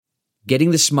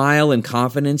Getting the smile and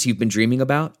confidence you've been dreaming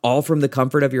about, all from the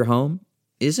comfort of your home,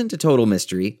 isn't a total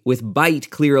mystery with Byte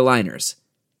clear aligners.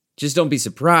 Just don't be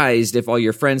surprised if all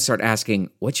your friends start asking,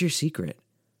 "What's your secret?"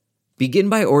 Begin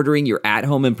by ordering your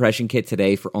at-home impression kit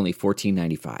today for only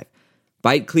 $14.95.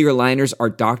 Byte clear aligners are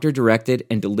doctor-directed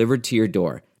and delivered to your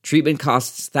door. Treatment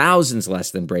costs thousands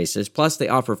less than braces, plus they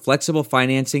offer flexible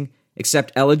financing,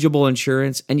 accept eligible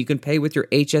insurance, and you can pay with your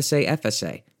HSA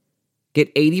FSA. Get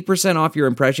 80% off your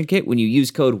impression kit when you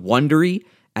use code WONDERY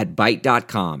at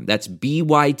Byte.com. That's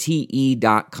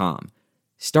BYTE.com.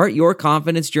 Start your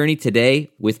confidence journey today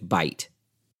with Byte.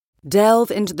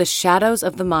 Delve into the shadows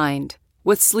of the mind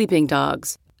with Sleeping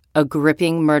Dogs, a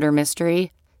gripping murder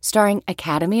mystery starring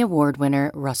Academy Award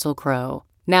winner Russell Crowe.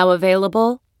 Now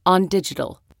available on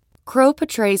digital. Crowe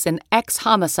portrays an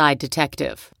ex-homicide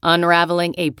detective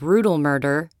unraveling a brutal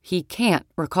murder he can't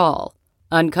recall.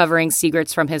 Uncovering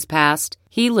secrets from his past,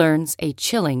 he learns a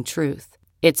chilling truth.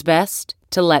 It's best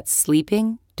to let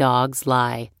sleeping dogs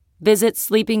lie. Visit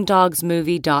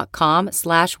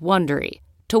sleepingdogsmovie.com/Wondery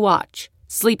to watch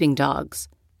Sleeping Dogs,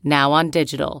 now on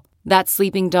digital. That's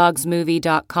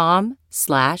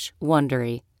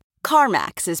sleepingdogsmovie.com/Wondery.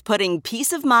 CarMax is putting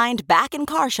peace of mind back in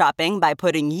car shopping by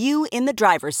putting you in the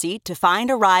driver's seat to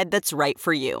find a ride that's right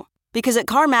for you. Because at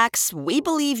CarMax, we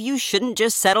believe you shouldn't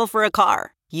just settle for a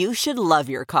car. You should love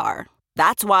your car.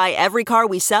 That's why every car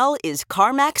we sell is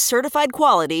CarMax certified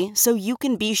quality, so you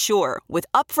can be sure with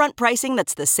upfront pricing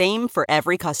that's the same for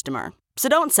every customer. So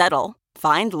don't settle.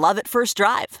 Find love at first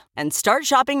drive and start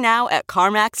shopping now at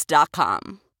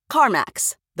CarMax.com.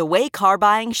 CarMax, the way car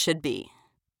buying should be.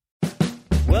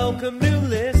 Welcome new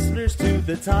listeners to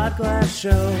the Todd Glass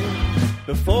Show.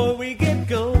 Before we get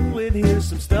going, here's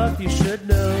some stuff you should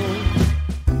know.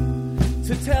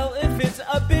 To tell if it's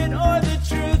a bit or the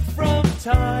truth from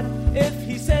Todd. If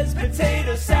he says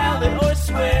potato salad or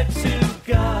swear to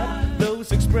God.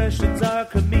 Those expressions are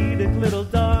comedic, little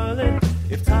darling.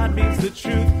 If Todd means the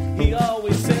truth, he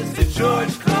always says to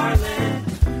George Carlin.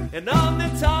 And on the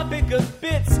topic of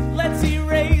bits, let's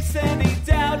erase any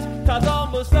doubt. Todd's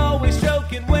almost always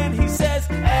joking when he says,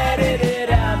 edit it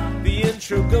out. The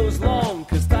intro goes long,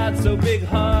 cause Todd's so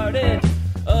big-hearted.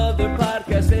 Other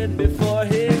podcasts end before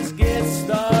his gets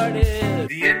started.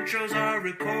 The intros are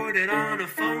recorded on a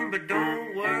phone, but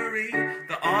don't worry.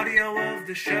 The audio of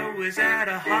the show is at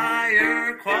a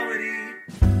higher quality.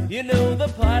 You know the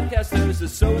Podcasters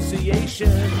Association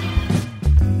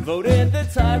voted the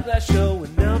Todd Glass Show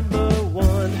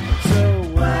 #1. So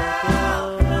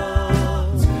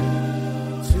welcome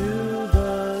to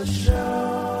the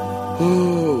show.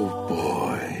 Oh,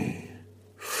 boy.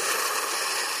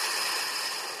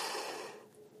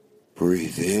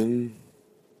 Breathe in.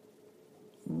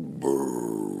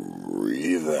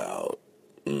 Breathe out.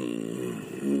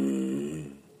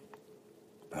 Mm-hmm.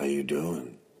 How you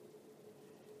doing?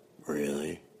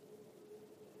 Really?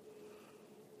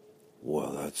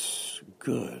 Well, that's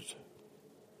good.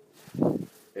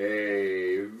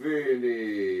 Hey,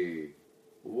 Vinny,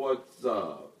 what's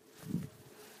up?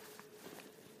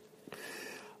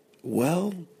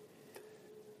 Well,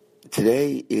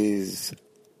 today is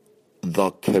the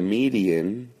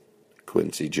comedian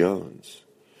Quincy Jones,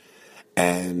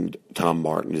 and Tom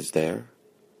Martin is there.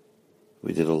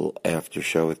 We did a little after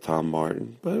show with Tom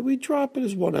Martin, but we drop it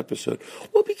as one episode.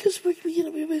 Well, because we're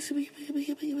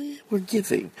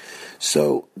giving.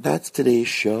 So that's today's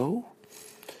show.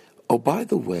 Oh, by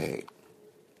the way,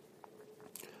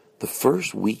 the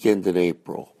first weekend in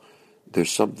April, there's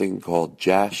something called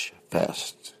Jash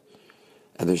Fest,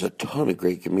 and there's a ton of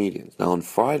great comedians. Now, on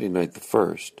Friday night, the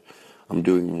 1st, I'm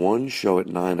doing one show at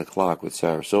 9 o'clock with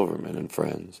Sarah Silverman and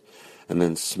friends, and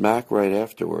then smack right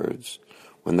afterwards,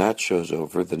 when that show's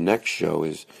over, the next show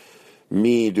is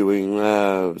me doing,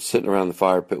 sitting around the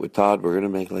fire pit with Todd. We're going to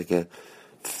make like a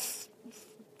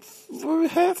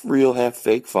half real, half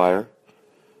fake fire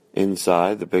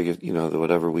inside, the biggest, the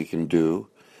whatever we can do.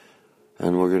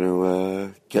 And we're going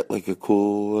to get like a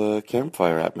cool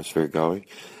campfire atmosphere going.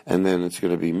 And then it's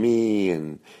going to be me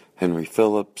and Henry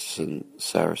Phillips and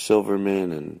Sarah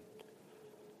Silverman and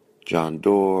John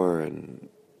Doerr and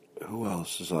who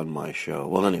else is on my show?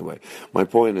 Well, anyway, my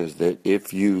point is that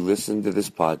if you listen to this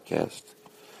podcast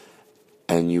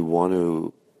and you want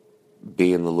to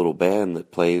be in the little band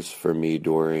that plays for me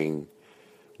during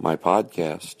my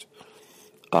podcast,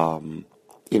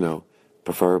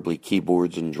 preferably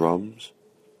keyboards and drums,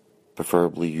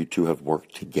 preferably you two have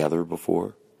worked together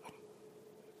before.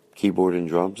 Keyboard and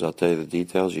drums, I'll tell you the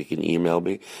details. You can email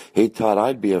me. Hey, Todd,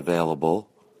 I'd be available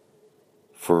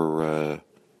for...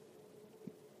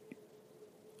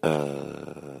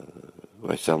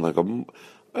 I sound like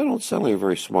I don't sound like a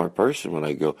very smart person when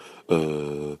I go,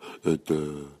 duh.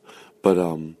 But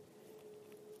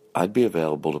I'd be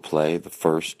available to play the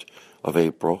 1st of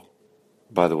April.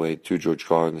 By the way, to George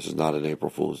Carlin, this is not an April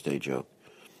Fool's Day joke.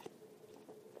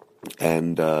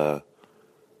 And that's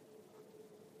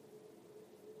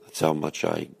how much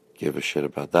I give a shit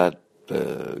about that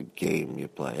game you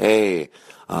play. Hey,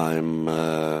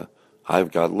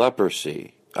 I've got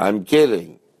leprosy. I'm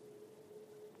kidding.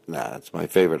 Nah, it's my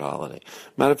favorite holiday.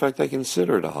 Matter of fact, I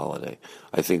consider it a holiday.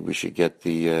 I think we should get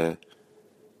the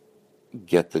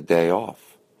day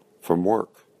off from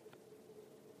work.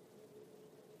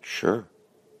 Sure.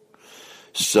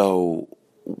 So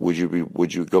would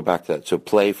you go back to that? So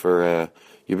play for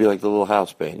you'd be like the little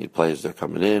house band. You'd play as they're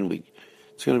coming in.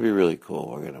 It's going to be really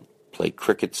cool. We're going to play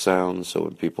cricket sounds, so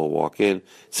when people walk in, it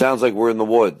sounds like we're in the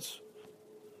woods.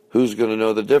 Who's going to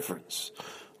know the difference?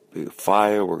 Be a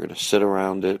fire. We're going to sit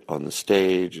around it on the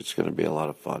stage. It's going to be a lot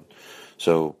of fun.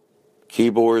 So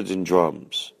keyboards and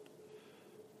drums.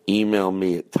 Email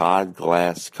me at Todd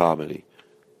Glass Comedy.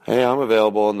 Hey, I'm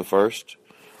available on the 1st,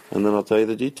 and then I'll tell you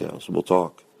the details. We'll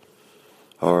talk.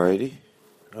 Alrighty?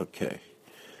 Okay.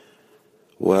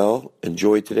 Well,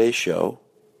 enjoy today's show.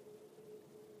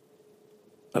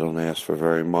 I don't ask for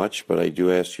very much, but I do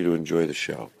ask you to enjoy the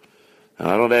show. And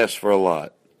I don't ask for a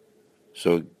lot.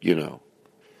 So, you know.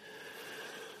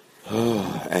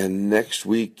 And next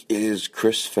week is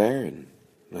Chris Farron.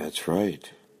 That's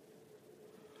right.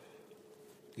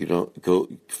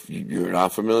 You're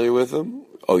not familiar with him?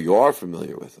 Oh, you are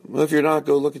familiar with him. Well, if you're not,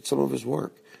 go look at some of his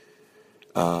work.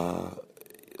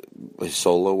 His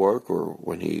solo work, or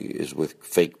when he is with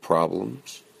Fake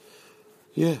Problems.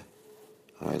 Yeah.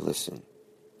 All right, listen.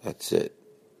 That's it.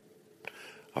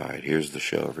 All right, here's the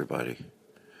show, everybody.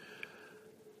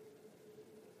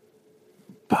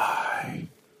 Bye.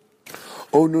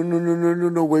 Oh,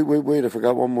 no. Wait. I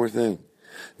forgot one more thing.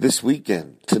 This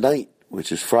weekend, tonight,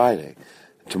 which is Friday,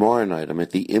 tomorrow night, I'm at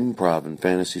the Improv in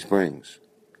Fantasy Springs.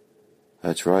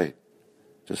 That's right.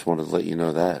 Just wanted to let you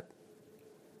know that.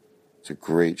 It's a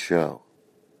great show.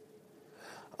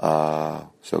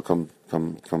 So come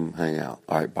hang out.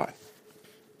 All right, bye.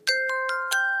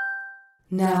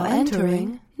 Now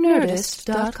entering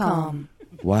Nerdist.com.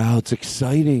 Wow, it's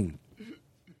exciting.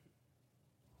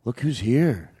 Look who's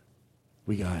here.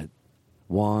 We got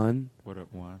Juan. What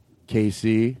up, Juan?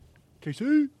 Casey.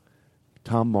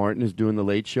 Tom Martin is doing the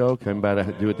late show. Coming back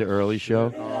to do it the early show.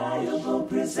 Reliable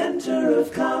presenter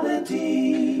of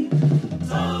comedy,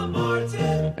 Tom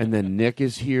Martin. And then Nick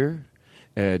is here.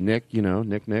 Nick.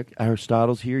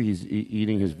 Aristotle's here. He's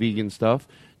eating his vegan stuff.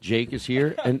 Jake is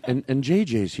here, and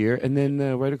JJ's here, and then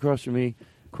right across from me,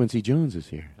 Quincy Jones is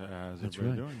here. That's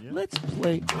right. Doing? Yeah. Let's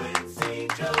play. Quincy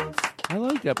Jones. I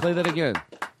like that. Play that again.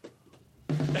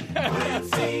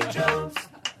 Quincy Jones.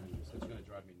 It's going to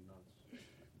drive me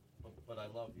nuts, but I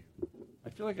love you.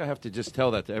 I feel like I have to just tell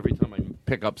that to every time I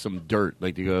pick up some dirt,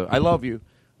 like to go, I love you.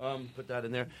 Put that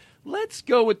in there. Let's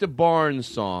go with the Barnes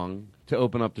song to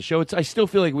open up the show. I still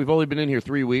feel like we've only been in here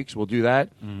 3 weeks. We'll do that.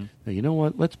 Mm-hmm. Now, you know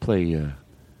what? Let's play.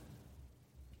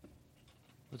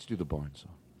 Let's do the Barnes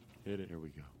song. Hit it. Here we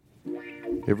go.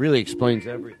 It really explains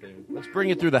everything. Let's bring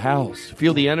it through the house.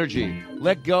 Feel the energy.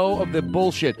 Let go of the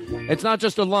bullshit. It's not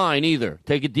just a line either.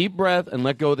 Take a deep breath and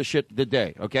let go of the shit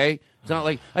today, okay? It's not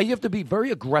like you have to be very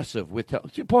aggressive with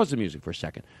pause the music for a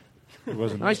second. It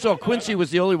wasn't. I saw Quincy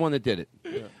was the only one that did it.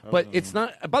 Yeah, but it's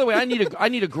not. By the way, I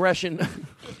need aggression.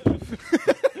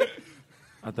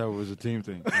 I thought it was a team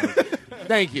thing.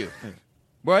 Thank you.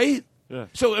 Right? Yeah.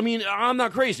 So, I mean, I'm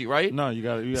not crazy, right? No, you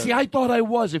got it. See, I thought I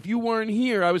was. If you weren't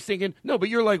here, I was thinking, no, but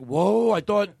you're like, whoa, I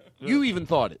thought you even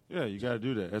thought it. Yeah, you got to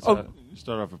do that. That's how you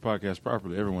start off a podcast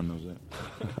properly. Everyone knows that.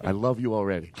 I love you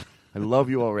already.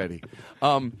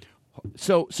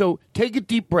 So take a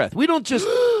deep breath. We don't just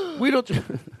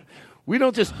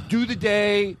do the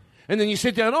day and then you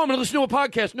sit down. Oh, I'm going to listen to a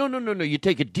podcast. No. You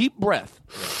take a deep breath.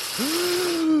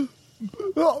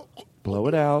 Blow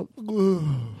it out.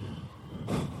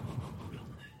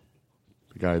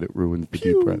 The guy that ruined the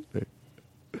deep breath thing.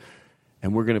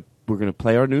 And we're gonna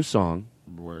play our new song.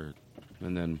 Word.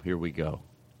 And then here we go.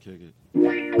 Kick it.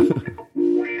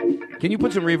 Can you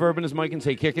put some reverb in his mic and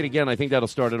say kick it again? I think that'll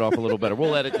start it off a little better.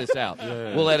 We'll edit this out.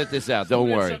 Yeah. We'll edit this out. Don't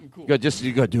worry. Cool. Go do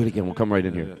it again. We'll come right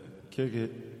in here. Yeah. Kick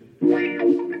it.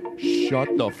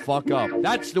 Shut the fuck up.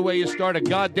 That's the way you start a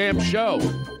goddamn show.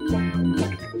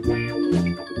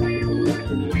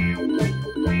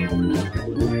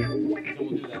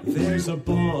 There's a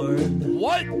barn.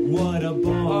 What? What a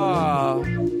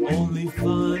barn. Only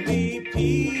funny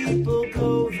people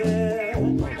go there,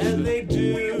 and they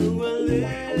do a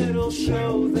little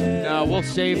show there. No, we'll will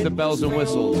save the bells and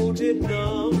whistles.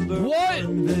 What?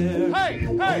 Hey!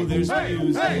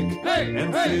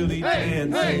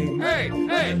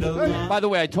 By the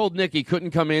way, I told Nick he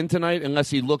couldn't come in tonight unless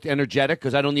he looked energetic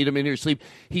because I don't need him in here to sleep.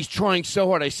 He's trying so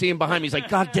hard. I see him behind me. He's like,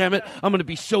 God damn it, I'm going to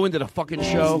be so into the fucking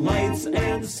show. Lights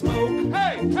and smoke.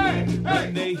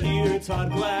 When they hear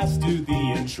Todd Glass do the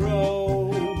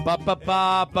intro. Ba ba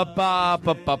ba ba ba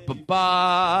ba ba ba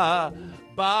ba.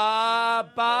 Ba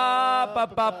ba ba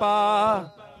ba ba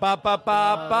ba ba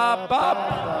ba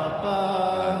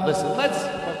ba. Listen,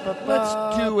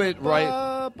 let's do it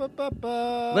right.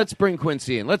 Let's bring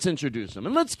Quincy in. Let's introduce him,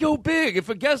 and let's go big. If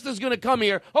a guest is going to come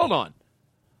here, hold on.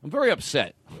 I'm very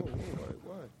upset.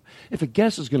 If a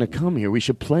guest is going to come here, we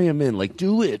should play him in. Like,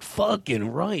 do it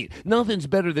fucking right. Nothing's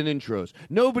better than intros.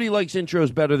 Nobody likes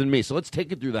intros better than me. So let's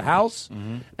take it through the house,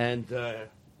 and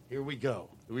here we go.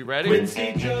 Are we ready?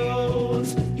 Quincy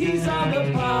Jones, he's on the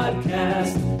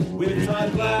podcast with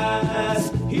Todd Glass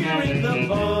here in the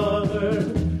bar.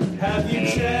 Have you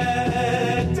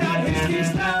checked out his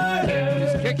Kickstarter?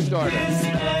 His Kickstarter. His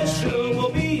special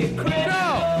will be incredible.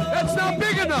 No, that's not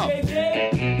big enough.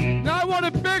 Now I want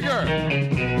it bigger.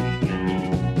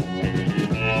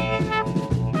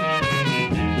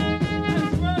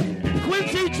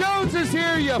 Quincy Jones is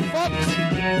here, you fucks.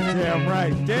 Damn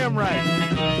right. Damn right.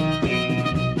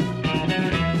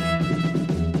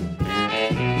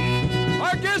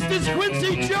 Our guest is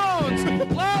Quincy Jones.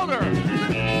 Louder.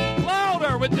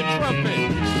 Louder with the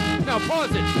trumpet. Now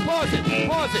pause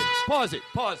it.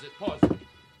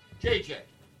 JJ.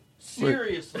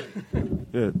 Seriously.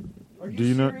 Yeah. Do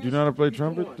you know how to play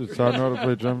trumpet? Does Todd know how to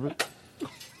play trumpet?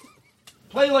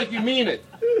 Play like you mean it.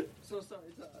 So sorry,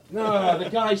 Todd. No, the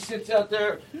guy sits out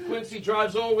there. Quincy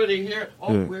drives all the way to here.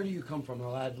 Oh, yeah. Where do you come from?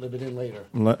 I'll ad-lib it in later.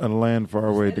 A land far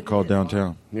away to call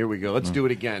downtown. Here we go. Let's do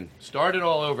it again. Start it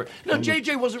all over. No,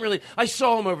 JJ wasn't really. I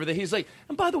saw him over there. He's like,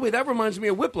 and by the way, that reminds me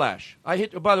of Whiplash. By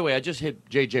the way, I just hit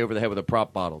JJ over the head with a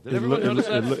prop bottle. Did everyone notice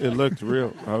that? It looked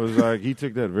real. I was like, he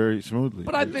took that very smoothly.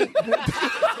 But I think.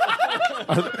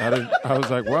 I was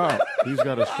like, wow, he's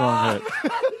got a strong head.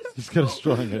 He's got a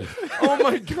strong head. Oh,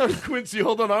 my God, Quincy,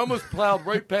 hold on. I almost plowed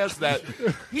right past that.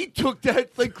 He took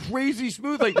that, like, crazy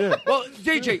smooth. Like, well,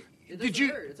 JJ, did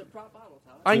you... Hurt. It's a prop bottle,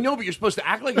 Tom. I know, but you're supposed to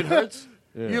act like it hurts.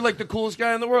 Yeah. You're like the coolest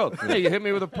guy in the world. Yeah, you hit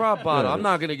me with a prop bottle. Yeah. I'm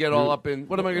not going to get all up in...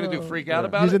 What am I going to do, freak out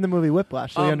about He's it? in the movie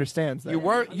Whiplash, so he understands that.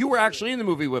 You were actually in the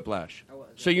movie Whiplash.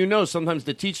 So you know sometimes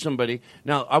to teach somebody...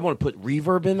 Now, I want to put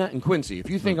reverb in that. And Quincy, if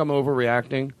you think I'm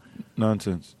overreacting...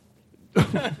 Nonsense.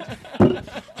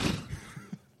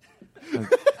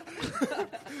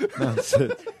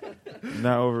 Nonsense.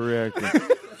 Not overreacting.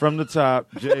 From the top,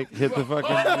 Jake, hit the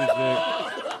fucking music.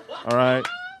 All right.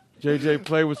 JJ,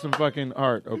 play with some fucking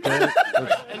art, okay?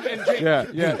 Yeah.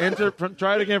 Enter.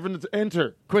 Try it again from the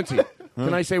enter. Quincy,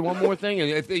 can I say one more thing? And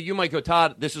if you might go,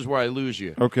 Todd, this is where I lose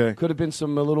you. Okay. Could have been a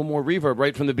little more reverb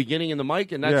right from the beginning in the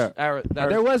mic, and that's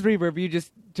There was reverb. You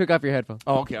just took off your headphones.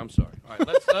 Oh, okay. I'm sorry. All right,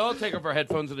 let's all take off our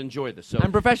headphones and enjoy this. So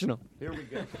I'm professional. Here we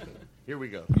go. Here we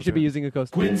go. You should be using a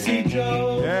coaster. Quincy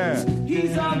Jones, Yeah.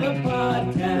 he's on the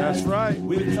podcast. That's right.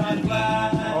 With Todd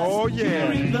Glass. Oh,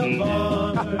 yeah. Here in the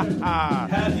bar.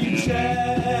 Have you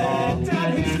checked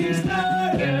out his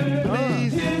Kickstarter?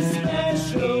 Please. His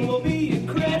special will be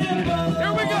incredible.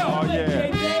 Here we go. Oh,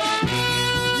 yeah.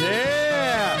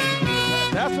 Yeah.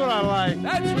 That's what I like.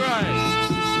 That's right.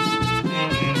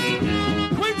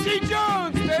 Quincy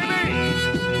Jones, baby.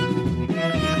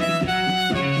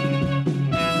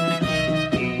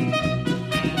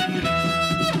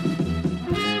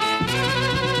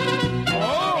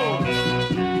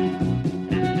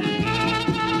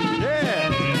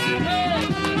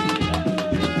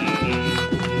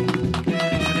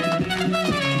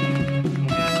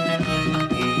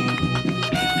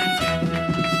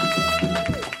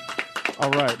 All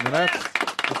right, now this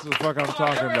is the fuck I'm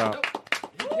talking about.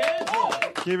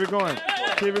 Keep it going.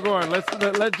 Keep it going. Let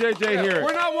JJ hear it.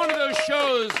 We're not one of those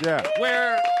shows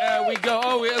where we go,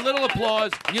 a little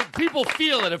applause. People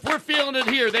feel it. If we're feeling it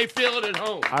here, they feel it at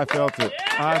home. I felt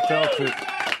it.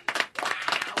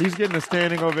 He's getting a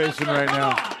standing ovation right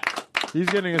now. He's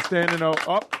getting a standing up.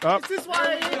 This is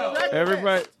why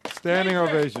Everybody, standing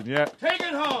ovation. Yeah. Take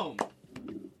it home.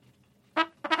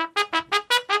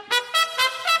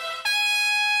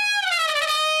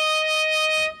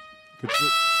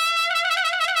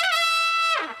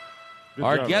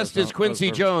 Our guest is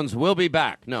Quincy Jones. We'll be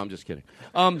back. No, I'm just kidding.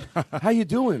 How you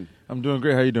doing? I'm doing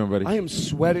great. How you doing, buddy? I am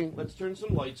sweating. Let's turn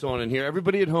some lights on in here.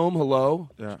 Everybody at home, hello.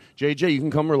 Yeah. JJ, you can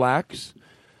come relax.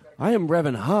 I am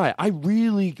revving high. I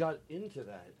really got into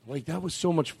that. Like, that was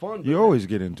so much fun. You always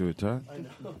get into it, Todd. I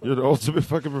know. You're the ultimate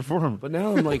fucking performer. But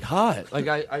now I'm like hot. Like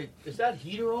I is that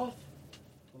heater off?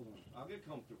 Hold on. I'll get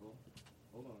comfortable.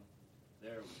 Hold on.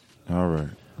 There we go. All right.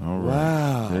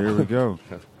 Wow. There we go.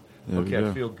 There we Okay, go.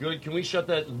 I feel good. Can we shut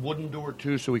that wooden door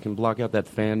too so we can block out that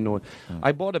fan noise?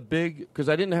 I bought a big because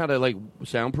I didn't know how to like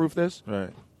soundproof this. Right.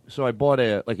 So I bought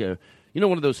a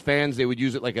one of those fans they would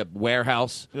use it like a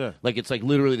warehouse. Yeah. Like it's like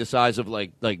literally the size of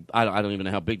like I don't even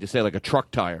know how big to say, like a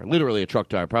truck tire. Literally a truck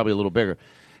tire, probably a little bigger.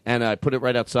 And I put it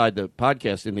right outside the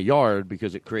podcast in the yard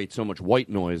because it creates so much white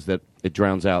noise that it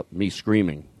drowns out me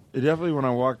screaming. It definitely, when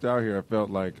I walked out here, I felt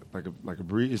like a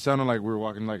breeze. It sounded like we were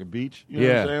walking like a beach. You know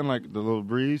what I'm saying? Like the little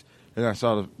breeze. And I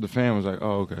saw the fan was like,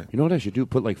 oh, okay. You know what I should do?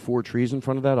 Put like 4 trees in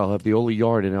front of that. I'll have the only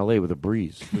yard in L.A. with a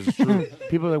breeze. It's true.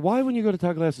 People are like, why when you go to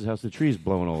Todd Glass's house, the trees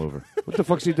blowing all over? What the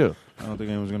fuck's he do? I don't think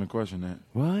anyone's going to question that.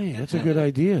 Why? That's a good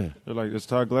idea. They're like, it's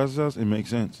Todd Glass's house? It makes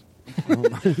sense.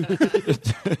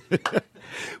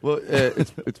 Well,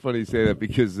 it's funny you say that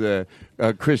because,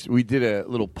 Chris, we did a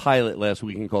little pilot last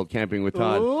weekend called Camping with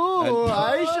Todd. Ooh,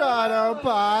 I shot a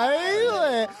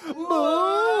pilot.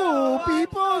 Boo!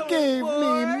 People gave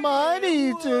me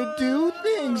money to do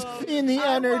things in the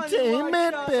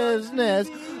entertainment business.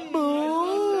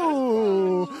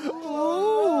 Boo!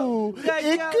 Ooh!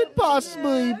 It could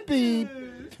possibly be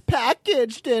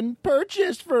packaged and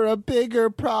purchased for a bigger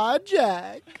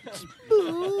project.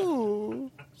 Boo!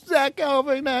 Zach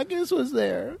Galifianakis was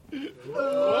there.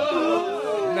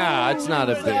 Nah, it's not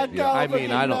a big deal. I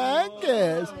mean, I don't.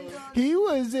 Galifianakis. He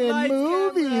was in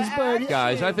movies, but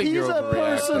Guys, I think he's you're a overreacting.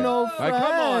 personal All friend. right,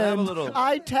 come on, have a little.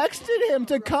 I texted him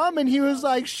to come, and he was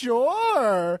like,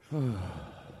 "Sure."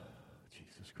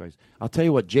 Jesus Christ. I'll tell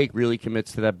you what, Jake really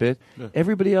commits to that bit. Yeah.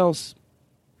 Everybody else,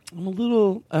 I'm a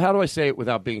little, how do I say it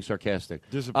without being sarcastic?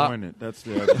 Disappointed. That's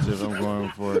the adjective I'm going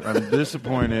for. I'm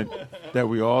disappointed that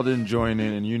we all didn't join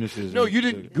in unison. No, you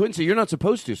didn't, Quincy, you're not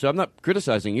supposed to, so I'm not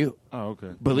criticizing you. Oh, okay.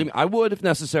 Believe me, I would if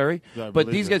necessary. Yeah, I but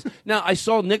believe these that. guys, now I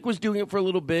saw Nick was doing it for a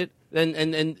little bit,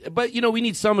 but we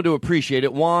need someone to appreciate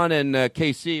it. Juan and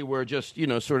KC were just,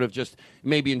 sort of just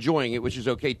maybe enjoying it, which is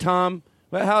okay. Tom,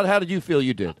 how did you feel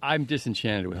you did? I'm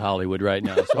disenchanted with Hollywood right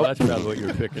now, so that's probably what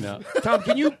you're picking up. Tom,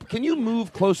 can you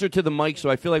move closer to the mic so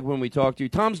I feel like when we talk to you,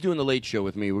 Tom's doing the late show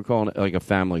with me. We're calling it like a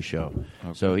family show.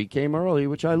 Okay. So he came early,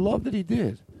 which I love that he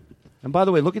did. And by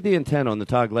the way, look at the antenna on the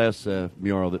Todd Glass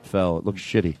mural that fell. It looks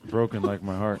shitty. Broken like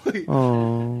my heart.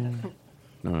 Oh.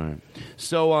 All right.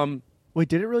 So, wait,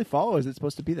 did it really fall, or is it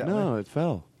supposed to be that way? No, it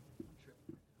fell.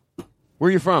 Where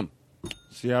are you from?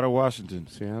 Seattle, Washington.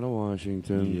 Seattle,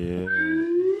 Washington. Yeah.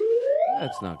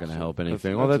 That's not going to help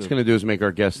anything. All that's going to do is make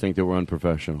our guests think that we're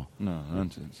unprofessional. No,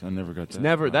 nonsense. I never got that. It's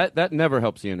never that never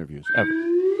helps the interviews ever.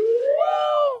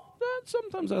 Well,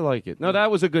 sometimes I like it. No,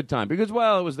 that was a good time because it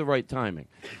was the right timing.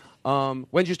 When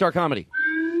did you start comedy?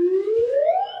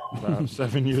 About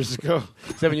 7 years ago.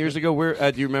 7 years ago. Where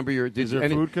do you remember your? Is there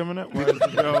food coming up? Why does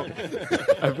it go?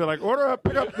 I feel like order up,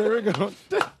 pick up. There we go.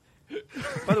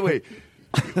 By the way,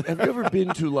 have you ever been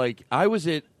to I was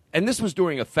at, and this was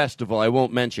during a festival I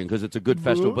won't mention because it's a good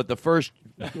festival, but the first,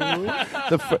 by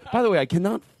the way, I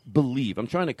cannot believe, I'm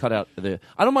trying to cut out I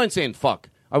don't mind saying fuck.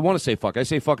 I want to say fuck. I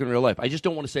say fuck in real life. I just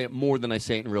don't want to say it more than I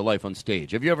say it in real life on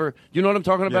stage. Have you ever, you know what I'm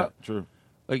talking about? Yeah, true.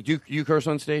 Like, do you curse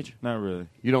on stage? Not really.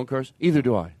 You don't curse? Either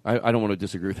do I. I don't want to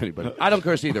disagree with anybody. I don't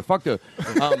curse either. Fuck fuck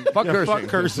cursing. Fuck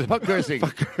cursing. Fuck cursing.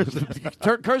 Fuck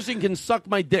cursing. Cursing can suck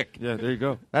my dick. Yeah, there you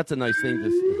go. That's a nice thing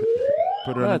to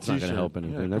put it on That's a not t-shirt. going to help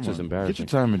anything. Yeah, That's come just on. embarrassing. Get your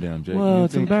timing down, Jake. Well, You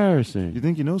it's think- embarrassing. You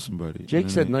think you know somebody.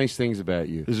 Jake said nice things about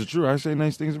you. Is it true? I say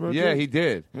nice things about you? Yeah, he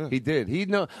did. Yeah. He did.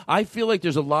 I feel like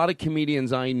there's a lot of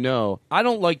comedians I know. I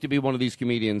don't like to be one of these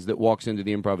comedians that walks into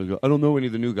the improv and goes, I don't know any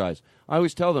of the new guys. I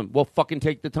always tell them, well, fucking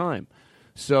take the time.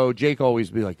 So Jake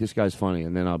always be like, this guy's funny.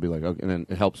 And then I'll be like, okay. And then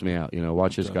it helps me out.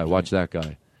 Watch this guy. Watch that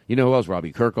guy. You know who else?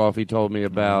 Robbie Kirkhoff he told me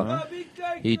about.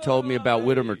 He told me about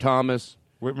Whitmer Thomas.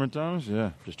 Whitmer Thomas?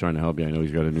 Yeah. Just trying to help you. I know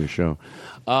he's got a new show.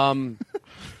 I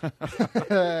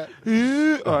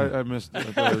missed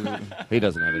it. He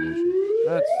doesn't have a new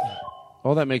show.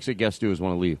 All that makes a guest do is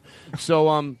want to leave. So,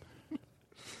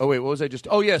 oh, wait, what was I just...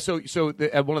 Oh, yeah, so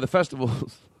at one of the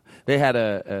festivals... They had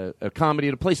a comedy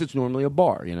at a place that's normally a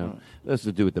bar, That's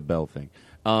to do with the bell thing.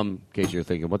 In case you're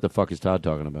thinking, what the fuck is Todd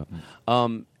talking about?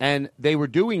 And they were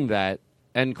doing that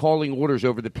and calling orders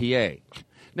over the PA.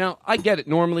 Now, I get it.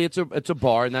 Normally it's a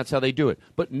bar, and that's how they do it.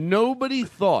 But nobody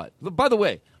thought... By the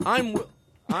way,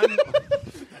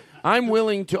 I'm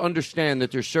willing to understand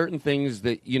that there's certain things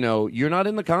that, you're not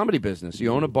in the comedy business.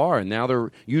 You own a bar, and now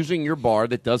they're using your bar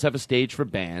that does have a stage for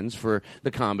bands for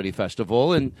the comedy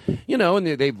festival. And, and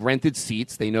they've rented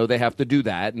seats. They know they have to do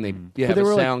that, and they have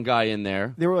a sound guy in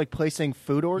there. They were like placing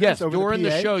food orders Yes, over during the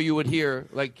PA? the show you would hear,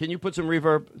 like, can you put some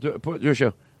reverb? Put your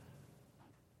show.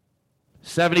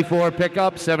 74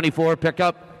 pickup, 74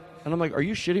 pickup. And I'm like, are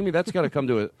you shitting me? That's got to come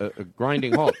to a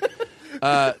grinding halt.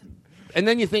 And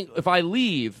then you think, if I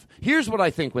leave, here's what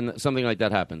I think when something like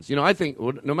that happens. I think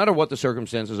no matter what the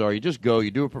circumstances are, you just go,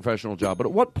 you do a professional job. But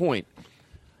at what point,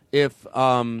 if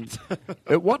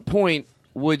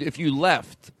you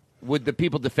left, would the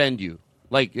people defend you?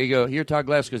 Like, they go, here, Todd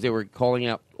Glass, because they were calling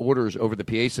out orders over the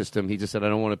PA system. He just said, I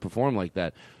don't want to perform like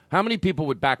that. How many people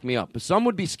would back me up? Some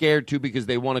would be scared, too, because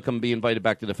they want to come be invited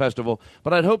back to the festival.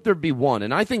 But I'd hope there'd be one.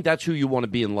 And I think that's who you want to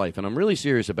be in life. And I'm really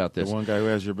serious about this. The one guy who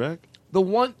has your back? The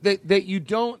one that you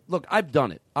don't... Look, I've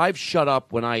done it. I've shut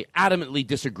up when I adamantly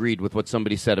disagreed with what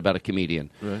somebody said about a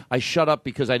comedian. Right. I shut up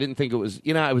because I didn't think it was...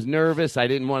 I was nervous. I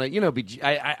didn't want to...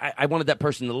 I wanted that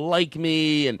person to like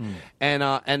me. And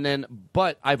then...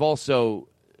 But I've also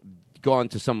gone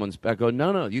to someone's back. Go,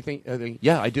 no. You think?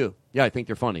 Yeah, I do. Yeah, I think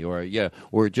they're funny. Or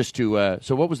just to.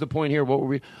 So what was the point here? What were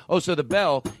we? Oh, so the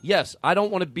bell. Yes, I don't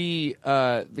want to be.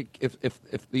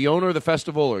 If the owner of the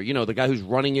festival or the guy who's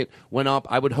running it went up,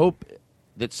 I would hope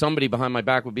that somebody behind my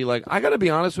back would be like, I got to be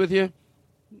honest with you.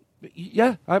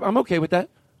 Yeah, I'm okay with that.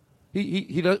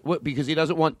 He does because he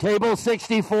doesn't want table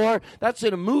 64. That's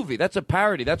in a movie. That's a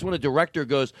parody. That's when a director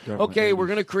goes, okay, we're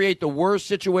going to create the worst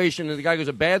situation, and the guy goes,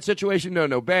 a bad situation?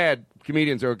 No, bad.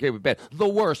 Comedians are okay with bad. The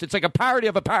worst. It's like a parody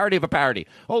of a parody of a parody.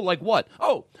 Oh, like what?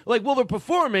 Oh, like, well, they're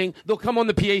performing. They'll come on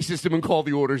the PA system and call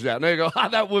the orders out. And they go,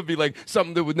 that would be like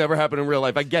something that would never happen in real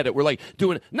life. I get it. We're like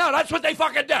doing it. No, that's what they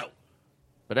fucking do.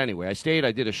 But anyway, I stayed.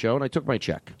 I did a show, and I took my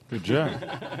check. Good job.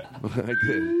 I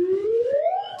did.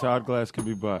 Todd Glass could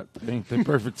be bought. Ain't the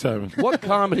perfect timing. What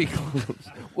comedy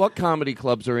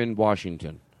clubs are in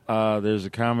Washington? There's a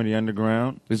Comedy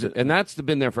Underground. Is it? And that's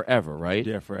been there forever, right?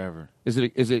 Yeah, forever. Is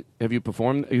it? Have you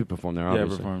performed? You performed there, obviously.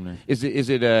 Yeah, I performed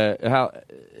there.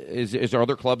 Is there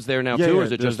other clubs there now too, or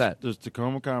is it just that? There's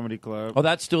Tacoma Comedy Club. Oh,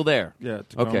 that's still there. Yeah,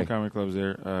 Tacoma Comedy Club's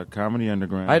there. Comedy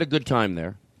Underground. I had a good time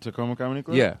there. Tacoma Comedy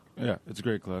Club. Yeah, it's a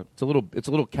great club. It's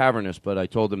a little cavernous, but I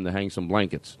told them to hang some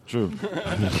blankets. True.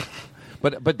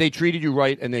 But they treated you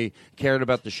right, and they cared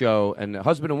about the show. And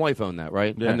husband and wife own that,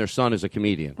 right? Yeah. And their son is a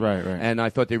comedian, right. And I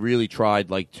thought they really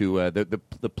tried, like to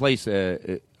the place.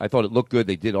 I thought it looked good.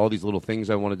 They did all these little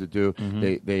things I wanted to do.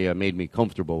 Mm-hmm. They made me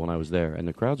comfortable when I was there, and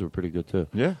the crowds were pretty good too.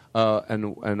 Yeah.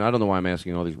 And I don't know why I'm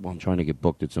asking all these. Well, I'm trying to get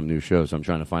booked at some new shows. I'm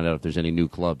trying to find out if there's any new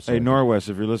clubs. Hey, Norwest,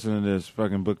 if you're listening to this,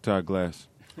 fucking book Todd Glass.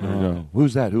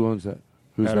 Who's that? Who owns that?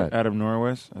 Who's that? Adam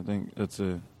Norwest. I think that's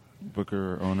a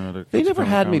booker or owner of the. They never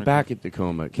had me back at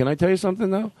Tacoma. Can I tell you something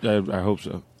though? Yeah, I hope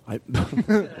so. I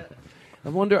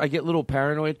wonder. I get a little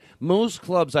paranoid. Most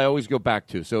clubs I always go back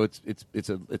to, so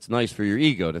it's nice for your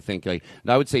ego to think. Like,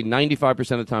 I would say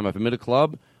 95% of the time, if I'm at a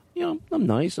club, I'm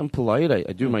nice, I'm polite,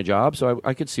 I do my job, so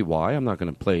I could see why. I'm not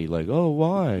going to play like, oh,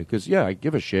 why? Because, I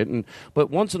give a shit. But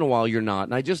once in a while, you're not.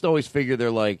 And I just always figure they're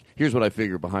like, here's what I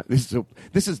figure behind this.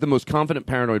 This is the most confident,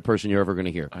 paranoid person you're ever going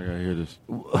to hear. I got to hear this.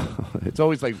 It's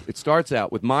always like, it starts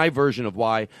out with my version of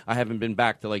why I haven't been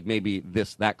back to like maybe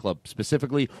that club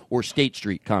specifically, or State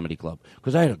Street Comedy Club.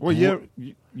 Because I had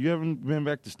you haven't been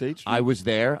back to State Street? I was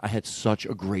there. I had such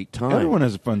a great time. Everyone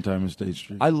has a fun time in State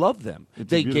Street. I love them.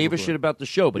 They gave a shit about the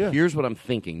show, but here's what I'm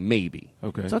thinking, maybe.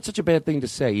 Okay. It's not such a bad thing to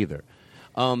say either.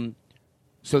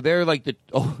 So they're like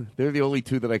they're the only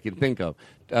two that I can think of.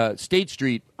 State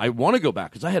Street, I want to go back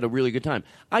because I had a really good time.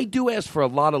 I do ask for a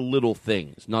lot of little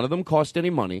things. None of them cost any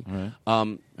money,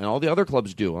 right. And all the other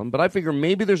clubs do them. But I figure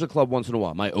maybe there's a club once in a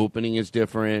while. My opening is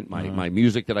different. My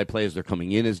music that I play as they're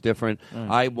coming in is different.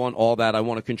 I want all that. I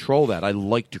want to control that. I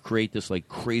like to create this like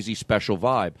crazy special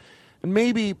vibe. And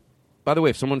maybe, by the way,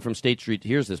 if someone from State Street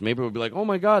hears this, maybe we'll be like, oh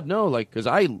my God, no, like, because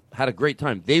I had a great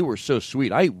time. They were so sweet.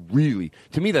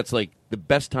 To me, that's like the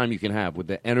best time you can have with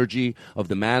the energy of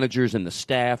the managers and the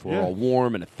staff who are all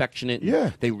warm and affectionate.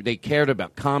 Yeah. They cared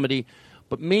about comedy.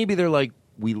 But maybe they're like,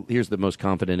 here's the most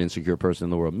confident, insecure person in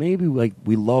the world. Maybe like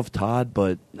we love Todd,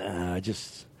 but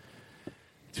just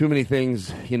too many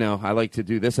things. I like to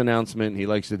do this announcement. He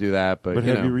likes to do that. But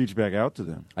have you reached back out to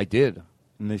them? I did.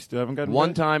 And they still haven't gotten one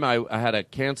back? time I had to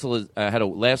cancel. I had a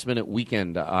last minute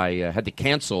weekend. I had to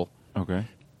cancel. Okay.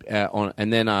 But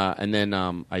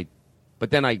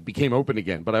then I became open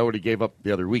again. But I already gave up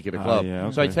the other week at a club. Yeah,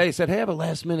 okay. So I said, hey, I have a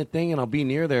last minute thing, and I'll be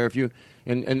near there if you.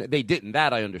 And they didn't.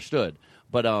 That I understood.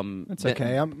 But It's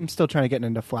okay. I'm still trying to get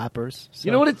into flappers. So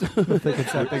you know what it? I don't think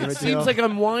it's that big of a It deal. seems like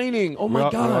I'm whining. Oh We my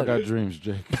all god! got dreams,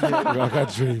 Jake. We all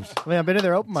got dreams. I mean, I've been to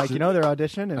their open mic, their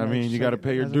audition. And I mean, it's you just got to like,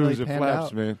 pay it your hasn't really dues at panned Flaps,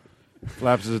 out. man.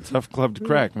 Flaps is a tough club to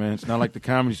crack, man. It's not like the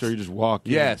Comedy Store. You just walk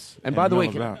in. Yes. And by the way,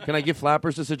 mill about. can I give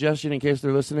Flappers a suggestion in case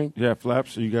they're listening? Yeah,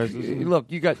 Flaps, are you guys listening? Look,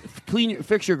 you got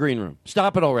fix your green room.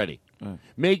 Stop it already.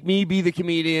 Make me be the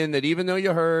comedian that even though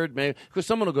you heard, because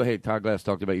someone will go, hey, Todd Glass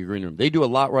talked about your green room. They do a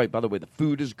lot right. By the way, the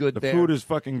food is good there. The food is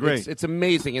fucking great. It's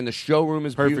amazing, and the showroom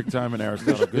is Perfect time in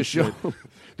Aristotle. Good shit.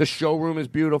 The showroom is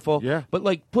beautiful. Yeah. But,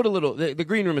 like, put a little... The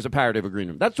green room is a parody of a green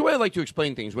room. That's the way I like to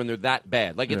explain things when they're that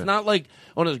bad. Like, it's Yeah. not like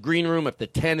on a green room, if the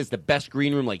 10 is the best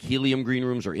green room, like helium green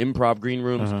rooms or improv green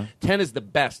rooms, 10 is the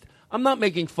best. I'm not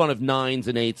making fun of 9s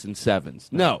and 8s and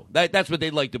 7s. No, that's what they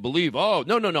like to believe. Oh,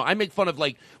 no. I make fun of,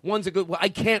 like, ones that go... Well, I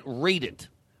can't rate it.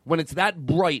 When it's that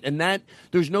bright and that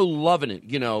there's no love in it,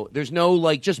 there's no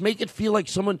like, just make it feel like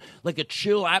someone, like a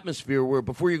chill atmosphere where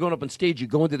before you're going up on stage, you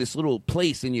go into this little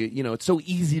place and it's so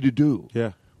easy to do.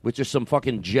 Yeah. With just some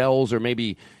fucking gels or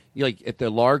maybe like at the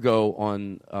Largo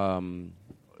on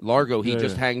Largo, he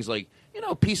just hangs like,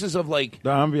 pieces of like.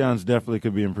 The ambiance definitely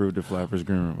could be improved at Flappers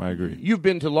Green Room. I agree. You've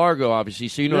been to Largo, obviously,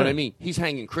 so you know what I mean. He's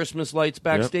hanging Christmas lights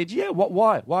backstage. Yeah,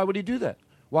 why? Why would he do that?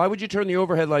 Why would you turn the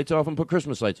overhead lights off and put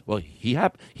Christmas lights? Well, he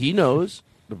knows.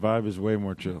 The vibe is way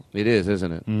more chill. It is, isn't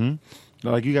it? Mm-hmm.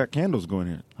 Like you got candles going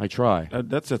here. I try.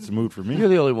 That sets the mood for me. You're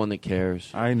the only one that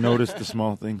cares. I notice the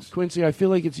small things. Quincy, I feel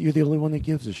like you're the only one that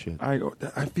gives a shit.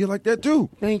 I feel like that too.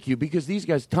 Thank you, because these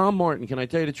guys, Tom Martin, can I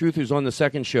tell you the truth, who's on the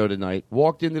second show tonight,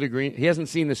 walked into the green. He hasn't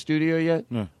seen the studio yet.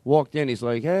 No. Walked in. He's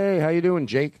like, hey, how you doing,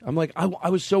 Jake? I'm like, I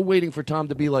was so waiting for Tom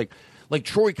to be like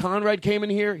Troy Conrad came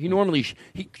in here. He normally,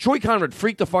 Troy Conrad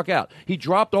freaked the fuck out. He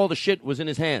dropped all the shit was in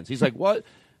his hands. He's like, what?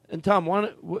 And Tom,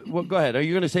 go ahead. Are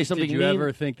you going to say something Did you mean?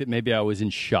 ever think that maybe I was in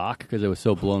shock because I was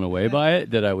so blown away by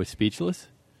it that I was speechless?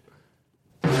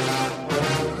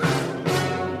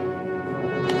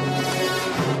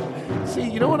 See,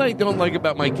 you know what I don't like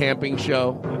about my camping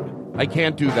show? I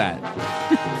can't do that.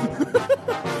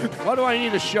 Why do I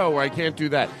need a show where I can't do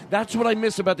that? That's what I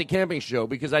miss about the camping show,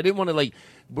 because I didn't want to,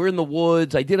 we're in the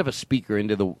woods. I did have a speaker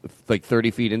into the,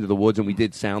 30 feet into the woods, and we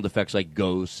did sound effects like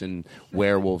ghosts and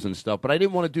werewolves and stuff, but I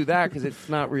didn't want to do that because it's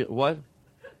not real. What?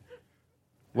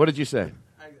 What did you say?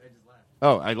 I just laughed.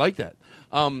 Oh, I like that.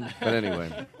 But anyway.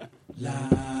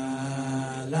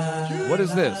 What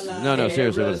is this? No,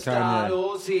 seriously. What is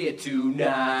Aristotle's here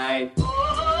tonight.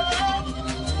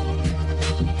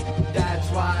 That's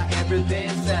why everything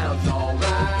sounds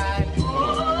alright.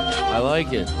 I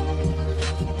like it.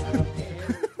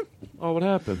 Oh, what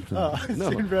happened? It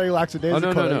seemed very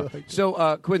lackadaisical. No.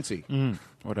 So, Quincy.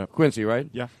 What up? Quincy, right?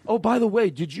 Yeah. Oh, by the way,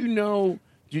 did you know...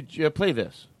 Did you play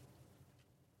this?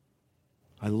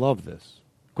 I love this.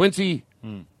 Quincy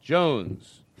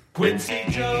Jones. Quincy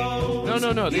Jones.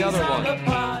 No, the other one.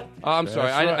 I'm sorry.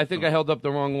 That's right. I think I held up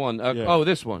the wrong one. Yeah. Oh,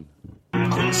 this one.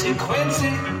 Quincy Jones.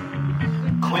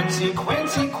 Quincy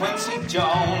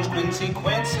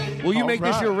Will you make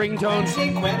this your ringtone?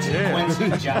 Quincy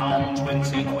Jones.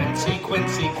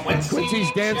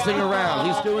 Quincy's dancing around.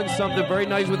 He's doing something very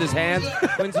nice with his hands.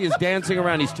 Quincy is dancing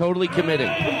around. He's totally committed.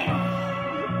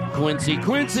 Quincy.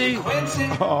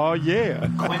 Oh yeah.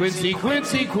 Quincy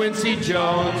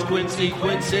Jones.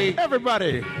 Quincy.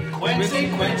 Everybody. Quincy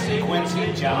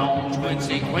Jones.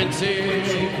 Quincy Jones.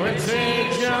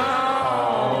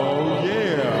 Oh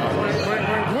yeah.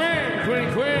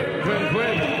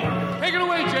 Quinn. Take it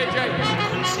away, JJ.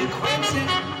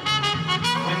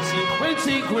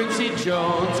 Quincy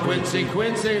Jones. Quincy.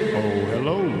 Oh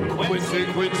hello. Quincy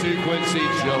Jones.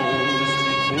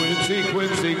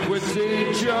 Quincy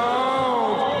Jones.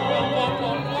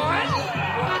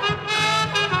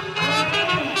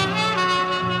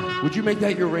 Would you make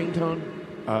that your ringtone?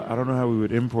 I don't know how we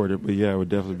would import it, but yeah, I would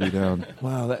definitely be down.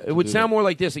 Wow, it would sound more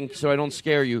like this, and so I don't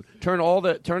scare you. Turn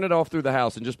it off through the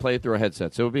house and just play it through a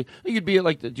headset. So you'd be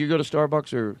like, do you go to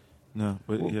Starbucks or? No,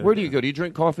 but yeah. Where do you go? Do you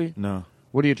drink coffee? No.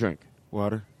 What do you drink?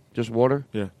 Water. Just water?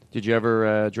 Yeah. Did you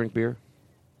ever drink beer?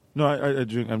 No, I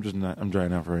drink. I'm just not. I'm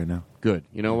drying out for right now. Good.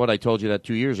 You know what? I told you that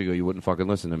 2 years ago. You wouldn't fucking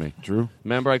listen to me. True.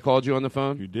 Remember I called you on the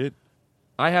phone? You did.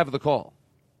 I have the call.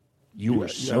 You were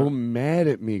so mad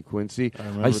at me, Quincy.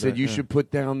 I said you should put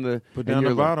down the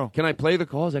bottle. Can I play the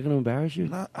call? Is that going to embarrass you?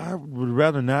 No, I would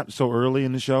rather not so early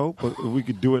in the show, but if we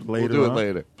could do it later. We'll do it on.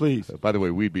 later. Please. By the way,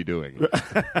 we'd be doing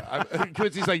it.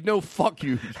 Quincy's like, no, fuck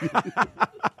you.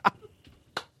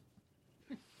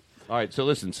 All right, so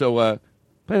listen. So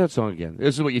play that song again.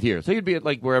 This is what you'd hear. So you'd be at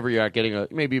wherever you're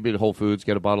at, maybe you'd be at Whole Foods,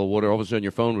 get a bottle of water. All of a sudden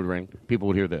your phone would ring. People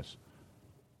would hear this.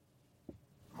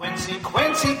 Quincy,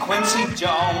 Quincy, Quincy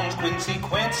Jones, Quincy,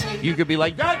 Quincy. You could be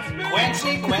like, that's me.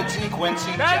 Quincy, Quincy,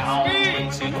 Quincy That's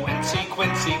Jones, me. Quincy, Quincy,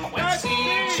 Quincy, Quincy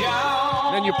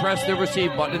Jones. Then you press the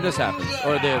receive button and this happens.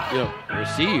 Or the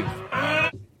receive.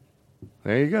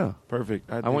 There you go.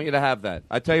 Perfect. I want you to have that.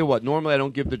 I tell you what, normally I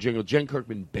don't give the jingle. Jen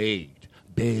Kirkman begged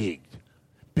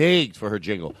for her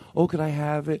jingle. Oh, could I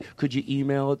have it? Could you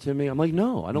email it to me? I'm like,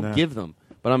 no, I don't give them.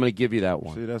 But I'm going to give you that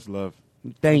one. See, that's love.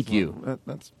 Thank That's you. love.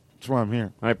 That's why I'm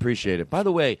here. I appreciate it. By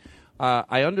the way,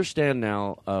 I understand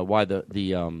now why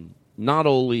the not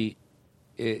only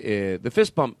the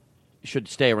fist pump should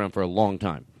stay around for a long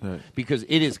time because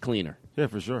it is cleaner. Yeah,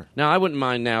 for sure. Now I wouldn't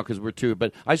mind now because we're two,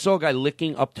 but I saw a guy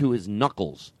licking up to his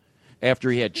knuckles after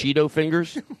he had Cheeto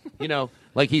fingers. You know,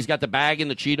 like he's got the bag in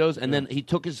the Cheetos, and then he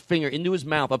took his finger into his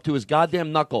mouth up to his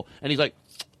goddamn knuckle, and he's like.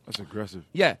 That's aggressive.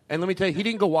 Yeah, and let me tell you, he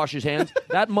didn't go wash his hands.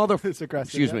 That motherfucker. It's aggressive.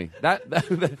 Excuse me. That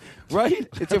right?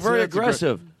 It's a very That's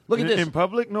aggressive. Look at this. In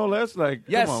public, no less? Like,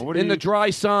 Yes, come on, what in are the dry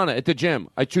sauna at the gym.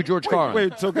 I chew George Carlin.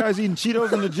 Wait, so guys eating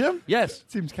Cheetos in the gym? Yes.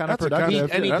 Seems That's a counterproductive.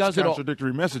 And he that's does a it all-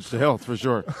 contradictory message to health, for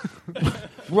sure.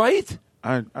 Right?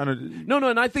 I don't, No,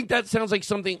 and I think that sounds like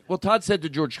something. Well, Todd said to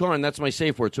George Carlin, that's my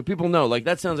safe word, so people know. Like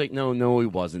that sounds like no, he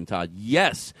wasn't, Todd.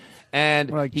 Yes,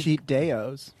 and Or like cheat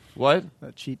dayos. What?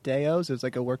 Cheat dayos is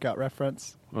like a workout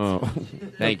reference. Oh,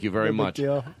 thank you very No big much.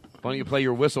 deal. Why don't you play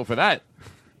your whistle for that?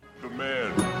 The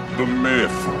man, the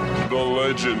myth, the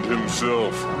legend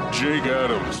himself, Jake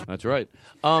Adams. That's right.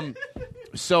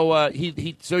 So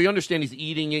so you understand he's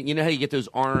eating it. You know how you get those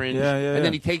orange, and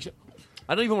then he takes.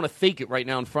 I don't even want to fake it right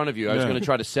now in front of you. I was going to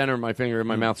try to center my finger in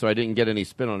my mouth so I didn't get any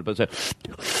spit on it. But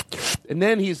and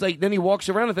then he's like, then he walks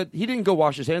around with it. He didn't go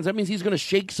wash his hands. That means he's going to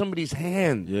shake somebody's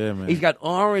hand. Yeah, man. He's got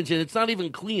orange, and it's not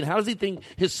even clean. How does he think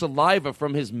his saliva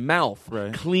from his mouth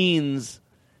cleans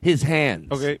his hands?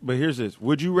 Okay, but here's this.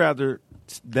 Would you rather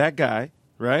that guy,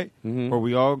 right? Or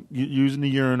we all using the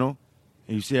urinal,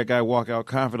 and you see that guy walk out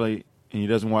confidently, and he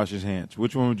doesn't wash his hands?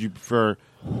 Which one would you prefer?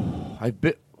 I've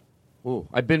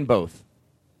been both.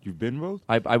 You've been both?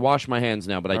 I wash my hands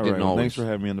now, but I All didn't right, well, always. Thanks for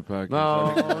having me on the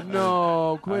podcast.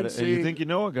 No, Quincy. You think you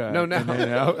know a guy? No, now, And then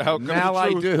out comes now the I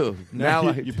truth. do. Now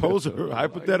I you do. pose a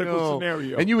hypothetical I know.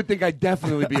 scenario, and you would think I'd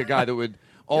definitely be a guy that would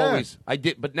always. I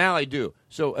did, but now I do.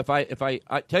 So if I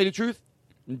tell you the truth,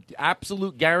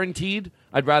 absolute guaranteed,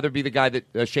 I'd rather be the guy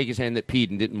that shake his hand that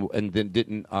peed and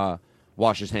didn't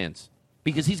wash his hands.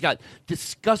 Because he's got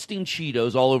disgusting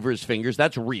Cheetos all over his fingers.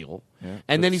 That's real. Yeah,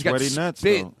 And then he's got sweaty nuts,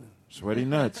 spit. though. Sweaty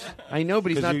nuts. I know,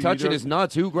 but he's 'Cause not you touching don't- his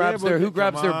nuts. Who grabs Yeah, but their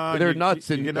come on, their you- nuts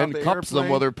you and get off the cups them airplane,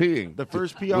 while they're peeing? the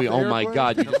first pee off the Oh my airplane?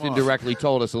 God! You just Come on. indirectly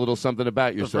told us a little something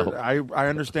about yourself. I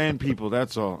understand people.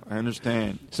 That's all. I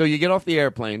understand. So you get off the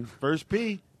airplane. First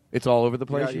pee. It's all over the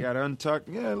place. You got to untuck.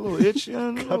 Yeah, a little itch.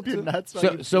 Cup your nuts.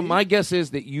 So my guess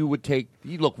is that you would take.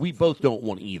 Look, we both don't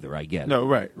want either. I get it. No,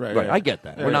 right. I get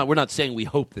that. Yeah, We're not saying we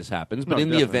hope this happens, but No, in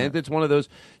the definitely event, not. it's one of those.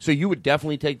 So you would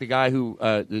definitely take the guy who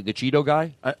the Cheeto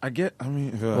guy. I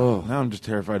mean, now I'm just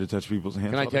terrified to touch people's hands.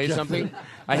 Can I tell you altogether. something?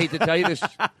 I hate to tell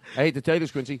you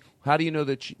this. Quincy. How do you know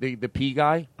that the pea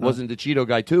guy wasn't the Cheeto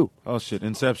guy too? Oh shit!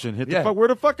 Inception. Hit Yeah. the fuck. Where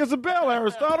the fuck is the bell,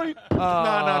 Aristotle?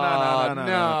 No.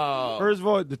 no. First of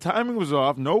all, the timing was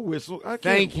off. No whistle. I can't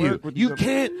Thank you. work with You these-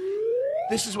 can't.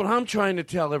 This is what I'm trying to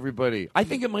tell everybody. I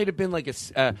think it might have been like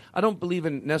I don't believe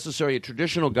in necessarily a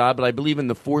traditional God, but I believe in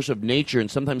the force of nature, and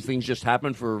sometimes things just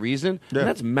happen for a reason. Yeah. And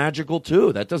that's magical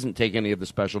too. That doesn't take any of the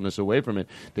specialness away from it.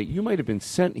 That you might have been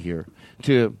sent here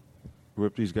to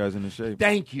whip these guys into shape.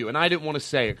 Thank you. And I didn't want to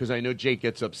say it because I know Jake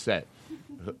gets upset.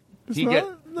 It's He not- get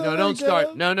not don't like start.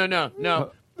 that. No.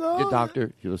 No. The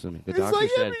doctor, you listen to me. The It's doctor like,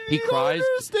 said he you don't cries.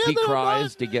 understand He that I'm cries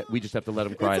not- to get. We just have to let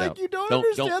him cry It's it like out. you don't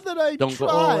understand that I don't try.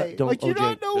 Go, oh, don't, like you oh, don't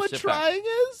Jake, know just what sit back. trying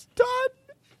is, Todd.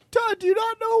 Todd, do you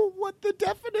not know what the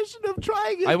definition of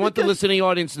trying is? I want the Because listening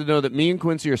audience to know that me and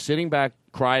Quincy are sitting back,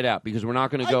 cried out, because we're not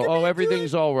going to go, oh,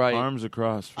 everything's all right. Arms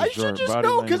across. For I sure. should just Body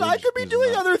know because I language could be is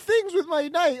doing not- other things with my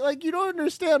night. Like you don't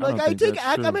understand. I Like don't I think take that's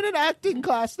act. true. I'm in an acting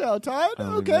class now, Todd. I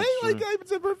don't think Okay, that's like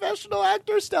true. I'm a professional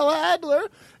actor, Stella Adler,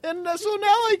 and so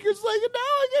now like it's like now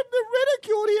I get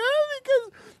ridiculed here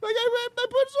because like I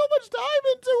put so much time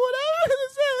into whatever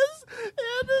this is,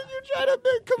 and then you try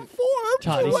to conform.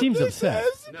 Todd, to he what seems this upset.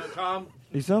 is. No, Tom.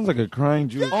 He sounds like a crying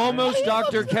Jew. Almost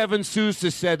Dr. Kevin Seuss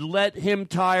has said, let him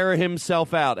tire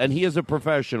himself out, and he is a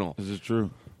professional. This is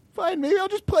true. Fine, maybe I'll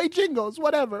just play jingles,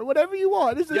 whatever you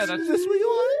want. Is this what you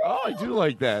want? Oh, I do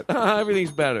like that.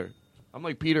 Everything's better. I'm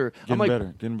like Peter. Getting I'm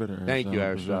like, getting better. Thank you,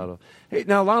 Aristotle. Aristotle. Hey,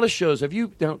 now a lot of shows. Have you,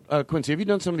 Quincy? Have you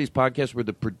done some of these podcasts where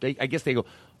I guess they go,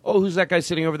 "Oh, who's that guy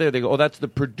sitting over there?" They go, "Oh, that's the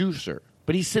producer,"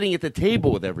 but he's sitting at the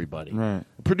table with everybody. Right.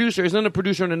 A producer isn't a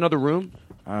producer in another room.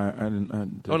 I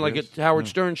didn't. On like a Howard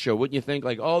Stern show, wouldn't you think?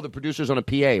 Like, oh, the producer's on a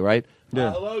PA, right?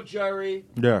 Yeah. Hello, Jerry.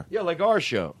 Yeah. Yeah, like our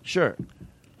show. Sure.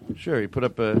 He put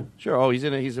up a... Sure. Oh,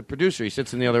 he's a producer. He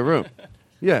sits in the other room.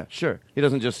 Yeah, sure. He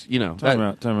doesn't just, Time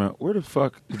out. Where the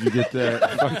fuck did you get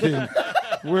that fucking...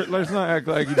 let's not act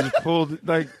like you just pulled...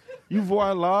 Like, you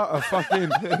voila, a fucking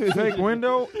fake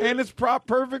window, and it's propped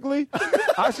perfectly.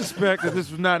 I suspect that this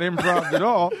was not improv at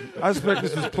all. I suspect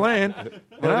this was planned,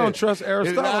 and I don't trust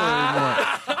Aristotle anymore.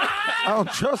 I don't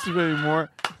trust him anymore.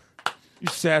 You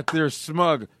sat there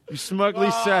smug. You smugly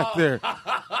sat there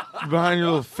behind your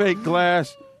little fake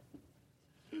glass.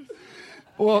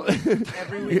 Well,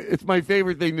 it's my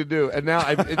favorite thing to do. And now,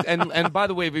 and by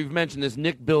the way, we've mentioned this.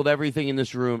 Nick built everything in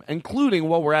this room, including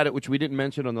while we're at it, which we didn't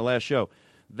mention on the last show.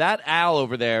 That owl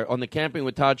over there on the Camping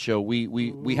with Todd show,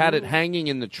 we had it hanging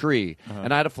in the tree,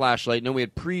 and I had a flashlight, and then we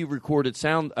had pre-recorded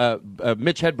sound,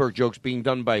 Mitch Hedberg jokes being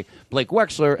done by Blake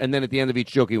Wexler, and then at the end of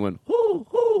each joke he went, hoo,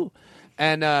 hoo.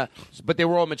 And but they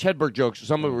were all Mitch Hedberg jokes.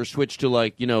 Some of them were switched to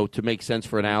to make sense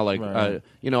for an owl. Like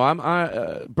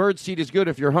bird seed is good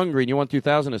if you're hungry and you want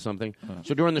 2,000 or something.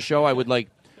 So during the show, I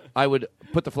would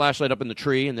put the flashlight up in the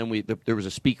tree, and then there was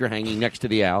a speaker hanging next to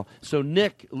the owl. So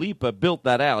Nick Lipa built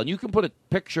that owl, and you can put a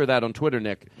picture of that on Twitter,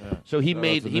 Nick. Yeah. So he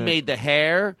made the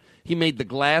hair, he made the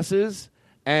glasses,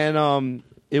 and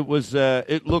it was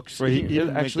it looks he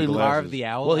actually carved the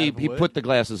owl. Well, he put the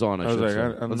glasses on. I was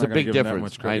like, that's a big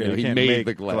difference. I know he made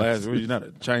the glasses. He's not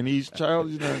a Chinese child.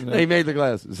 He made the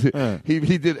glasses.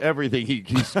 He did everything. He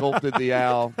sculpted the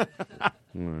owl.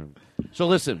 So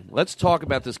listen, let's talk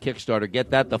about this Kickstarter.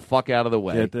 Get that the fuck out of the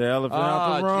way. Get the elephant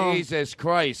out the room. Jesus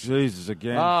Christ. Jesus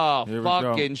again. Oh, Here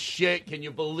fucking shit. Can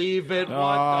you believe it? What the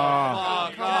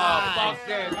fuck? God. Oh,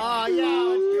 fucking. Oh,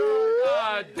 yeah, it's good.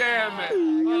 God damn it.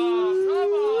 Oh,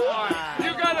 come on.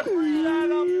 You gotta bring that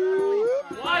up.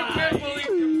 I can't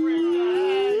believe you bring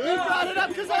that. You brought it up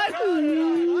because I brought it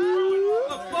up.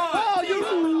 The fuck? Oh, you...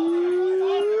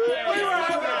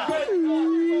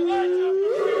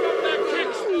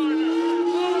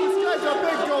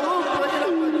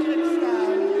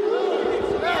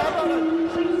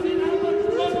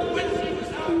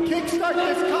 Kickstart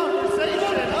this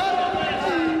conversation, huh?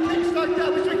 Kickstart that.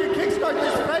 We should kickstart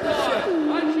this friendship.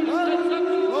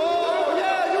 Oh,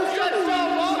 yeah, you said so.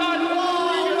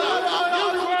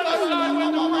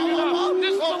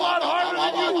 This is a lot harder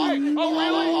than you think. Oh,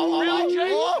 really? Really,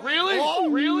 Jake? Really?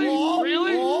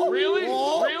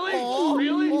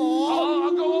 Really?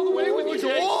 I'll go all the way with you,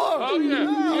 Jake. Oh, yeah.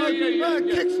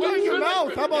 Kickstart your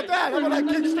mouth. How about that? How about I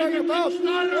kickstart your mouth?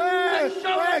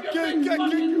 Kick.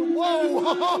 Whoa!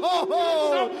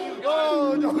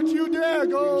 Oh, don't you dare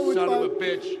go with son of a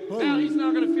bitch. Now he's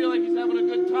not going to feel like he's having a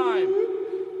good time.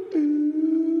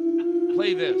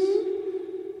 Play this.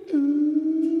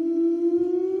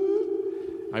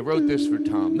 I wrote this for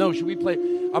Tom. No, should we play?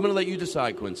 I'm going to let you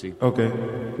decide, Quincy. Okay.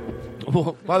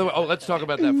 Well, by the way, let's talk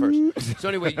about that first. So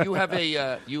anyway, you have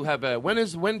a when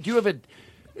do you have a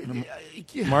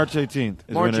March 18th.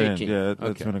 March 18th. Yeah,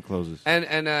 that's when it closes.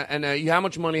 And how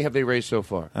much money have they raised so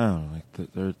far? I don't know, like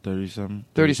 30-something.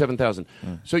 37,000.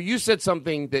 Yeah. So you said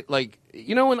something that,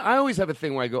 when I always have a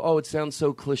thing where I go, oh, it sounds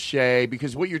so cliche,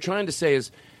 because what you're trying to say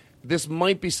is this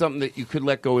might be something that you could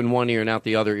let go in one ear and out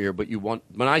the other ear, but when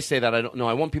I say that, I don't know.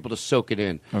 I want people to soak it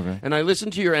in. Okay. And I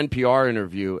listened to your NPR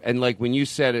interview, and when you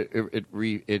said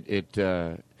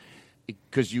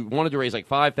because you wanted to raise like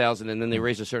 5,000, and then they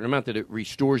raise a certain amount, that it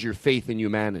restores your faith in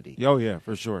humanity. Oh yeah,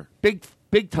 for sure. Big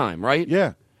time, right?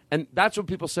 Yeah. And that's what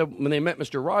people said when they met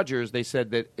Mr. Rogers. They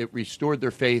said that it restored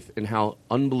their faith in how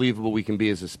unbelievable we can be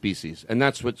as a species, and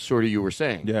that's what sort of you were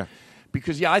saying. Yeah.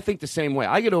 Because I think the same way.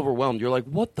 I get overwhelmed. You're like,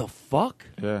 what the fuck?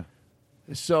 Yeah.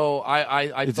 So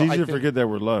it's easy to forget that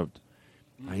we're loved.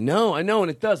 I know, and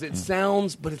it does. It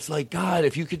sounds, but it's like, God,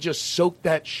 if you could just soak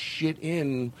that shit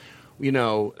in.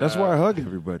 That's why I hug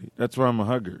everybody. That's why I'm a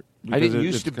hugger. I didn't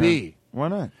used to be. Why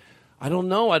not? I don't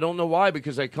know. I don't know why,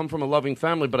 because I come from a loving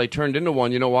family, but I turned into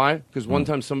one. You know why? Because one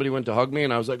time somebody went to hug me,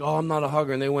 and I was like, oh, I'm not a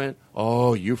hugger. And they went,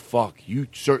 oh, you fuck. You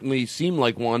certainly seem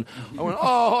like one. I went,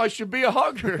 oh, I should be a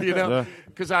hugger,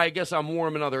 Because I guess I'm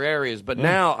warm in other areas, but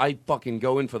now I fucking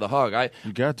go in for the hug.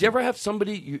 You got to. Do you ever have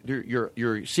somebody,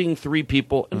 you're seeing three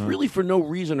people, and really for no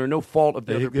reason or no fault of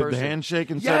the other person? The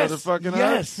handshake instead of the fucking hug?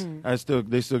 Yes.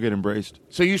 They still get embraced.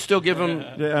 So you still give them...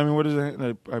 Yeah, I mean, what is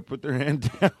it? I put their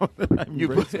hand down,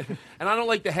 and I don't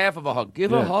like the half of a hug.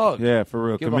 Give a hug. Yeah, for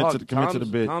real. Commit to the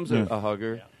bit. Tom's a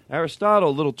hugger. Yeah. Aristotle,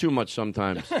 a little too much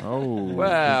sometimes. Oh.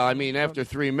 Well, I mean, after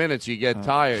 3 minutes, you get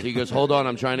tired. He goes, hold on,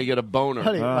 I'm trying to get a boner.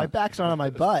 Honey, my back's not on my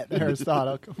butt,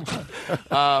 Aristotle. Come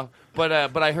on.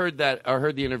 But I heard that. I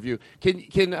heard the interview.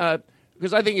 Can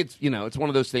because I think it's it's one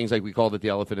of those things like we called it the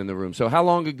elephant in the room. So how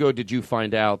long ago did you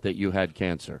find out that you had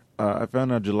cancer? I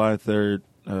found out July 3rd,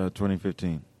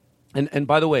 2015. And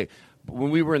by the way, when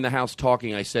we were in the house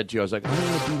talking, I said to you, I was like, I'm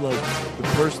going to do like the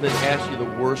person that asks you the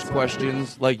worst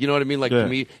questions. Like, you know what I mean? Like, Yeah. to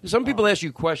me, some people ask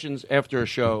you questions after a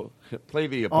show. Play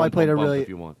the I played a bump really. if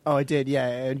you want. Oh, I did. Yeah,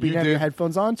 and we You didn't have did? your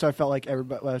headphones on, so I felt like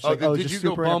everybody. Was like, did just you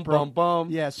go super bum, bum, bum?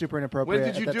 Yeah, super inappropriate.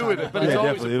 When did you at that do time. it? But it's Yeah,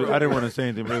 always definitely. I didn't want to say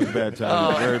anything, but it was bad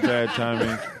timing. Very bad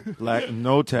timing.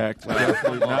 No tact.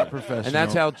 Definitely not professional. And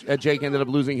that's how Jake ended up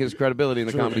losing his credibility in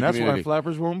the True, comedy and that's community. why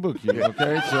flappers won't book you.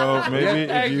 Okay, so maybe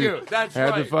thank if you. That's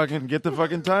had to right. fucking get the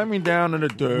fucking timing down and the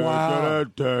dirt, Wow.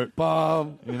 dirt,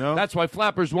 Bum. you know, That's why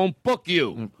flappers won't book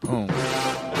you. boom.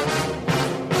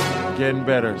 Getting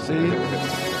better. See,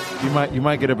 you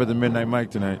might get up at the midnight mic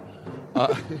tonight.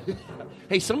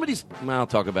 Hey, I'll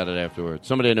talk about it afterwards.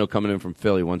 Somebody I know coming in from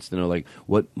Philly wants to know, like,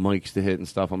 what mics to hit and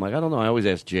stuff. I'm like, I don't know. I always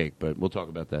ask Jake, but we'll talk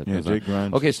about that. Yeah, Jake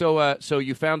Grimes. Okay, so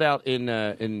you found out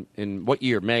in what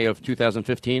year? May of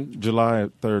 2015? July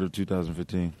 3rd of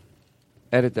 2015.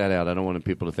 Edit that out. I don't want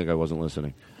people to think I wasn't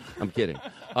listening. I'm kidding.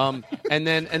 So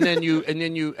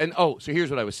here's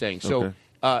what I was saying. So,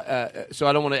 Okay. so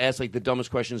I don't want to ask like the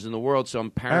dumbest questions in the world. So I'm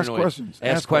paranoid.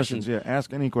 Ask questions. Yeah,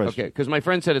 ask any question. Okay, because my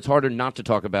friend said it's harder not to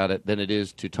talk about it than it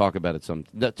is to talk about it.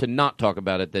 To not talk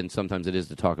about it than sometimes it is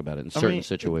to talk about it in certain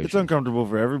situations. It's uncomfortable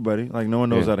for everybody. Like no one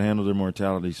knows Yeah. how to handle their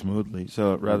mortality smoothly.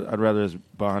 So I'd rather us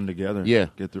bond together. Yeah.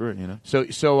 Get through it. You know.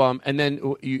 So and then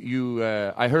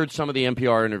I heard some of the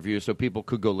NPR interviews, so people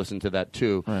could go listen to that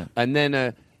too. Right. And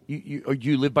then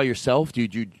you live by yourself?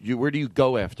 Where do you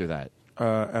go after that?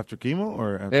 After chemo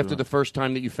or After the first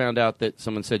time that you found out that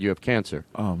someone said you have cancer?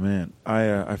 Oh man,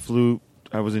 I flew.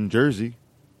 I was in Jersey,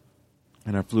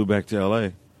 and I flew back to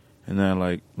L.A. And then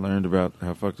I learned about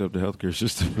how fucked up the healthcare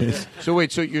system is. So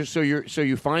wait, so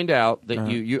you find out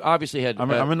that you obviously had.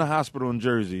 I'm in the hospital in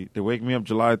Jersey. They wake me up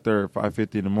July 3rd,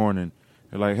 5:50 in the morning.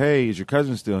 They're like, "Hey, is your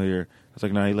cousin still here?" I was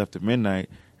like, "No, he left at midnight."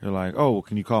 They're like, "Oh, well,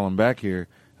 can you call him back here?"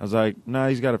 I was like, "No,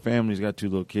 he's got a family. He's got 2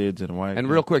 little kids and a wife." And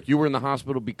real quick, you were in the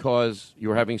hospital because you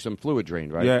were having some fluid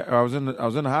drained, right? Yeah, I was in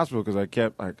the hospital because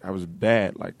I was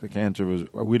bad. Like the cancer was.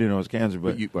 We didn't know it was cancer,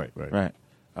 but right.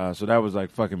 So that was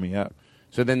like fucking me up.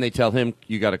 So then they tell him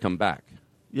you got to come back.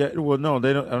 Yeah, well, no,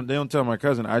 they don't. They don't tell my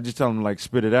cousin. I just tell him like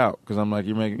spit it out because I'm like,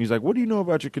 you're making. He's like, what do you know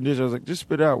about your condition? I was like, just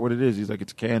spit out what it is. He's like,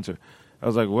 it's cancer. I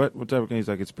was like, what? What type of cancer? He's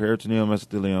like, it's peritoneal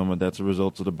mesothelioma. That's the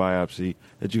results of the biopsy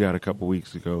that you got a couple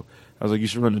weeks ago. I was like, you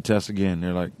should run the test again.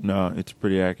 They're like, no, it's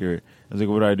pretty accurate. I was like,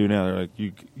 what do I do now? They're like,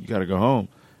 you got to go home.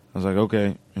 I was like,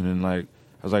 okay. And then I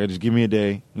was like, just give me a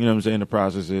day. You know what I'm saying? The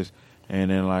process is.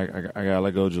 And then I got to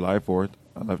let go July 4th.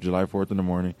 I left July 4th in the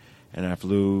morning, and I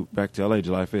flew back to L.A.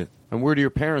 July 5th. And where do your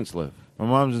parents live? My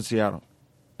mom's in Seattle.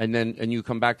 And you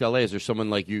come back to L.A. Is there someone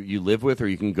like you live with, or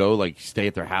you can go like stay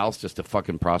at their house just to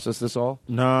fucking process this all?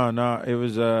 No. It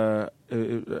was I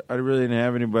really didn't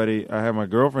have anybody. I had my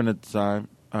girlfriend at the time.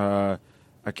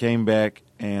 I came back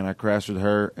and I crashed with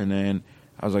her, and then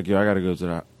I was like, yo, I got to go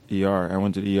to the ER. I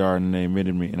went to the ER and they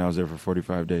admitted me, and I was there for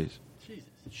 45 days.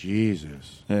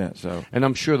 Jesus. Yeah. So. And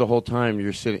I'm sure the whole time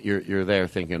you're there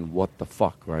thinking, what the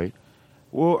fuck, right?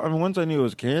 Well, I mean, once I knew it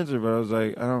was cancer, but I was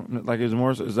like, I don't like. It was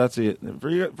more. That's it.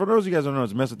 For those of you guys who don't know,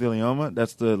 it's mesothelioma.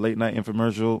 That's the late night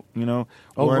infomercial. You know.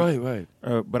 Oh, right.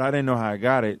 But I didn't know how I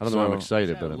got it. I don't know. I'm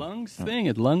excited, but lungs thing.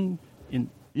 It's lung.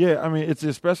 Yeah, I mean, it's the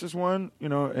asbestos one. You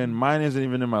know, and mine isn't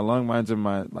even in my lung. Mine's in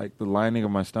my the lining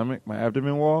of my stomach, my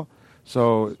abdomen wall.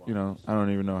 So I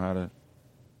don't even know how to.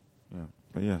 Yeah,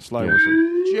 but yeah, slide whistle.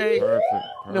 Jake. Perfect.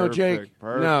 No, Jake.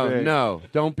 Perfect. No.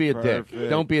 Don't be a dick. Perfect.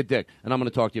 Don't be a dick. And I'm going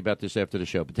to talk to you about this after the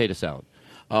show. Potato salad.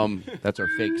 That's our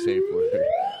fake safe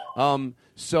word.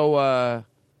 So,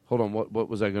 hold on. What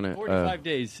was I going to? 45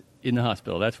 days in the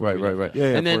hospital. That's where Right.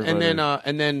 Yeah, and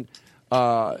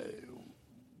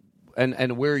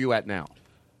then where are you at now?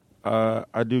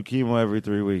 I do chemo every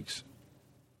 3 weeks.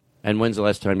 And when's the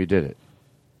last time you did it?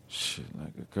 Shit,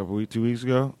 like a couple weeks, 2 weeks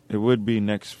ago. It would be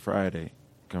next Friday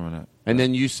coming up. And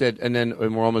then you said, and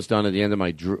we're almost done at the end of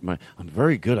my. I'm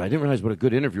very good. I didn't realize what a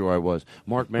good interviewer I was.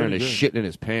 Mark Maron is shitting in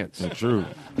his pants. That's true.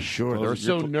 Sure, Close- they're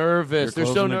so you're nervous. They're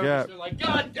so closing the nervous. gap. They're like,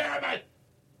 God damn it!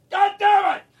 God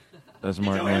damn it! That's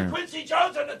Mark You hear Maron. Quincy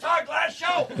Jones on the Todd Glass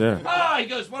show? Yeah. He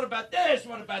goes, what about this?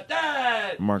 What about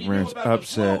that? Mark He knew Maron's about the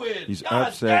upset. fluid. He's God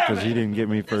upset damn because it. he didn't get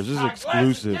me first. This is Todd Glass is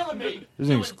exclusive. killing me. This is an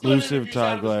Doing exclusive interviews out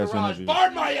Todd of his Glass garage. interview.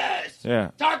 Barn my ass!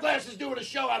 Yeah. Todd Glass is doing a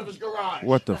show out of his garage.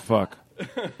 What the fuck?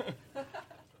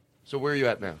 So where are you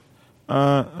at now?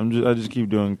 I just keep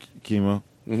doing chemo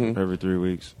Mm-hmm. every 3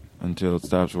 weeks until it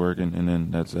stops working, and then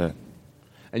that's that.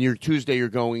 And Tuesday you're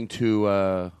going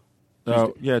to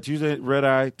Tuesday, Red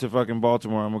Eye to fucking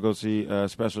Baltimore. I'm going to go see a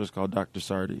specialist called Dr.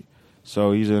 Sardi.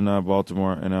 So he's in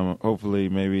Baltimore, and hopefully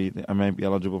maybe I might be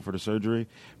eligible for the surgery.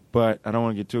 But I don't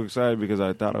want to get too excited because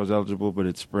I thought I was eligible, but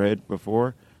it spread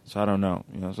before. So I don't know.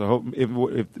 So hope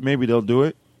if maybe they'll do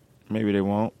it. Maybe they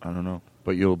won't. I don't know.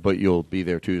 But you'll be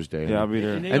there Tuesday. Yeah, I'll be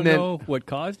there. And they don't know what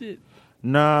caused it?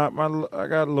 Nah, I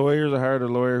got lawyers. I hired a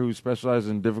lawyer who specializes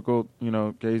in difficult,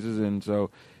 cases, and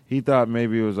so he thought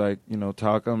maybe it was like,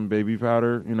 talcum baby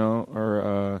powder,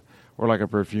 or like a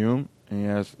perfume. And he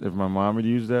asked if my mom had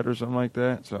used that or something like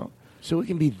that. So it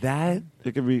can be that?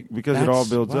 It can be because it all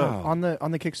builds up. On the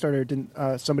Kickstarter, didn't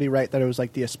somebody write that it was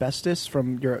like the asbestos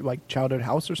from your like childhood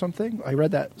house or something? I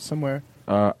read that somewhere.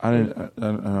 I didn't. I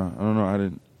don't know. I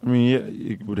didn't. I mean,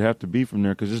 yeah, it would have to be from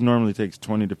there because this normally takes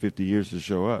 20 to 50 years to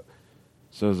show up.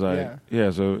 So it's like,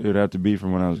 so it would have to be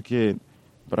from when I was a kid,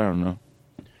 but I don't know.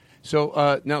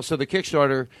 So now, the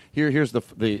Kickstarter here's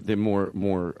the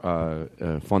more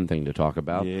fun thing to talk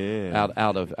about. Yeah.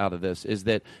 Out of this is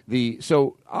that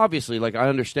so obviously, like, I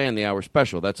understand the hour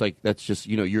special. That's just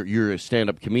you're a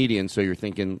stand-up comedian, so you're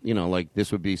thinking like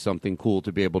this would be something cool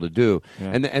to be able to do.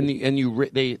 Yeah.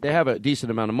 They have a decent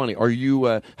amount of money. Are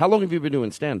you? How long have you been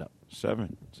doing stand-up?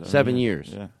 7 years.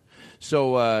 Yeah.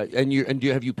 So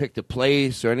have you picked a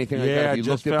place or anything like that? Have you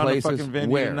just looked at found places? a fucking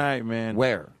venue Where? tonight, man.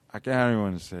 Where? I don't even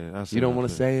want to say it. You don't want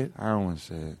to say it? I don't want to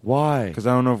say it. Why? Because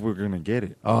I don't know if we're going to get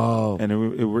it. Oh.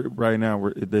 And right now,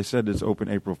 they said it's open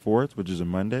April 4th, which is a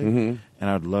Monday, and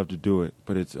I'd love to do it.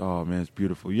 But it's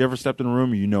beautiful. You ever stepped in a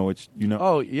room,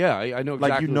 Oh, yeah, I know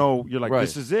exactly. Like, you're like, right.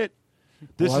 This is it.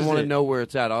 I want to know where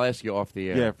it's at. I'll ask you off the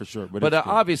air. Yeah, for sure. But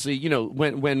obviously,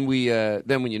 when we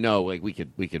then when we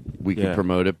could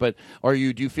promote it. But do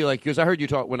you feel like, because I heard you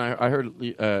talk when I heard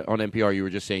on NPR you were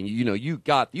just saying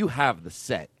you have the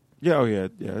set. Yeah,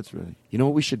 it's really. You know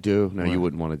what we should do? No, What? you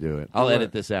wouldn't want to do it. I'll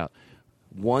edit this out.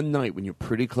 One night when you're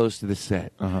pretty close to the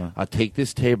set, I'll take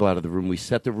this table out of the room. We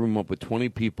set the room up with 20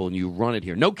 people, and you run it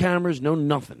here. No cameras, no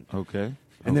nothing. Okay.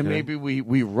 And then maybe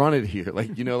we run it here,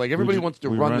 like everybody wants to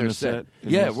run their the set.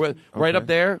 set Right up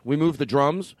there. We move the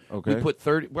drums. Okay. We put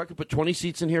I could put 20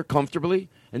 seats in here comfortably,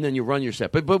 and then you run your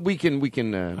set. But we can.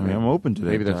 I'm open to that.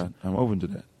 Maybe Todd. I'm open to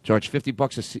that. Charge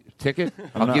 $50 a ticket.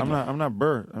 I'm not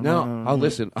Bert. I'll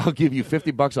listen. I'll give you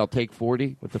 $50. I'll take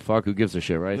 40. What the fuck? Who gives a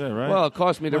shit, right? Yeah, right. Well, it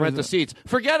cost me to rent the seats.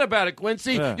 Forget about it,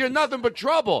 Quincy. Yeah. You're nothing but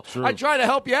trouble. True. I try to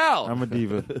help you out. I'm a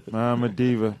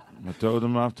diva. I told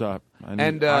them off top. I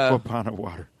need Aquapana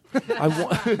water. I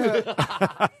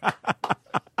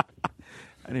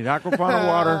need Aquapana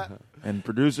water and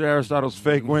producer Aristotle's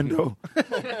fake window.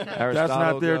 That's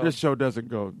not there. This show doesn't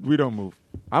go. We don't move.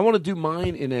 I want to do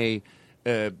mine in a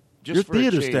just your for a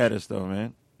theater change. status, though,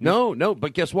 man. No,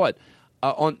 but guess what?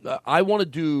 I want to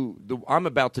do I'm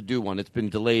about to do one. It's been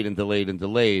delayed and delayed and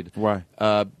delayed. Why?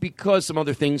 Because some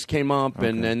other things came up, Okay.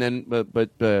 and then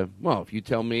well, if you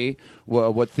tell me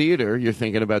what theater you're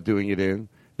thinking about doing it in,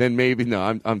 then maybe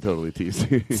no. I'm totally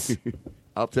teasing.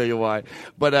 I'll tell you why.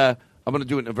 But I'm going to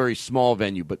do it in a very small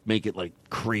venue, but make it like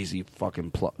crazy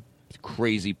fucking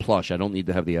crazy plush. I don't need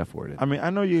to have the F word in. I mean, I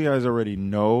know you guys already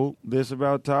know this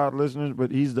about Todd, listeners,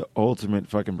 but he's the ultimate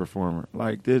fucking performer.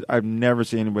 Like, I've never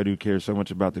seen anybody who cares so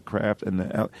much about the craft and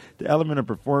the element of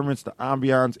performance, the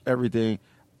ambiance, everything.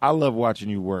 I love watching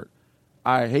you work.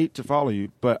 I hate to follow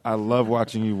you, but I love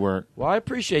watching you work. Well, I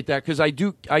appreciate that because I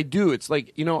do. It's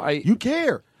like, you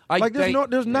care.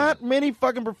 There's not many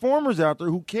fucking performers out there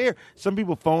who care. Some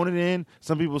people phone it in.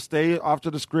 Some people stay off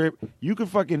to the script.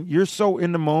 You're so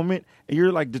in the moment, and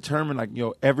you're like determined, like,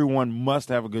 everyone must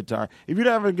have a good time. If you're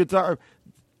not having a good time,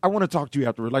 I want to talk to you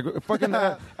afterward. Like fucking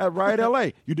at Riot LA.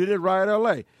 You did it at Riot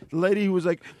LA. The lady who was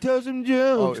like, tell some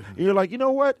jokes. And you're like, you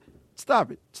know what?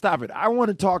 Stop it. I want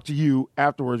to talk to you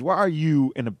afterwards. Why are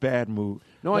you in a bad mood?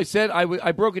 No, I said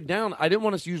I broke it down. I didn't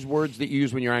want us to use words that you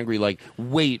use when you're angry, like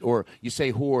wait or you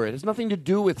say whore. It has nothing to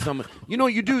do with some.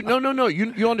 You do. No.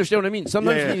 You understand what I mean.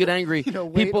 Sometimes when you get angry,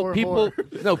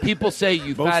 people say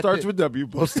you. Both starts with W.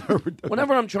 Both start with W.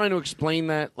 Whenever I'm trying to explain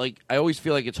that, like I always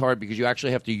feel like it's hard because you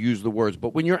actually have to use the words.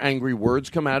 But when you're angry, words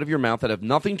come out of your mouth that have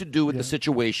nothing to do with the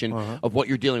situation of what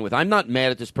you're dealing with. I'm not mad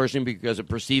at this person because I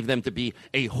perceive them to be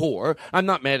a whore. I'm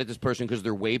not mad at this person because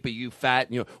they're weight, but you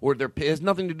fat, or it has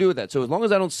nothing to do with that. So as long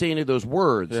as I don't say any of those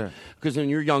words, because when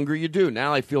you're younger, you do.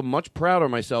 Now I feel much prouder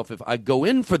of myself if I go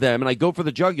in for them and I go for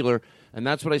the jugular, and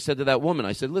that's what I said to that woman.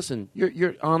 I said, listen,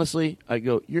 you're honestly, I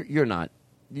go, you're not.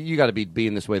 You got to be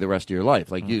being this way the rest of your life.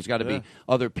 Like, there's got to be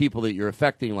other people that you're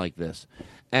affecting like this.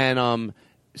 And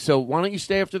so why don't you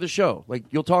stay after the show? Like,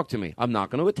 you'll talk to me. I'm not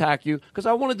going to attack you because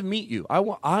I wanted to meet you.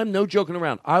 I'm no joking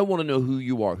around. I want to know who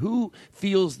you are. Who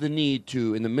feels the need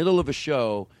to, in the middle of a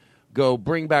show, go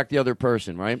bring back the other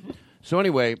person, right? So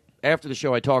anyway, after the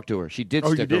show, I talked to her. She did Oh,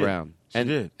 you stick did? around. She and,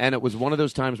 did. And it was one of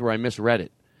those times where I misread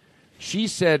it. She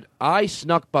said, I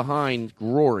snuck behind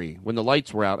Rory when the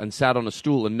lights were out and sat on a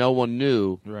stool, and no one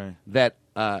knew Right. that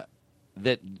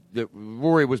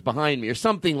Rory was behind me or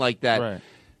something like that. Right.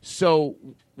 So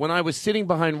when I was sitting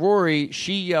behind Rory,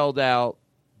 she yelled out,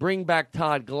 bring back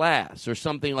Todd Glass or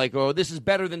something like, oh, this is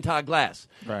better than Todd Glass.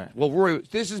 Right. Well, Rory,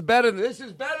 this is better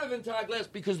than Todd Glass,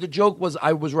 because the joke was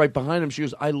I was right behind him. She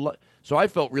was, so I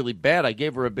felt really bad. I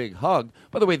gave her a big hug.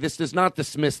 By the way, this does not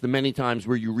dismiss the many times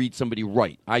where you read somebody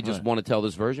right. I just want to tell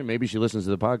this version. Maybe she listens to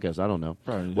the podcast. I don't know.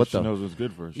 Probably she knows what's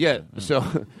good for her. Yeah.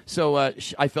 So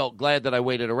I felt glad that I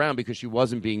waited around because she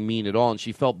wasn't being mean at all, and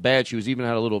she felt bad. She was even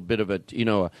had a little bit of a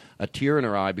tear in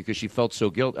her eye because she felt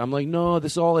so guilty. I'm like, no,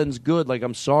 this all ends good. Like,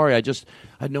 I'm sorry. I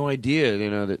had no idea.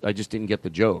 That I just didn't get the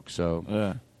joke. So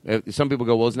yeah. Some people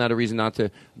go, well, isn't that a reason not to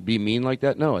be mean like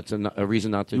that? No, it's a reason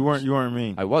not to. You weren't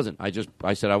mean. I wasn't. I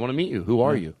said, I want to meet you. Who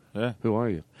are you? Yeah. Who are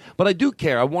you? But I do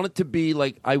care. I want it to be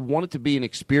an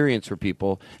experience for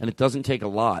people, and it doesn't take a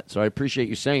lot. So I appreciate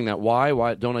you saying that. Why?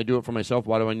 Why don't I do it for myself?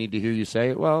 Why do I need to hear you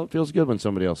say it? Well, it feels good when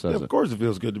somebody else says Yeah, of it. course it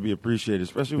feels good to be appreciated,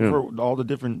 especially for all the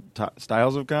different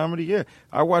styles of comedy. Yeah.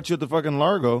 I watched you at the fucking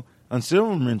Largo on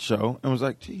Silverman show and was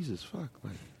like, Jesus, fuck.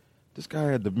 Like, this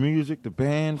guy had the music, the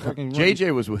band, fucking.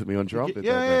 JJ was with me on trumpet.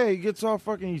 Yeah, he gets all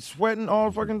fucking, he's sweating all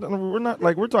fucking.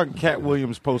 We're talking Cat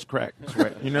Williams post crack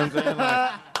sweat. You know what I'm saying?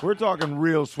 Like, we're talking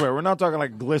real sweat. We're not talking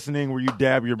like glistening where you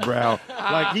dab your brow.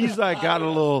 Like, he's like got a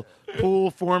little pool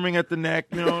forming at the neck.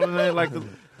 You know what I'm saying? Like the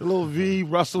little V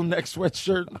Russell neck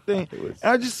sweatshirt thing. And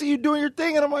I just see you doing your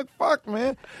thing, and I'm like, fuck,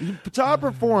 man. Todd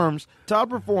performs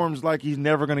like he's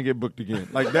never going to get booked again.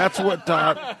 Like, that's what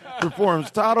Todd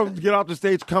performs. Todd will get off the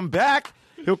stage, come back.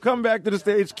 He'll come back to the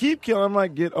stage, keep killing. I'm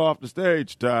like, get off the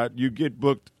stage, Todd. You get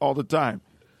booked all the time.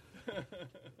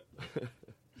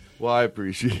 Well, I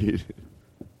appreciate it.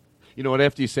 You know what?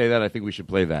 After you say that, I think we should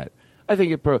play that. I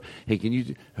think it Hey, can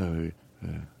you...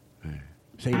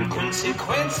 say it again. Quincy.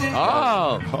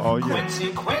 Oh, yeah.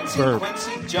 Quincy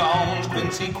Jones.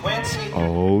 Quincy.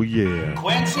 Oh, yeah.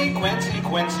 Quincy Jones.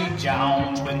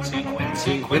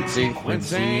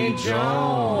 Quincy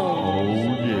Oh,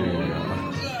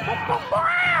 yeah.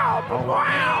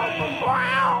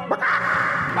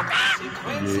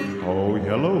 Oh,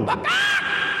 hello.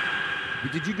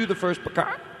 Did you do the first...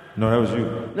 No, that was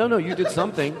you. No, you did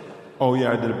something. Oh,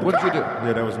 yeah, I did it. What did you do?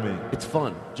 Yeah, that was me. It's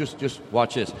fun. Just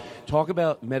watch this. Talk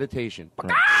about meditation.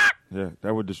 Right. Yeah,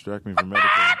 that would distract me from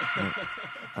meditating.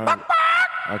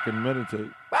 I can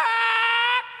meditate,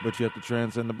 but you have to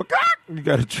transcend the. You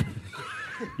got to.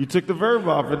 You took the verb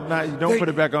off, and now you don't put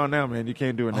it back on now, man. You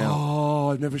can't do it now. Oh,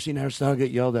 I've never seen Aristotle get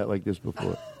yelled at like this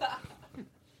before.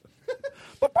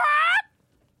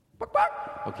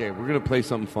 Okay, we're gonna play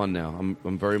something fun now.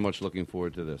 I'm very much looking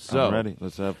forward to this. So, I'm ready.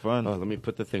 Let's have fun. Let me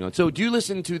put the thing on. So, do you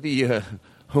listen to the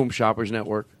Home Shoppers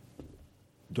Network?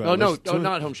 No,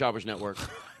 not Home Shoppers Network.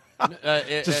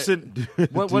 Just sit.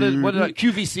 What is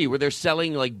QVC, where they're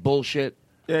selling like bullshit?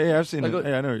 Yeah, I've seen it.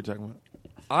 Yeah, I know what you're talking about.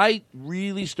 I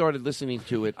really started listening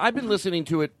to it. I've been listening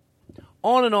to it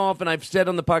on and off, and I've said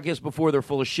on the podcast before they're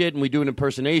full of shit, and we do an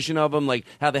impersonation of them, like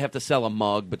how they have to sell a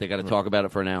mug, but they got to talk about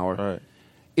it for an hour. All right.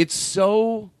 It's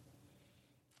so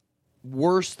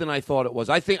worse than I thought it was.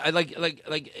 I think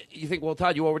like you think, well,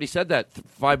 Todd, you already said that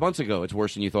 5 months ago. It's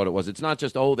worse than you thought it was. It's not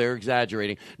just they're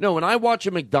exaggerating. No, when I watch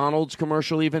a McDonald's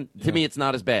commercial, even to me, it's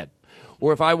not as bad.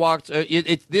 Or if I walked,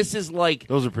 this is like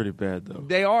those are pretty bad though.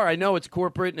 They are. I know it's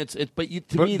corporate and it's but me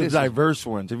the this diverse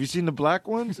ones. Have you seen the black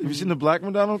ones? Have you seen the black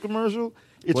McDonald's commercial?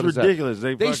 It's ridiculous.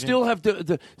 They still have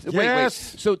to.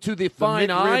 Yes. Wait. So to the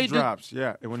fine eye, drops.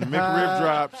 Yeah, and when the McRib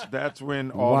drops, that's when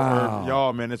all the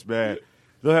y'all, man, it's bad.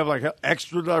 They'll have like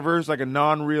extra diverse, like a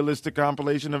non-realistic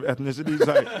compilation of ethnicities.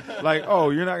 Like, oh,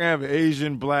 you're not gonna have an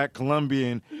Asian, black,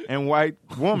 Colombian, and white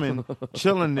woman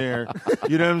chilling there.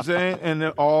 You know what I'm saying? And they're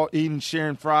all eating,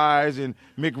 sharing fries and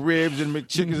McRibs and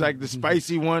McChickens, like the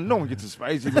spicy one. No one gets a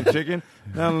spicy McChicken,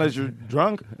 not unless you're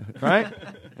drunk, right?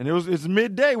 And it's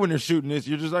midday when they're shooting this.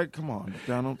 You're just like, come on,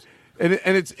 McDonald's. And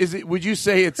would you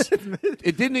say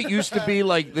it didn't used to be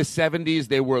like the 70s?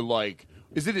 They were like.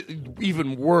 Is it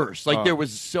even worse? Like there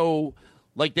was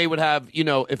like they would have,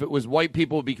 if it was white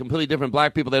people, it would be completely different.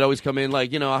 Black people, they'd always come in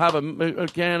like, I'll have a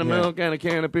can of milk and a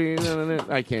can of peas.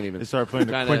 I can't even. They start playing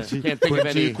the Quincy. Can't think of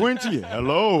any. Quincy,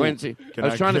 hello. Quincy. I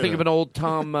was trying to think of an old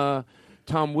Tom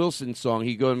Wilson song.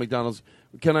 He'd go to McDonald's.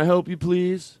 Can I help you,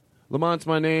 please? Lamont's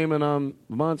my name, and I'm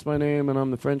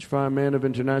the French fry man of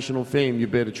international fame. You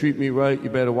better treat me right. You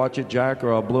better watch it, Jack,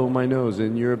 or I'll blow my nose.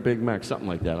 And you're a Big Mac, something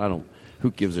like that. I don't.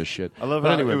 Who gives a shit? I love But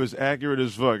how anyway. it was accurate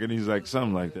as fuck, and he's like,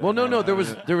 something like that. Well, no, there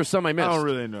was some I missed. I don't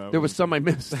really know. There was some I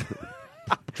missed.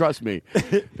 Trust me,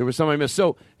 there was some I missed.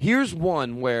 So here's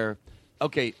one where,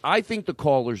 okay, I think the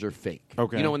callers are fake.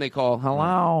 Okay. You know when they call,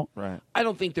 hello? Right. I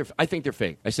think they're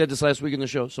fake. I said this last week in the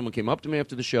show. Someone came up to me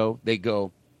after the show. They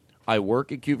go, I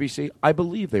work at QVC. I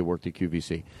believe they worked at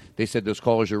QVC. They said those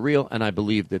callers are real, and I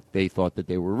believe that they thought that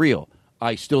they were real.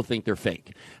 I still think they're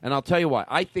fake. And I'll tell you why.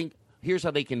 I think, here's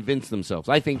how they convince themselves.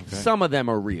 I think some of them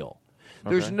are real.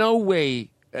 There's Okay. no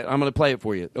way, I'm going to play it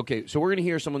for you. Okay, so we're going to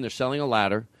hear someone, they're selling a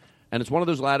ladder, and it's one of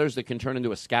those ladders that can turn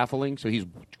into a scaffolding. So he's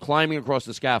climbing across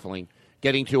the scaffolding,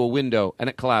 getting to a window, and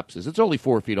it collapses. It's only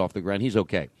 4 feet off the ground. He's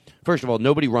okay. First of all,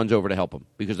 nobody runs over to help him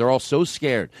because they're all so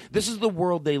scared. This is the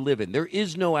world they live in. There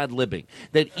is no ad-libbing.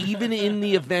 That even in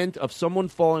the event of someone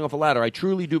falling off a ladder, I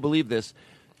truly do believe this,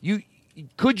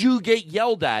 could you get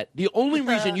yelled at? The only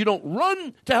reason you don't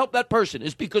run to help that person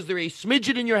is because they're a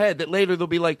smidget in your head that later they'll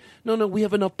be like, no, we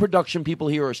have enough production people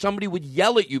here. Or somebody would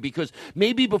yell at you because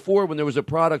maybe before when there was a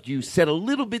product you said a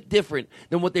little bit different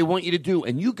than what they want you to do.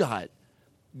 And you got,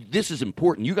 this is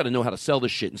important. You got to know how to sell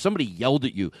this shit. And somebody yelled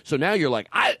at you. So now you're like,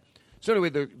 So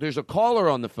anyway, there's a caller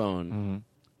on the phone. Mm-hmm.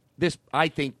 This, I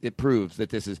think, it proves that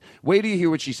this is. Wait till you hear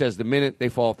what she says the minute they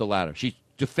fall off the ladder. She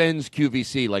defends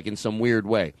QVC like in some weird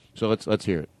way. So let's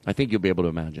hear it. I think you'll be able to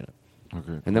imagine it.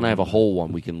 Okay. And then I have a whole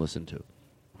one we can listen to.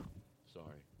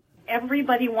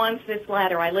 Everybody wants this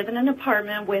ladder. I live in an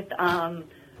apartment with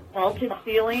vaulted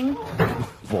ceilings.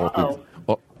 Vaulted.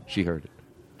 Oh, she heard it.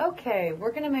 Okay,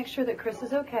 we're going to make sure that Chris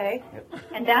is okay.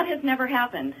 And that has never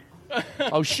happened.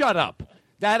 Oh, shut up.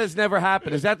 That has never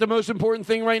happened. Is that the most important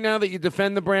thing right now, that you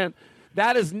defend the brand?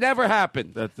 That has never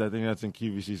happened. I think that's in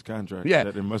QVC's contract. Yeah.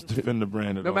 That it must defend the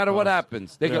brand at No all matter what costs.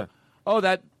 happens. They go, oh,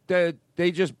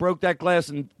 they just broke that glass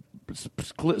and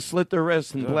slit their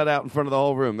wrist and bled out in front of the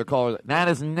whole room. The caller, that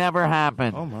has never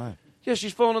happened. Oh, my. Yeah,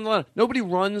 she's falling on the ladder. Nobody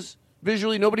runs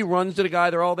visually. Nobody runs to the guy.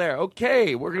 They're all there.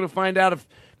 Okay, we're going to find out if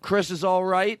Chris is all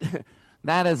right.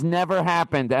 That has never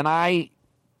happened, and I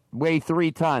weigh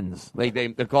 3 tons.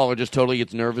 The caller just totally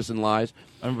gets nervous and lies.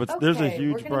 But there's a huge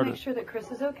we're going to part make of sure that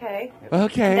Chris is okay.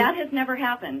 Okay. And that has never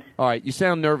happened. All right, you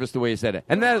sound nervous the way you said it.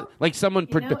 And that, like someone...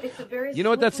 it's a very You know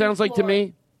what that slippery sounds like to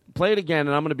me? Play it again,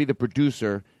 and I'm going to be the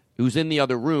producer who's in the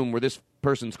other room where this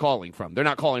person's calling from. They're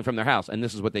not calling from their house, and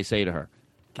this is what they say to her.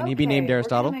 Can he be named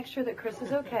Aristotle? We're going to make sure that Chris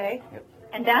is okay.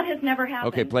 And that has never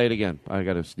happened. Okay, play it again. I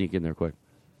got to sneak in there quick.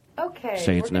 Okay.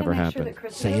 Say it's we're never gonna make sure happened. that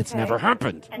Chris is Say it's okay. never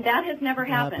happened. And that has never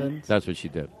happened. That's what she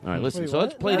did. All right, listen. Wait, So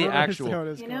let's what? play I the don't understand actual. how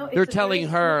this goes. They're telling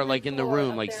her, like in the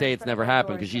room, like say it's never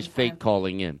happened because she's fake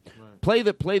calling in. Play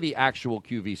the actual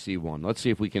QVC one. Let's see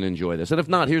if we can enjoy this. And if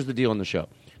not, here's the deal on the show.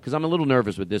 Because I'm a little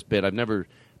nervous with this bit. I've never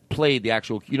played the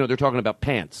actual. You know, they're talking about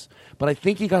pants, but I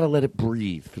think you got to let it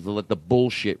breathe to let the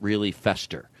bullshit really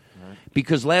fester.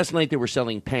 Because last night they were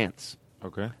selling pants.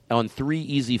 Okay. On 3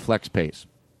 easy flex pays.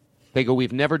 They go,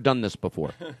 we've never done this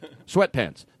before.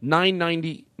 Sweatpants,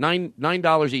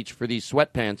 $9 each for these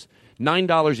sweatpants,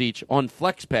 $9 each on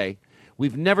flex pay.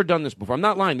 We've never done this before. I'm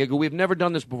not lying. They go, we've never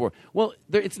done this before. Well,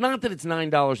 it's not that it's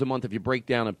 $9 a month if you break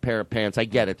down a pair of pants. I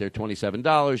get it. They're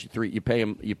 $27.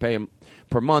 You pay them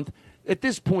per month. At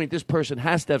this point, this person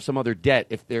has to have some other debt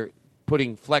if they're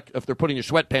putting their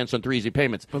sweatpants on 3 easy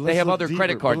payments. But They let's have look other deeper.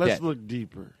 credit card But debt. let's look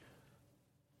deeper.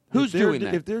 Who's doing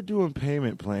that? If they're doing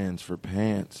payment plans for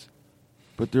pants,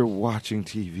 but they're watching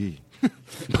TV.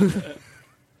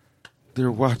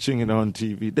 They're watching it on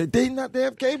TV. They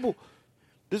have cable.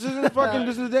 This isn't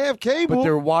fucking. They have cable. But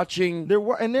they're watching.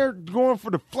 They're going for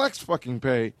the flex fucking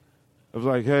pay. Of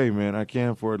like, hey man, I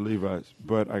can't afford Levi's,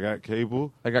 but I got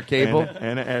cable. I got cable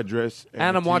and an address,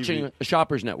 and a I'm TV, watching a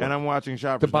Shoppers Network. and I'm watching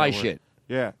Shoppers to buy Network. shit.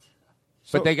 Yeah.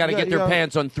 But they got to get their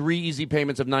pants on 3 easy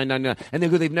payments of $9.99. And they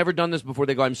go, they've never done this before.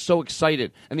 They go, I'm so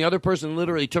excited. And the other person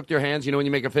literally took their hands, you know, when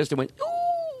you make a fist and went,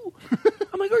 ooh.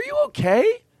 I'm like, are you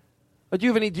okay? Do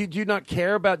you not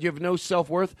care do you have no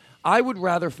self-worth? I would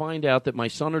rather find out that my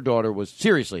son or daughter was,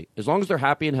 seriously, as long as they're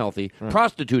happy and healthy,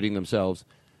 prostituting themselves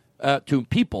to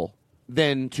people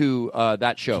than to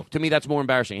that show. To me, that's more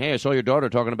embarrassing. Hey, I saw your daughter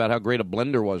talking about how great a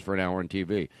blender was for an hour on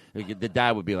TV. The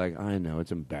dad would be like, I know,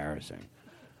 it's embarrassing.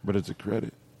 But it's a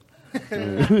credit.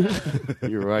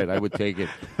 You're right. I would take it.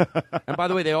 And by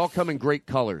the way, they all come in great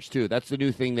colors, too. That's the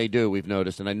new thing they do, we've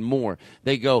noticed. And then more.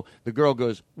 The girl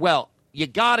goes, well, you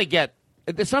got to get...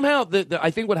 Somehow,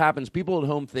 I think what happens, people at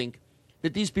home think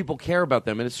that these people care about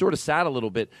them, and it's sort of sad a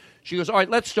little bit. She goes, all right,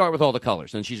 let's start with all the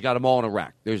colors. And she's got them all in a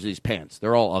rack. There's these pants.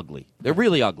 They're all ugly. They're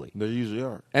really ugly. They usually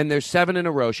are. And there's 7 in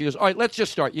a row. She goes, all right, let's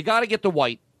just start. You got to get the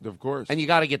white. Of course. And you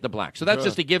got to get the black. So that's Sure.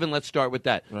 just a given. Let's start with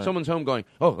that. Right. Someone's home going,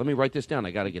 oh, let me write this down.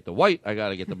 I got to get the white. I got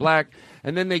to get the black.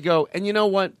 And then they go, and you know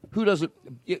what? Who doesn't?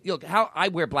 Look, how I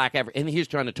wear black every, and he's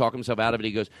trying to talk himself out of it.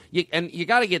 He goes, and you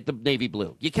got to get the navy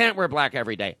blue. You can't wear black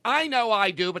every day. I know I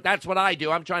do, but that's what I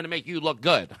do. I'm trying to make you look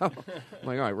good. I'm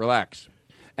like, all right, relax.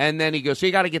 And then he goes, so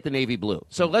you got to get the navy blue.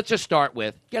 So let's just start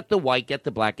with get the white, get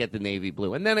the black, get the navy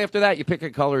blue. And then after that, you pick a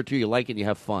color or two you like and you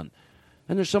have fun.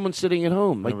 And there's someone sitting at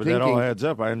home, like but thinking, that all adds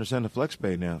up. I understand the flex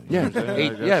pay now. You know what I'm saying?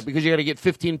 Like, that's- because you got to get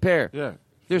 15 pair. Yeah.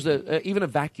 There's even a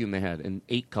vacuum they had in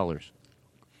 8 colors.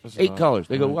 That's 8 not- colors.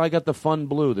 They go, right. well, I got the fun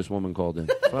blue, this woman called in.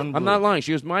 Fun I'm blue. not lying.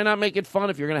 She goes, why not make it fun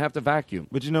if you're going to have to vacuum?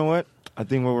 But you know what? I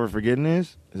think what we're forgetting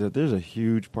is that there's a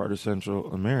huge part of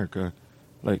Central America,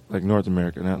 like North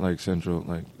America, not like Central,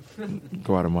 like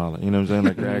Guatemala. You know what I'm saying?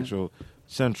 Like the actual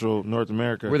Central North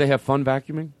America. Where they have fun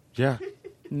vacuuming? Yeah.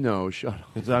 No, shut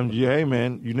up. Hey,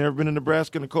 man, you never been in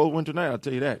Nebraska in a cold winter night. I'll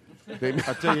tell you that.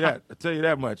 I'll tell you that. I'll tell you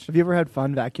that much. Have you ever had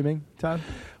fun vacuuming, Todd?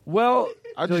 Well,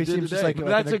 I So it just did seems just today. like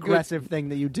That's an a good- aggressive thing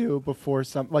that you do before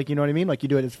some, like, you know what I mean? Like, you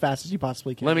do it as fast as you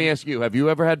possibly can. Let me ask you, have you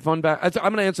ever had fun I'm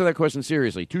going to answer that question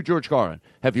seriously. To George Carlin,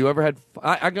 have you ever had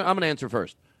I'm going to answer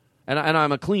first. And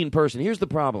I'm a clean person. Here's the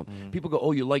problem. People go,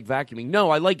 oh, you like vacuuming.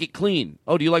 No, I like it clean.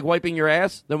 Oh, do you like wiping your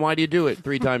ass? Then why do you do it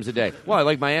 3 times a day? Well, I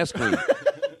like my ass clean.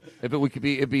 If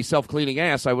it'd be self-cleaning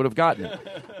ass, I would have gotten it.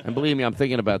 And believe me, I'm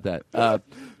thinking about that. But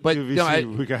QVC,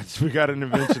 no, we got an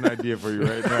invention idea for you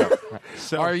right now. are you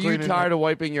Self-cleaning- tired of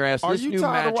wiping your ass? Are This you new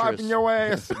tired of mattress, wiping your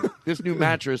ass? This new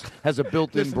mattress has a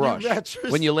built-in This new brush.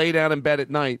 mattress? When you lay down in bed at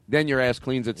night, then your ass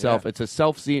cleans itself. Yeah. It's a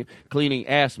self-cleaning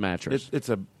ass mattress. It's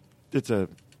a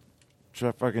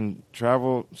fucking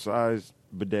travel size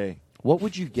bidet. What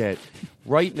would you get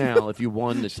right now if you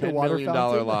won the Just a $10 water million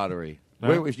fountain? lottery?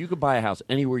 Huh? If you could buy a house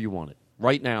anywhere you wanted,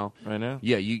 right now. Right now?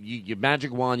 Yeah, you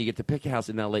magic wand, you get to pick a house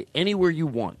in L.A. anywhere you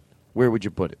want. Where would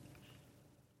you put it?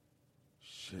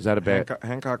 Is that a bad...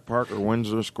 Hancock Park or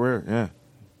Windsor Square? Yeah.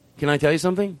 Can I tell you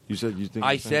something? You said you think.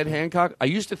 I said Hancock. I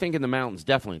used to think in the mountains,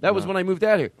 definitely. That was when I moved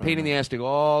out here. Pain in the ass to go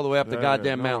all the way up the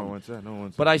goddamn no mountain. One wants that. No one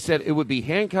wants But I said it would be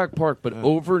Hancock Park, but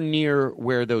over near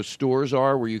where those stores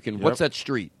are, where you can. Yep. What's that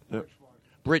street? Yep.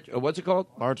 What's it called?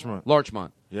 Larchmont.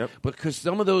 Larchmont. Yep. Because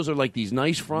some of those are like these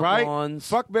nice front Right? lawns.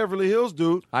 Fuck Beverly Hills,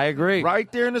 dude. I agree.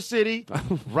 Right there in the city.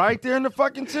 Right there in the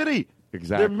fucking city.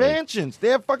 Exactly. They're mansions. They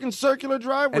have fucking circular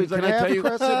driveways. And Like can I half tell you-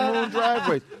 crescent moon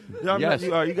driveways. Yeah, Yes. you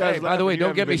guys Hey, by the way,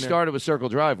 don't get me started with circle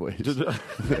driveways.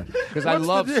 Because I What's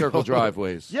love the deal? circle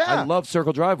driveways. Yeah. I love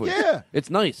circle driveways. Yeah. It's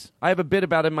nice. I have a bit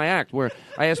about it in my act where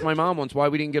I asked my mom once why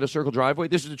we didn't get a circle driveway.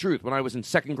 This is the truth. When I was in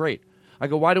 2nd grade, I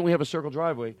go, why don't we have a circle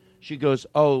driveway? She goes,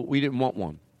 oh, we didn't want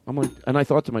one. I'm like, and I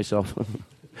thought to myself,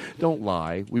 don't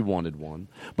lie. We wanted one.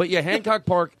 But yeah, Hancock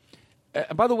Park.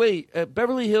 By the way,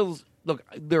 Beverly Hills. Look,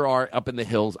 there are up in the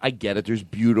hills. I get it. There's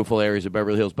beautiful areas of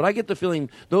Beverly Hills, but I get the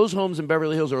feeling those homes in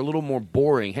Beverly Hills are a little more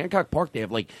boring. Hancock Park, they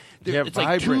have like it's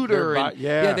like vibrant. Tudor, They're and,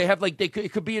 yeah. they have like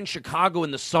it could be in Chicago in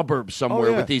the suburbs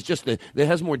somewhere yeah. with these that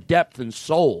has more depth and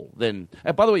soul than.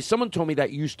 And by the way, someone told me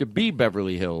that used to be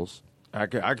Beverly Hills, I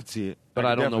could see it. but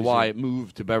I could don't know definitely why see it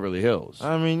moved to Beverly Hills.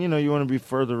 I mean, you want to be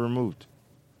further removed.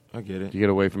 I get it. To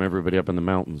get away from everybody up in the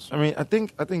mountains. I mean, I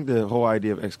think the whole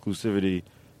idea of exclusivity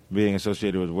being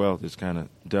associated with wealth is kind of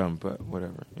dumb, but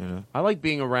whatever, I like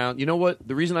being around. You know what?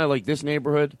 The reason I like this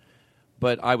neighborhood,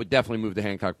 but I would definitely move to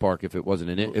Hancock Park if it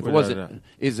wasn't in it. If it Without wasn't, a doubt.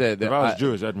 is that If I was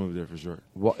Jewish, I'd move there for sure.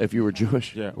 If you were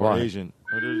Jewish, Yeah, or why? Asian.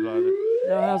 Oh, there's a lot of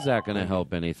No, how's that going to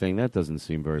help anything? That doesn't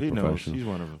seem very He knows. professional. He's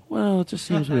one of them. Well, it just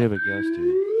seems we have a guest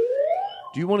here.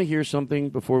 Do you want to hear something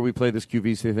before we play this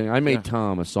QVC thing? I made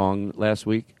Tom a song last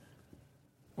week.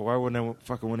 Well, why wouldn't I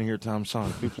fucking want to hear Tom's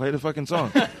song? We play the fucking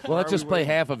song. Well, let's just play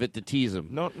half of it to tease him.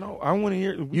 No, I want to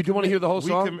hear. You do want to hear the whole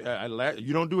song?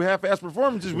 You don't do half-ass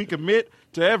performances. We commit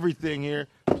to everything here.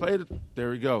 Play the. There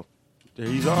we go. There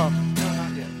he's off.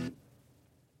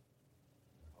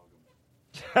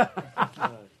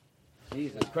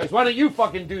 Jesus Christ. Why don't you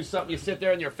fucking do something? You sit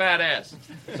there on your fat ass.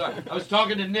 Sorry. I was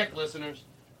talking to Nick, listeners.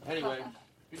 Anyway. could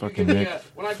you Fucking give me Nick.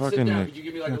 when I Fucking sit down, Nick. could you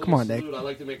give me like Yeah, a come little on, Nick. salute? I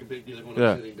like to make a big deal when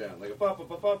Yeah. I'm sitting down. Like a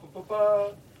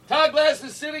ba-ba-ba-ba-ba-ba. Todd Glass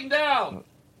is sitting down.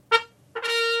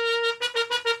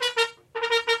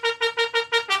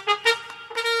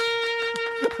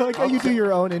 I like how you do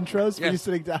your own intros when you're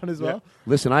sitting down as well.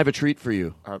 Listen, I have a treat for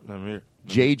you. I'm here.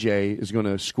 JJ is going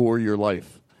to score your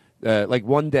life. Like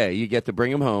one day, you get to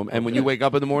bring him home, and when you wake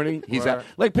up in the morning, he's out. Right.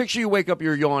 Like picture you wake up,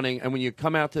 you're yawning, and when you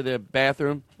come out to the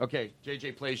bathroom, okay,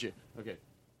 JJ plays you. Okay.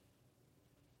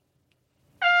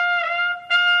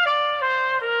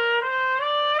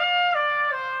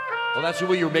 Well, that's the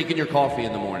way you're making your coffee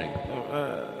in the morning.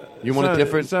 You want it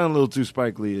different? It sounds a little too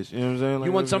Spike Lee-ish. You know what I'm saying? Like,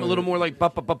 You want something a little more like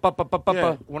ba-ba-ba-ba-ba-ba-ba?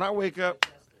 Yeah, when I wake up,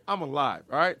 I'm alive.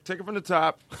 All right? Take it from the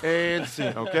top and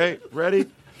sing, okay? Ready?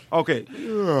 Okay.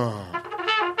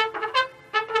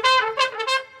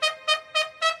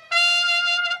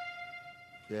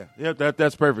 Yeah,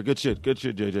 that's perfect. Good shit,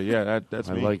 JJ. Yeah, that's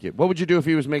I me. like it. What would you do if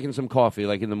he was making some coffee,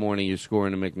 like in the morning you're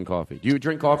scoring and making coffee? Do you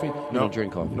drink coffee? You don't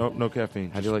drink coffee. No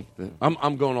caffeine. How do you like that?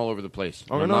 I'm going all over the place.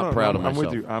 Okay, I'm no, not proud of I'm myself.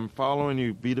 with you. I'm following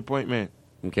you. Be the point man.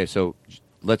 Okay, so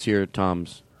let's hear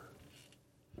Tom's.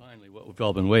 Finally, what we've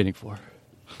all been waiting for.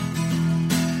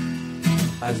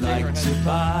 I'd like to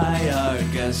buy our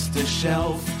guest a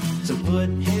shelf to put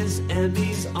his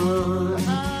Emmys on.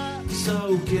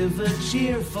 So give a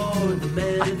cheer for the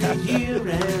man of the year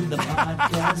and the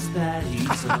podcast that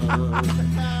he's on.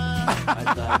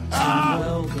 I'd like to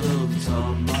welcome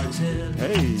Tom Martin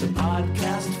to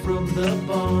Podcast from the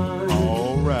Barn.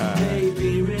 All right.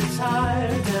 Maybe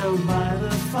retired down by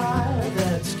the fire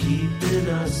that's keeping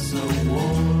us so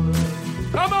warm.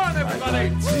 Come on, everybody!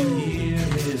 I'd like to hear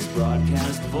his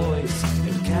broadcast voice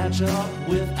and catch up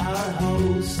with our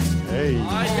host. Hey.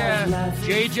 Yeah.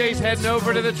 JJ's heading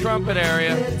over to the trumpet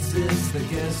area. This is the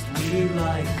guest we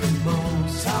like the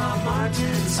most. Tom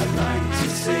Martin's. I'd like to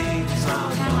sing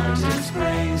Tom Martin's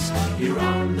praise here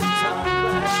on the Todd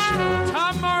Glass Show.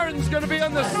 Tom Martin's going to be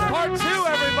on this part 2,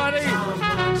 everybody.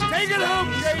 Take it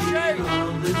home, JJ.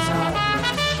 On the Todd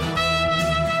Glass Show.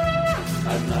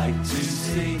 I'd like to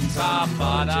sing Tom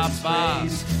Martin's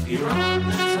praise here on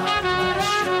the Todd Glass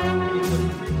Show.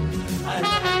 I'd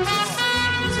like to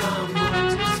sing Tom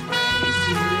Martin's praise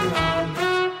here on the...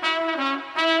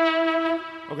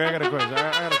 Okay, I got a question. I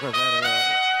got a question.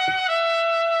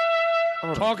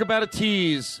 Talk about a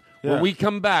tease. Yeah. When we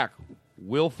come back,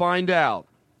 we'll find out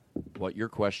what your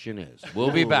question is.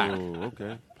 We'll be back.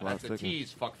 Okay. That's a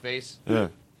tease, fuckface. Yeah.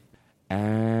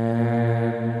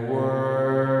 And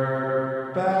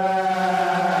we're back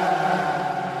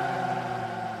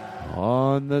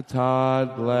on the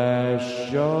Todd Glass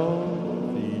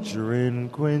Show, featuring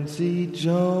Quincy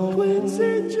Jones.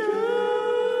 Quincy Jones.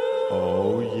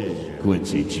 Oh yeah.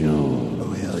 Quincy Jones.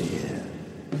 Oh hell yeah.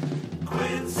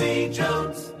 Quincy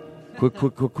Jones.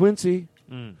 Quincy.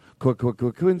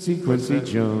 Quincy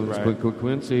Jones. Right.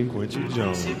 Quincy. Quincy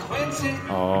Jones. Quincy.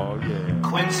 Oh yeah.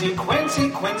 Quincy Jones.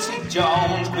 Quincy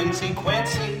Jones. Quincy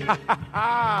Jones.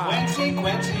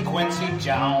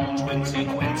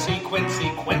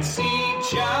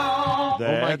 Oh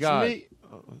my God. Me.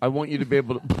 I want you to be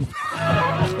able to.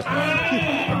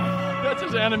 That's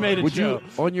his animated Would show.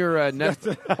 you on your net?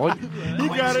 You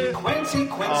got it. Quincy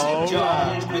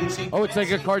Jones. Oh, it's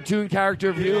like a cartoon character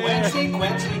of you,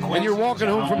 and you're walking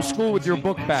home from school with your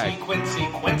book bag.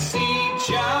 Quincy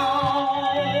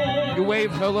Jones. You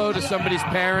wave hello to somebody's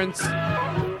parents,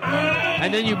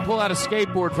 and then you pull out a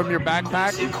skateboard from your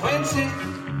backpack, Quincy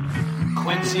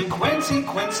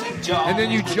Jones. and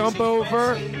then you jump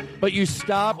over, but you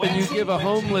stop and you give a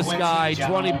homeless guy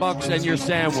 $20 and your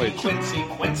sandwich.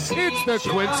 It's the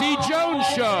Quincy Jones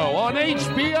Show on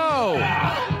HBO.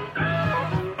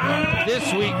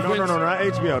 This week, No, not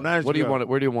HBO. Not HBO. What do you want it?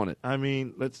 Where do you want it? I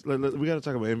mean, we got to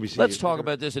talk about NBC. Let's talk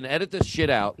about this and edit this shit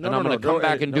out, and I'm going to don't come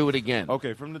back edit. and do it again.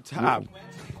 Okay, from the top.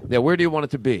 Yeah, where do you want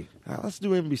it to be? Let's do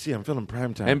NBC. I'm feeling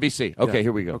primetime. NBC. Okay, Yeah.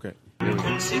 here we go. Okay.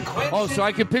 Oh, so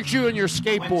I can picture you on your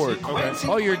skateboard.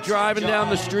 Oh, you're driving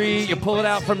down the street. You pull it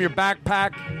out from your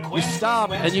backpack. You stop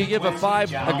and you give a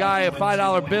guy a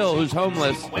 $5 bill who's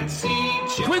homeless.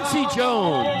 Quincy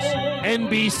Jones.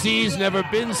 NBC's never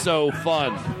been so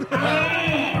fun.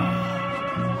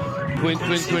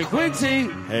 Quincy.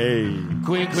 Hey.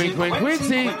 Quincy.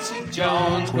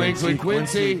 Jones. Quincy.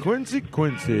 Quincy. Quincy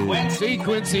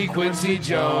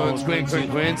Jones.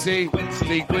 Quincy.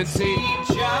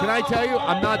 Can I tell you,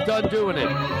 I'm not done doing it.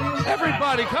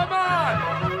 Everybody, come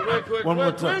on! One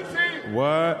more time.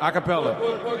 What? Acapella.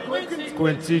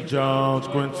 Quincy Jones.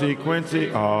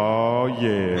 Quincy. Oh,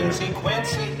 yeah.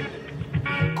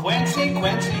 Quincy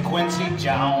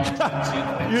Jones.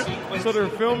 So they're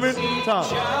filming? Tom.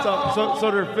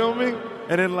 So they're filming,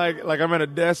 and then like I'm at a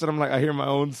desk, and I'm like, I hear my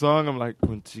own song. I'm like,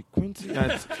 Quincy.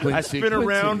 I spin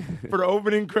around for the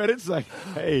opening credits, like,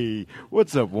 hey,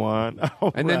 what's up, Juan?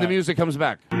 And then the music comes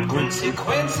back. Quincy.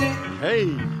 Hey.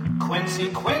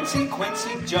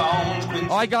 Quincy Jones.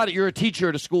 Oh, I got it. You're a teacher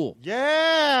at a school.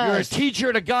 Yeah. You're a teacher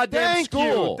at a goddamn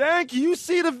school. Thank you. You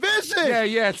see the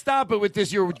vision. Yeah. Stop it with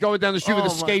this. You're going down the street with a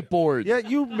skateboard. Yeah,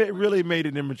 you really made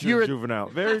it immature juvenile.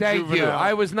 Very Thank juvenile. you.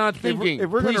 I was not thinking. If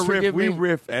we're going Please to riff, forgive we me.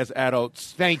 riff as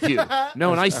adults. Thank you.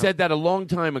 No, and I said that a long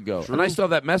time ago. True. And I saw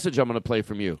that message I'm going to play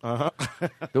from you.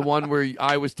 The one where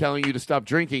I was telling you to stop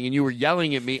drinking and you were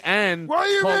yelling at me and... Why do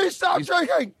you mean stop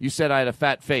drinking? You said I had a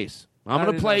fat face. I'm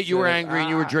going to play it. You were angry and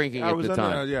you were drinking I at was the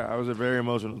time. I was a very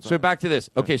emotional time. So back to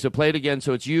this. Okay, so play it again.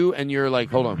 So it's you and you're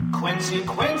like, hold on. Quincy.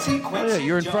 Yeah,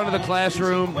 you're in front of the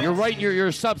classroom. You're writing. You're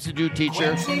a substitute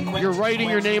teacher. You're writing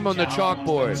your name on the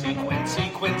chalkboard.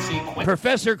 Quincy.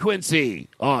 Professor Quincy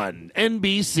on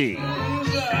NBC.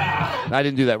 I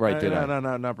didn't do that right, did I?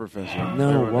 No, not Professor.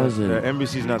 No, it wasn't.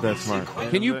 NBC's not that smart.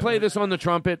 Can you play this on the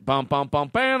trumpet? Bum bum bum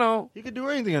bano. He could do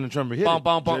anything on the trumpet. Hit Bum it.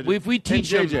 bum bum. JJ. If we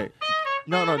teach And him. JJ.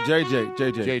 No,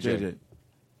 JJ.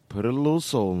 Put a little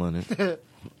soul in it.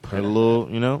 Put a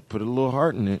little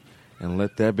heart in it, and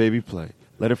let that baby play.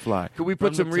 Let it fly. Could we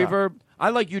put some From the top. reverb? I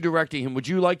like you directing him. Would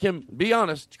you like him? Be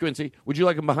honest, Quincy. Would you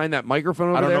like him behind that microphone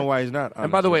over I don't there? know why he's not.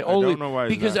 And by the way, honestly. I only don't know why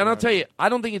he's because, not, and I'll tell you, I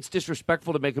don't think it's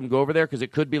disrespectful to make him go over there because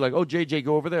it could be like, oh, JJ,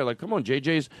 go over there. Like, come on,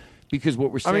 JJ's. Because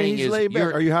what we're saying I mean, he's is, laid back.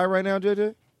 you're- Are you high right now,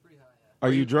 JJ?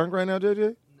 Are you drunk right now,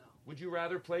 JJ? Would you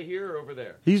rather play here or over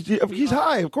there? He's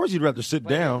high. Of course, you'd rather sit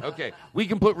down. Okay, we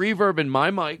can put reverb in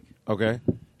my mic, Okay.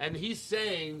 and he's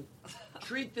saying,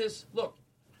 treat this. Look,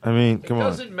 I mean, it come on.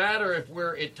 doesn't matter if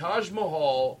we're at Taj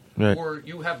Mahal Right. or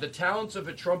you have the talents of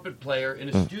a trumpet player in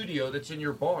a studio that's in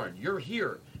your barn. You're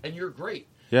here, and you're great.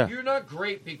 Yeah. You're not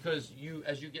great because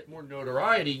as you get more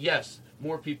notoriety, yes,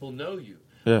 more people know you.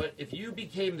 Yeah. But if you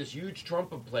became this huge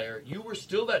trumpet player, you were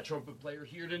still that trumpet player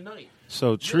here tonight.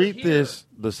 So treat here. this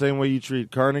the same way you treat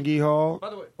Carnegie Hall,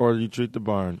 By the way- or you treat the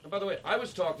barn. And by the way, I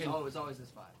was talking. Oh, it was always this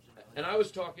vibe. And I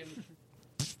was talking.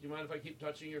 Do you mind if I keep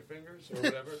touching your fingers or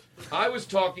whatever? I was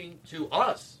talking to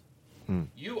us.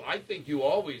 I think you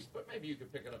always, but maybe you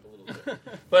could pick it up a little bit.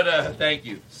 But thank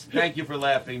you. Thank you for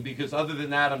laughing, because other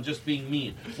than that, I'm just being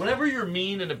mean. Whenever you're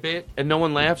mean in a bit and no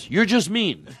one laughs, you're just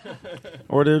mean.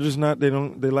 Or they're just not. They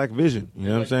lack vision. You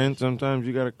know what I'm saying? Sometimes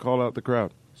you got to call out the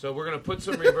crowd. So we're going to put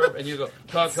some reverb, and you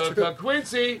go,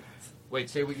 Quincy. Wait,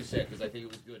 say what you said, because I think it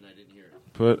was good and I didn't hear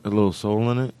it. Put a little soul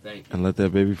in it, Thank you. and let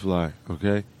that baby fly.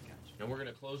 Okay. And we're going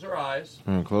to close our eyes.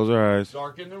 Close our eyes.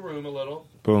 Darken the room a little.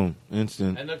 Boom.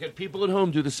 Instant. And look at people at home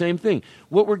do the same thing.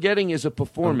 What we're getting is a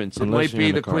performance. It Unless might you're be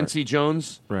in the the car. Quincy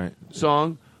Jones Right.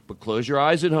 song, but close your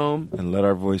eyes at home And let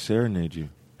our voice serenade you.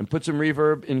 and put some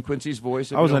reverb in Quincy's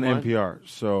voice. if I was you on don't mind. NPR,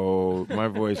 so my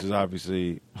voice is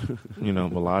obviously,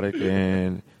 melodic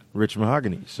and rich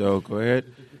mahogany. So go ahead,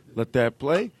 let that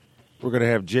play. We're gonna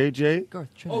have JJ.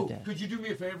 Oh, could you do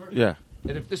me a favor? Yeah.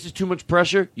 And if this is too much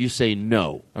pressure, you say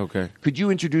no. Okay. Could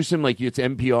you introduce him like it's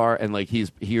NPR and like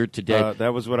he's here today?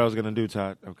 That was what I was gonna do,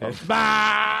 Todd. Okay.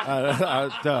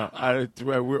 Bah!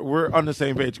 We're on the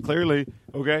same page, clearly.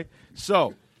 Okay.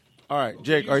 So, all right,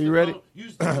 Jake, are you ready?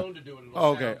 Use the phone to do it.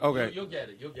 Okay. Okay. You'll get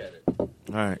it. You'll get it. All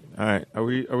right. Are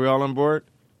we all on board?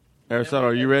 Aristotle,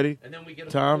 are you ready? And then we get a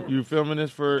Tom, you filming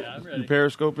this for you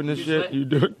periscoping this shit? You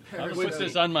do it? I put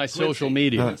this on my Quincy, social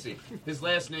media. Quincy. His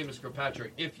last name is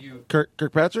Kirkpatrick. If you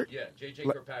Kirkpatrick? Yeah, JJ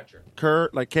Like-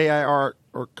 Kirkpatrick. Like K-I-R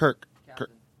or Kirk?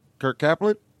 Kirk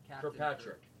Kaplan?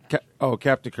 Kirkpatrick.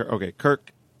 Captain Kirk. Okay,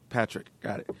 Kirkpatrick.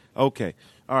 Got it. Okay.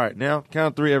 All right, now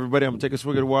count 3, everybody. I'm gonna take a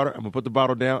swig of the water. I'm gonna put the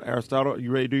bottle down. Aristotle,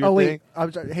 you ready to do your Oh wait,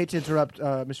 thing? I hate to interrupt,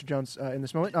 Mr. Jones, in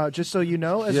this moment. Just so you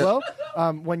know, as Yeah.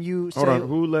 well, when you say Hold on.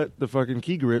 Who let the fucking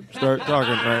key grip start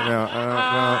talking right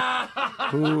now?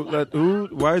 Who?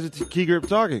 Why is it key grip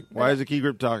talking? Why is the key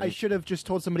grip talking? I should have just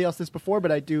told somebody else this before,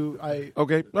 but I do.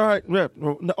 Okay. All right. Yeah.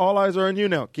 Well, all eyes are on you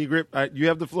now. Key grip. You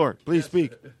have the floor. Please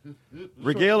speak.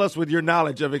 Regale us with your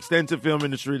knowledge of extensive film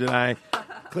industry that I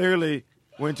clearly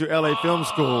went to LA Film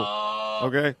School.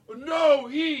 Okay. No,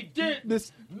 he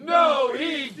didn't. No,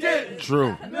 he didn't.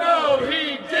 True. No,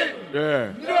 he didn't.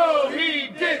 Yeah. No, he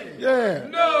didn't. Yeah.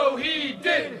 No, he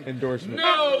didn't. Endorsement.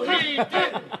 No, he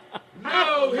didn't.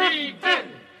 No, he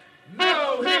didn't.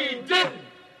 No, he didn't.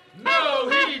 No,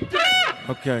 he didn't.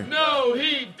 Okay. No,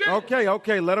 he didn't.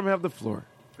 Okay. Let him have the floor.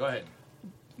 Go ahead.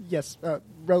 Yes,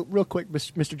 real quick,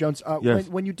 Mr. Jones. Yes.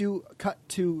 When you do cut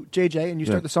to JJ and you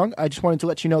start Yeah. the song, I just wanted to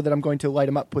let you know that I'm going to light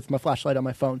him up with my flashlight on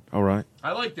my phone. All right.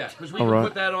 I like that because we All can right.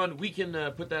 put that on. We can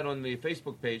put that on the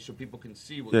Facebook page so people can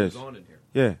see what Yes. goes on in here.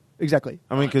 Yeah. Exactly.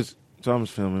 I mean, because Tom's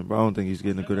filming, but I don't think he's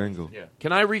getting a good angle. Yeah.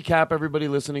 Can I recap everybody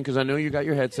listening? Because I know you got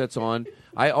your headsets on.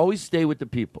 I always stay with the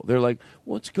people. They're like,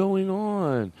 what's going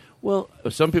on? Well,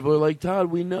 some people are like, Todd,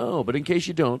 we know. But in case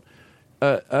you don't,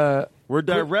 We're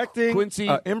directing Quincy.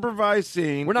 Improvised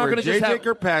scene. We're not where gonna just J.J. have-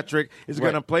 Kirkpatrick is Right.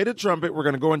 going to play the trumpet. We're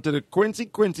going to go into the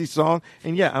Quincy song.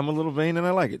 And yeah, I'm a little vain and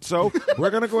I like it. So we're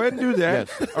going to go ahead and do that.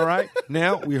 Yes. All right.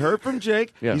 Now, we heard from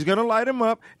Jake. Yeah. He's going to light him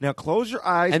up. Now, close your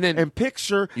eyes and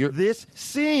picture this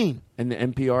scene. And the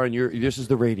NPR, and this is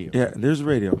the radio. Yeah, there's the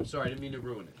radio. Sorry, I didn't mean to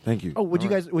ruin it. Thank you. Oh, would you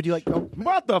like? Oh.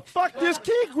 What the fuck? This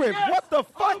key grip. What the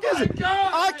fuck is it?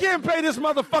 I can't pay this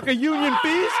motherfucker union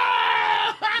fees.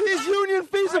 These union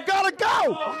fees have got to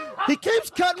go. He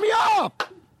keeps cutting me off.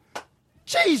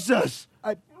 Jesus.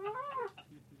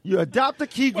 You adopt a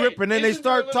key grip and then they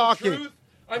start talking.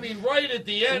 I mean, right at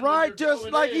the end. Right, just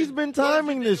like he's been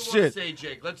timing this shit. Say,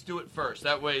 Jake, let's do it first.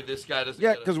 That way, this guy doesn't.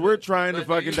 Yeah, because we're trying to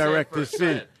fucking direct this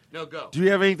scene. No, go. Do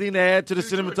you have anything to add to the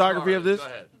cinematography of this? Go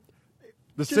ahead.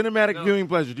 The cinematic viewing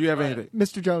pleasure. Do you have anything?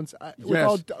 Mr. Jones, with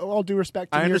Yes. all due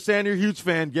respect, to I understand you're a huge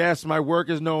fan. Yes, my work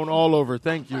is known all over.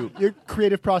 Thank you. your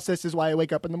creative process is why I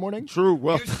wake up in the morning. True.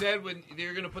 Well, You said when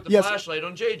you're going to put the Yes. flashlight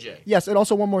on JJ. Yes, and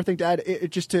also one more thing to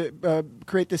add, just to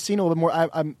create this scene a little bit more.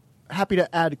 I'm happy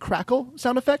to add crackle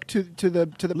sound effect to the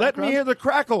let background. me hear the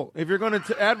crackle. If you're going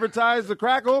to advertise the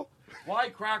crackle, Why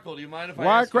crackle? Do you mind if I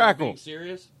Why ask? Are you crackle? being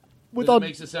serious? With Because all- it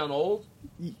makes it sound old.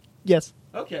 Yes.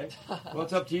 Okay. Well,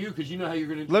 it's up to you because you know how you're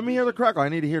going to. let me hear the crackle. I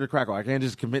need to hear the crackle. I can't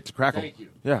just commit to crackle. Thank you.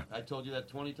 Yeah. I told you that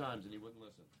 20 times and you wouldn't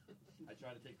listen. I try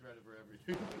to take credit for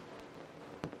everything.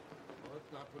 Well,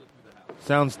 let's not put it through the house.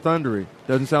 Sounds thundery.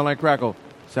 Doesn't sound like crackle.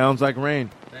 Sounds like rain.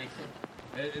 Thank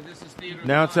you. And this is theater.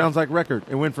 Now it sounds like record.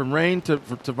 It went from rain to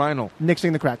vinyl.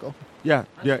 Nixing the crackle. Yeah,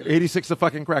 yeah. 86 to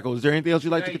fucking crackle. Is there anything else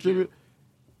you'd like to contribute?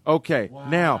 Okay.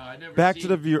 Now back to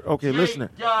the viewer. Okay,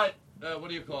 listener. Got, what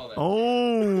do you call that?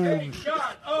 Oh. Jake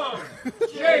got owned.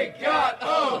 Jake got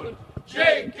owned.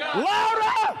 Jake got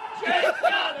louder. Jake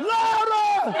got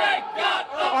louder. Jake got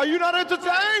owned. Are you not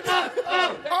entertained?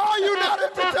 Are you not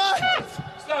entertained?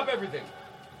 Stop everything.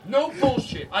 No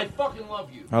bullshit. I fucking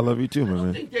love you. I love you too, my I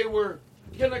man. think they were.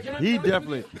 Can I He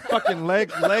definitely fucking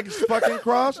legs fucking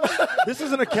crossed. This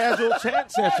isn't a casual chant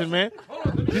session, man.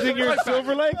 You think you're in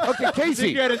Silver Lake? Okay, You Casey.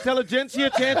 think you're at Intelligentsia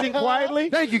chanting quietly?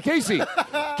 Thank you, Casey.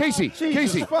 Casey.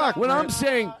 fuck, when man. I'm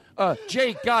saying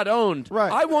Jake got owned,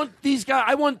 Right. I want these guys.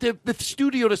 I want the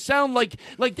studio to sound like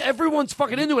everyone's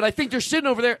fucking into it. I think they're sitting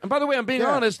over there. And by the way, I'm being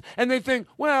Yeah. honest. And they think,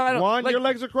 well, I don't. Juan, like, your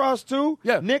legs are crossed too?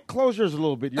 Yeah. Nick, close yours a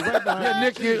little bit. You're right behind. yeah,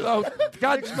 Nick.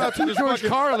 God, Nick's about to just George fucking-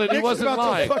 Carlin. He Nick's wasn't about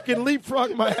lying. to fucking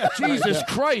leapfrog my ass. Jesus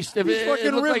Christ! If He's it fucking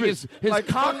looked like ripping. his Like,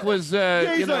 cock was,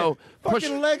 Yeah, he's like, push.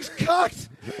 fucking legs cocked.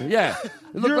 Yeah, it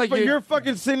looked You're, like you're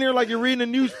fucking sitting there like you're reading a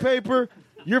newspaper.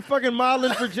 You're fucking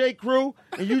modeling for J. Crew,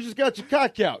 and you just got your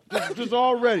cock out, just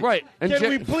already. Right. And Can J-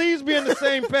 we please be on the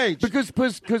same page? Because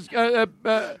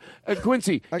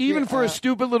Quincy, I even can't- for a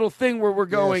stupid little thing where we're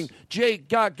going, Yes. Jake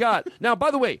got. Now, by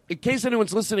the way, in case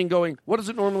anyone's listening going, what does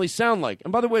it normally sound like?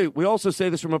 And by the way, we also say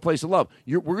this from a place of love.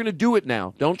 We're going to do it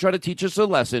now. Don't try to teach us a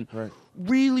lesson. Right.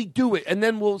 Really do it. And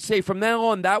then we'll say from now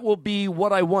on, that will be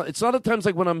what I want. It's not at times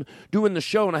like when I'm doing the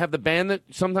show and I have the band that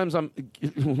sometimes I'm,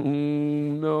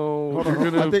 no. Hold on,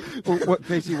 we're gonna- I think what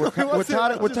Casey, what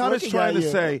Todd is trying to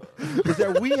say is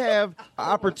that we have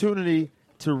opportunity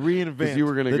to reinvent 'Cause you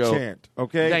were gonna the go- chant.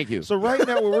 Okay, Thank you. So right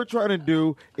now, what we're trying to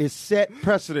do is set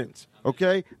precedents.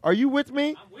 Okay, are you with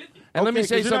me? I'm with you. And let me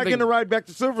say you're not something. going to ride back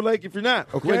to Silver Lake if you're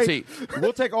not. Okay, Quincy.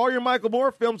 We'll take all your Michael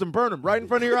Moore films and burn them right in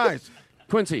front of your eyes.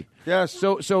 Quincy. Yes.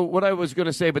 So what I was going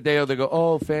to say, but they go,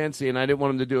 oh, fancy, and I didn't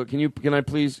want him to do it. Can I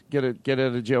please get out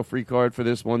of jail free card for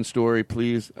this one story,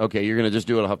 please? Okay, you're going to just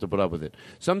do it. I'll have to put up with it.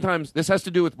 Sometimes this has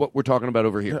to do with what we're talking about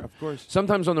over here. Yeah, of course.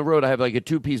 Sometimes on the road I have like a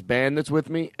 2-piece band that's with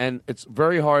me, and it's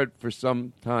very hard for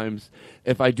sometimes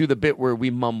if I do the bit where we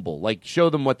mumble, like show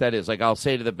them what that is. Like I'll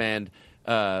say to the band.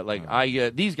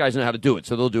 These guys know how to do it,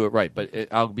 so they'll do it right. But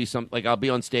I'll be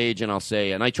on stage and I'll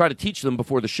say, and I try to teach them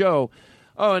before the show.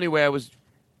 Oh, anyway, I was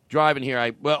driving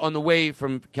here. On the way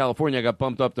from California, I got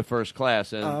bumped up to first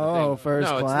class. And First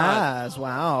no, class.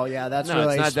 Wow. Yeah, that's no,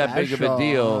 really it's not that big of a special,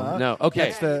 deal. huh? No,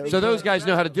 okay. So those guys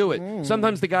know how to do it. Mm.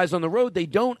 Sometimes the guys on the road, they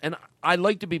don't, and I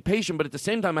like to be patient, but at the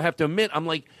same time, I have to admit, I'm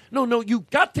like, no, you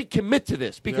got to commit to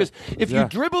this, because if you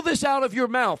dribble this out of your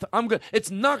mouth, it's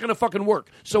not going to fucking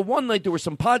work. So one night, there were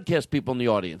some podcast people in the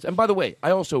audience, and by the way, I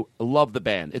also love the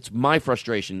band. It's my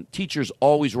frustration. Teachers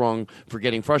always wrong for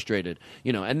getting frustrated,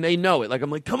 and they know it. Like, I'm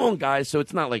like, come on, guys. So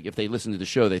it's not like if they listen to the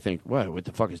show, they think, what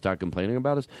the fuck is Doc complaining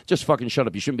about us? Just fucking shut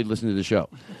up. You shouldn't be listening to the show.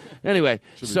 Anyway,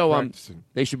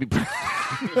 they should be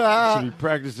should be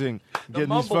practicing getting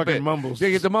these fucking mumbles. They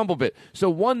get the mumble bit. So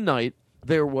one night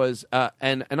there was,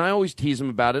 and I always tease them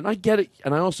about it, and I get it,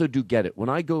 and I also do get it. When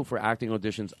I go for acting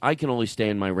auditions, I can only stay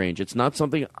in my range. It's not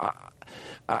something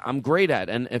I'm great at.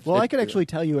 And if I could actually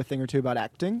tell you a thing or two about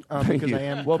acting Thank because you. I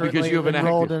am because you have an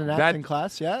enrolled in an acting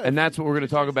class. Yeah, and that's what we're going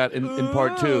to talk about in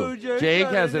part 2. Jake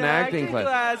has an acting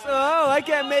class. Oh, I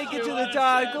can't make it to the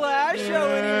Todd Glass show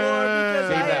anymore because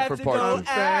Save I that have for to part go 2.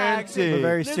 act. I'm a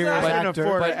very serious actor.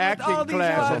 afford an acting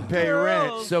class and pay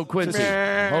rent. So Quincy,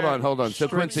 hold on. So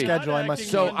Quincy, schedule, I must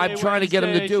so say. I'm trying to get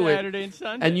him to do Saturday it, and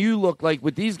Sunday. and you look like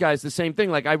with these guys the same thing.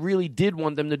 Like I really did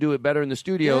want them to do it better in the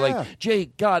studio. Yeah. Like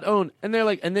Jake, God, own, and they're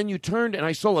like, and then you turned, and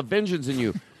I saw a vengeance in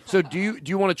you. So do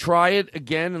you want to try it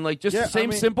again and like just the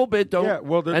same simple bit? Don't. Yeah,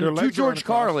 well, their and legs to are George uncrossed.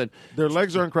 Carlin. Their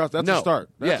legs are uncrossed. That's No. a start.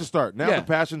 That's Yeah. a start. Now Yeah. the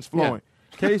passion's flowing.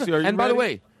 Casey, are you And by the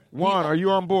ready? way, Juan, are you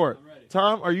on board?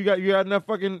 Tom, you got enough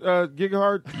fucking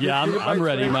gigahertz? Yeah, I'm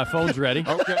ready. My phone's ready.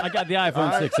 Okay. I got the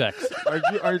iPhone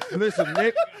 6X. Listen,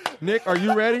 Nick, are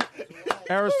you ready?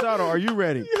 Aristotle, are you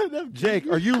ready? Jake,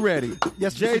 are you ready?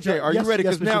 Yes, Mr. JJ, are Yes, you ready?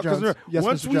 yes, Because Mr. now, Jones. Yes,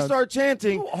 once Mr. we Jones. start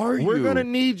chanting, we're you? going to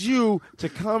need you to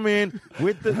come in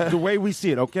with the way we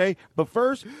see it, okay? But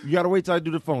first, you got to wait till I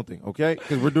do the phone thing, okay?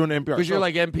 Because we're doing the NPR. Because you're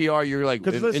like NPR, you're like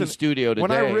in studio today.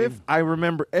 When I riff, I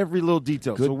remember every little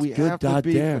detail. so we good have to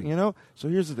be, goddamn. So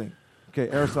here's the thing. Okay,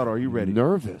 Aristotle, are you ready?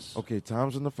 Nervous. Okay,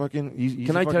 Tom's in the fucking. He's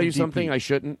Can a I tell fucking you something DP. I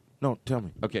shouldn't? No, tell me.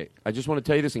 Okay, I just want to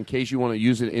tell you this in case you want to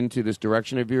use it into this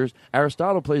direction of yours.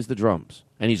 Aristotle plays the drums,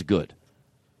 and he's good.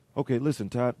 Okay, listen,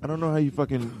 Todd. I don't know how you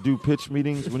fucking do pitch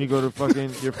meetings when you go to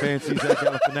fucking your fancy Zach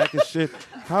Galifianakis shit.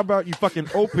 How about you fucking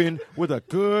open with a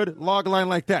good log line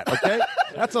like that, okay?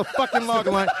 That's a fucking log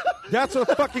line. That's a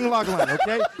fucking log line,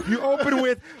 okay? You open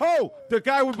with, the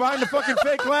guy behind the fucking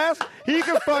fake glass, he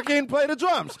can fucking play the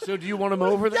drums. So do you want him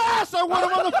over there? Yes, I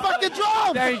want him on the fucking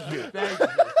drums. Thank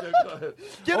you.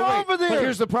 Get Oh, wait, over there. But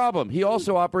here's the problem. He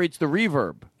also operates the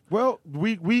reverb. Well,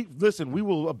 we listen. We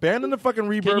will abandon the fucking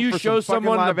reverb. Can you for show some fucking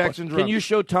someone live action drums. Can you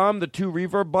show Tom the 2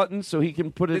 reverb buttons so he can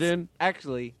put it in?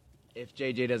 Actually, if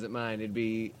JJ doesn't mind,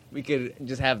 we could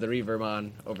just have the reverb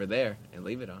on over there and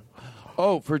leave it on.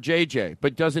 Oh, for JJ,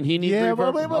 but doesn't he need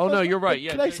reverb? No, you're right.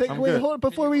 Yeah, Can I say, hold on,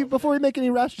 before we make any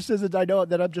rash decisions, I know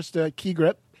that I'm just a key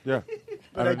grip. Yeah.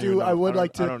 But I would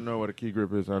like to. I don't know what a key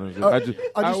grip is, honestly. Oh,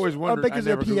 I always wondered. Because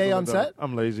of the PA on set.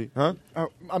 I'm lazy, huh?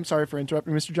 I'm sorry for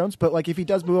interrupting, Mr. Jones, but like if he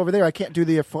does move over there, I can't do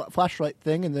the flashlight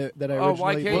thing that I originally.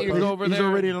 Why can't you go over He's there?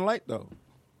 already in the light though,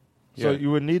 so Yeah.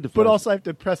 you would need the. But also I have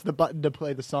to press the button to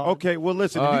play the song. Okay, well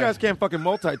listen, if you guys can't fucking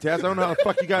multitask, I don't know how the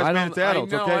fuck you guys manage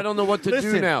adults. Okay, I don't know what to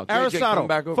listen, do now. JJ, Aristotle, come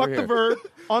back over fuck here. the verb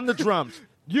on the drums.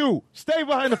 You stay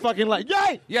behind the fucking light.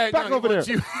 Yay! Yeah, back no, over he there. wants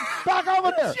you- Back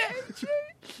over there.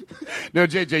 No,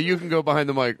 JJ, you can go behind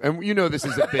the mic, and you know this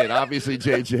is a bit. Obviously,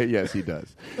 JJ, yes, he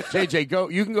does. JJ, go.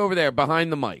 You can go over there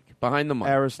behind the mic,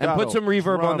 Aristotle, and put some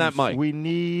reverb on that drums. mic. We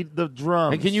need the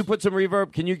drums. And can you put some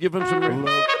reverb? Can you give him some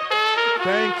reverb?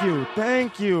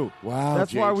 Thank you. Wow,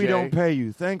 That's why we JJ. don't pay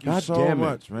you. Thank you God so damn it.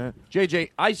 much, man.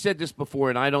 JJ, I said this before,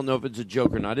 and I don't know if it's a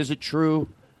joke or not. Is it true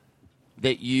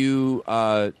that you,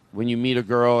 when you meet a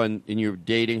girl and you're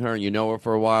dating her and you know her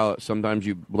for a while, sometimes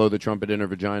you blow the trumpet in her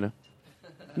vagina?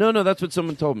 No, that's what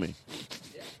someone told me.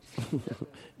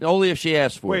 Only if she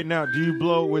asks for Wait, it. now, do you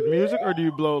blow with music or do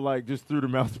you blow like just through the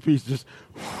mouthpiece? Just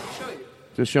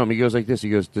show him. He goes like this. He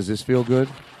goes, "Does this feel good?"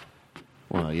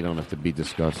 Well, you don't have to be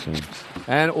disgusting.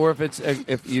 Or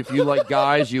if you like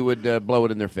guys, you would blow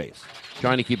it in their face,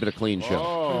 trying to keep it a clean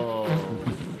show.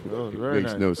 very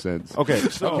Makes nice. no sense. Okay,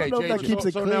 so,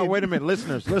 now wait a minute,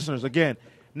 listeners, again.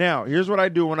 Now, here's what I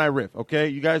do when I riff, okay?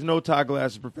 You guys know Todd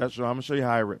Glass is professional. I'm going to show you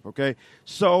how I riff, okay?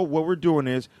 So what we're doing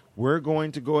is we're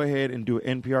going to go ahead and do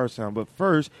an NPR sound. But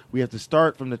first, we have to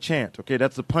start from the chant, okay?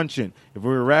 That's the punch-in. If we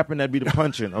were rapping, that'd be the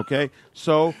punch-in, okay?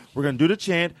 So we're going to do the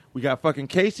chant. We got fucking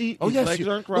Casey. Oh, His yes, legs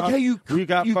you- aren't crossed. look how you- We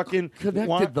got you fucking connected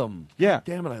Juan. them. Yeah.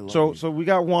 Damn it, I love so, you. So we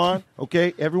got Juan,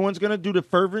 okay? Everyone's going to do the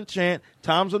fervent chant.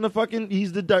 Tom's on the fucking,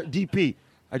 he's the DP.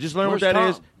 I just learned Where's what that Tom?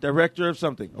 is. Director of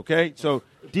something, okay? So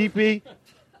DP.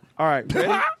 All right,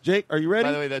 ready? Jake, are you ready?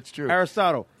 By the way, that's true.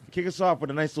 Aristotle, kick us off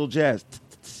with a nice little jazz.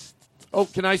 Oh,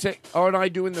 can I say? Aren't I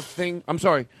doing the thing? I'm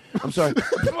sorry. Oh,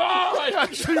 I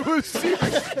actually was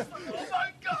serious.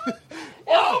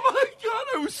 Oh my god,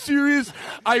 I was serious.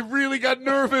 I really got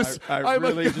nervous. I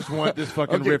really just want this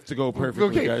fucking riff to go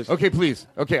perfectly, guys. Okay, please.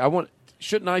 Okay,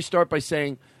 shouldn't I start by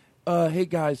saying, "Hey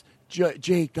guys,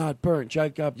 Jake got burnt.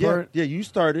 Jake got burnt." Yeah, you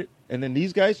started, and then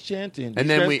these guys chant in. And These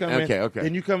then guys we- come in, okay.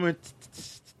 Then you come in.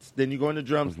 Then you go into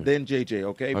drums. Then JJ.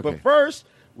 Okay, Okay. but first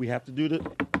we have to do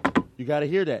the. You got to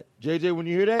hear that, JJ. When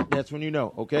you hear that, that's when you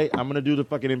know. Okay, I'm gonna do the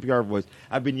fucking NPR voice.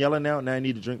 I've been yelling out, and I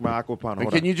need to drink my Aquapana. And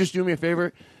can you just do me a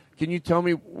favor? Can you tell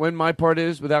me when my part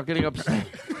is without getting upset?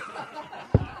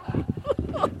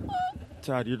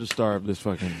 Todd, you're the star of this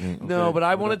fucking thing. Okay? No, but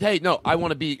I want to. Hey, no, I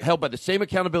want to be held by the same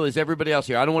accountability as everybody else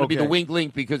here. I don't want to be the wink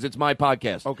link because it's my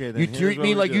podcast. Okay, then you here's treat what me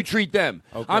we like do. you treat them.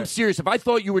 Okay. I'm serious. If I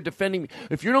thought you were defending me,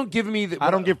 if you're not giving me,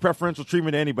 I don't give preferential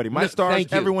treatment to anybody. My No, stars,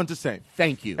 thank you. everyone's the same.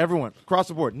 Thank you. Everyone across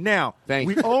the board. Now, Thank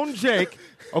we you. own Jake.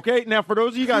 Okay, now for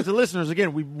those of you guys, the listeners,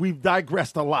 again, we've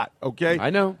digressed a lot. Okay, I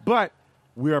know, but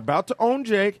we are about to own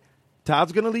Jake.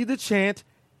 Todd's gonna lead the chant.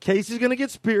 Casey's gonna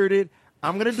get spirited.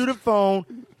 I'm gonna do the phone.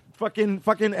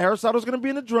 Fucking Aristotle's gonna be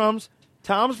in the drums.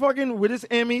 Tom's fucking with his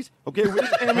Emmys. Okay, with his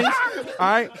Emmys. All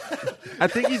right. I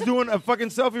think he's doing a fucking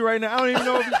selfie right now. I don't even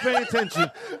know if he's paying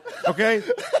attention. Okay,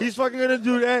 he's fucking gonna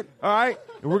do that. All right,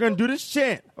 and we're gonna do this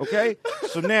chant. Okay.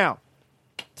 So now,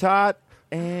 Todd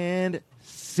and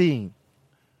scene.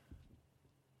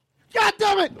 God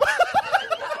damn it!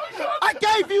 I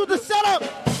gave you the setup.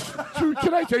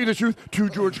 Can I tell you the truth? To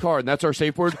George Carlin, that's our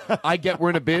safe word. I get we're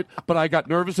in a bit, but I got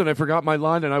nervous and I forgot my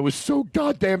line, and I was so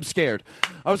goddamn scared.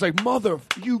 I was like, "Mother,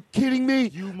 you kidding me?"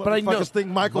 But I know. Motherfuckers think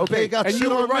Michael Bay got and shit you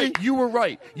were on right. me? You were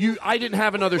right. I didn't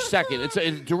have another second. It's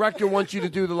a director wants you to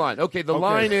do the line. Okay, the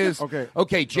line is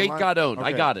okay. Jake line- got owned. I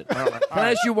okay. got it. All right. Can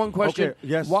I ask you one question? Okay,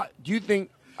 yes. What do you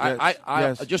think? Yes,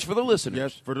 yes. Just for the listeners.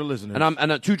 Yes, for the listeners.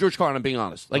 And to George Carlin, I'm being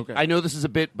honest. Like Okay. I know this is a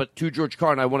bit, but to George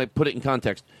Carlin, I want to put it in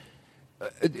context.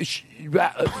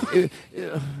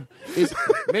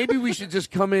 Maybe we should just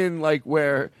come in like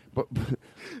where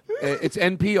it's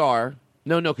NPR.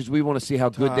 No, because we want to see how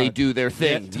good they do their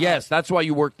thing. Yes, that's why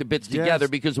you work the bits together,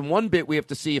 because in one bit we have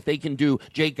to see if they can do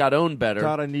Jake Got Owned better.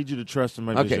 Todd, I need you to trust in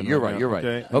my Okay, vision. you're right right. now, You're right.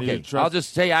 Okay, I need Okay, you to trust- I'll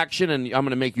just say action, and I'm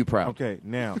going to make you proud. Okay,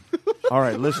 now. All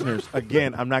right, listeners,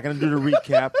 again, I'm not going to do the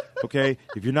recap, okay?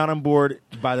 If you're not on board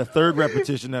by the third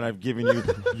repetition that I've given you,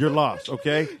 you're lost,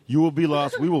 okay? You will be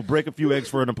lost. We will break a few eggs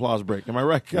for an applause break. Am I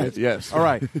right, guys? Yes. All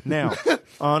right, now,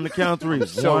 on the count of three.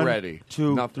 So 1, ready.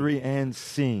 2, 3, and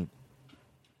scene.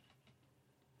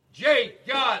 Jake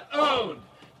got owned.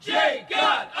 Jake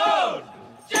got owned.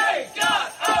 Jake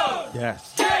got owned.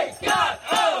 Yes. Jake got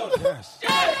owned. Yes. Jake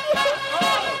got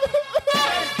owned.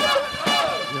 Jake got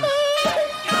owned.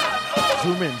 Jake got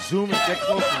owned. Zoom in, get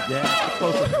closer. Yeah, get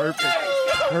closer. Perfect.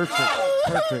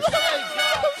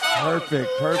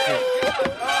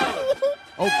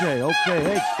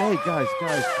 Okay. Hey, guys,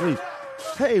 please.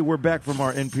 Hey, we're back from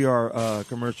our NPR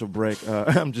commercial break.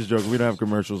 I'm just joking. We don't have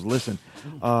commercials. Listen.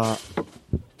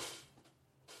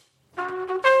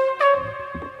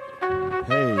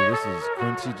 Hey, this is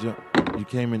Quincy Jones. You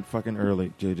came in fucking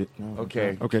early, JJ. No,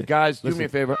 Okay. Okay. Guys, do Listen. me a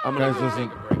favor. I'm going Guys, to listen.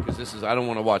 take a break because I don't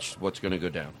want to watch what's going to go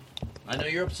down. I know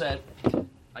you're upset.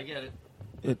 I get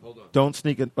it. Hold on. Don't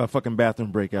sneak a fucking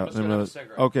bathroom break out. I'm just gonna have a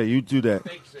cigarette. Okay, you do that.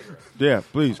 Fake cigarette. Yeah,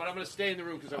 please. But I'm going to stay in the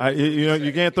room because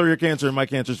You can't throw your cancer in my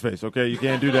cancer's face. Okay, you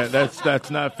can't do that. That's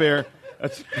not fair.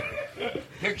 That's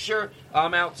Picture,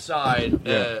 I'm outside.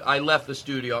 Yeah. I left the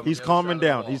studio. I'm He's on the other calming side of the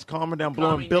down. wall. He's calming down, I'm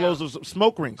blowing calming billows down. of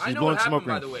smoke rings. I He's know blowing what smoke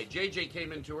happened, by rings. the way. JJ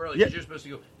came in too early Yeah. because you're supposed to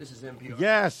go, this is NPR.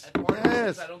 Yes, And part of it is,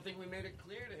 yes. I don't think we made it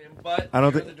clear to him, but I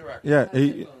don't you're think. the director.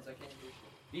 Yeah.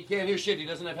 He can't hear shit. He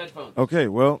doesn't have headphones. Okay.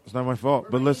 Well, it's not my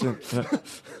fault. But listen.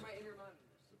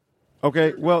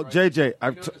 Okay. Well, JJ,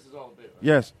 I've.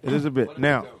 Yes, it is a bit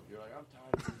now.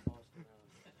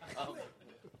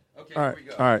 All right,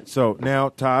 all right. So now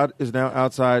Todd is now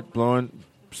outside blowing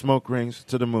smoke rings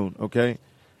to the moon. Okay,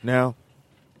 now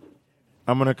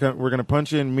we're gonna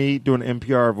punch in me doing an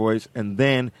NPR voice, and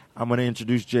then I'm gonna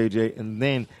introduce JJ, and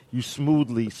then you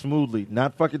smoothly,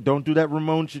 not fucking. Don't do that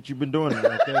Ramon shit you've been doing.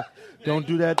 Okay, don't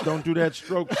do that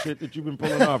stroke shit that you've been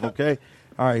pulling off. Okay,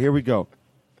 all right, here we go.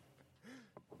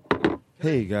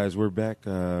 Hey guys, we're back.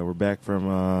 We're back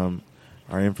from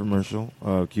our infomercial,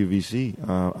 QVC.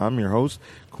 I'm your host,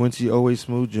 Quincy Always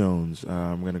Smooth Jones.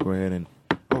 I'm going to go ahead and...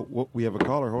 Oh, we have a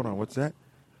caller. Hold on. What's that?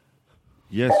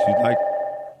 Yes, you'd like...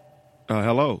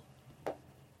 hello.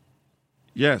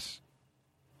 Yes.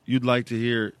 You'd like to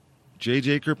hear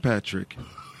J.J. Kirkpatrick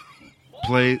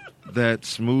play that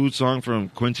smooth song from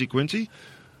Quincy?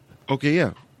 Okay,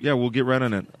 yeah. Yeah, we'll get right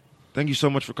on it. Thank you so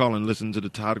much for calling and listening to the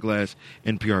Todd Glass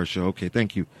NPR show. Okay,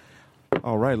 thank you.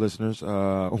 All right, listeners,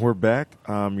 we're back.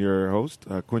 I'm your host,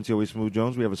 Quincy Always Smooth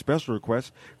Jones. We have a special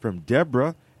request from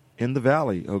Deborah in the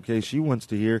Valley. Okay, she wants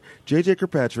to hear J.J.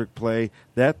 Kirkpatrick play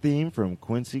that theme from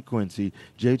Quincy.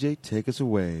 JJ, take us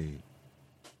away.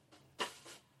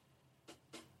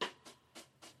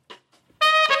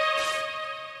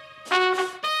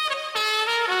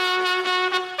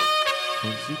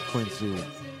 Quincy.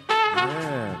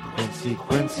 Yeah,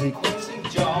 Quincy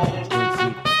Jones.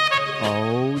 Quincy.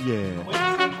 Oh,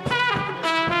 yeah.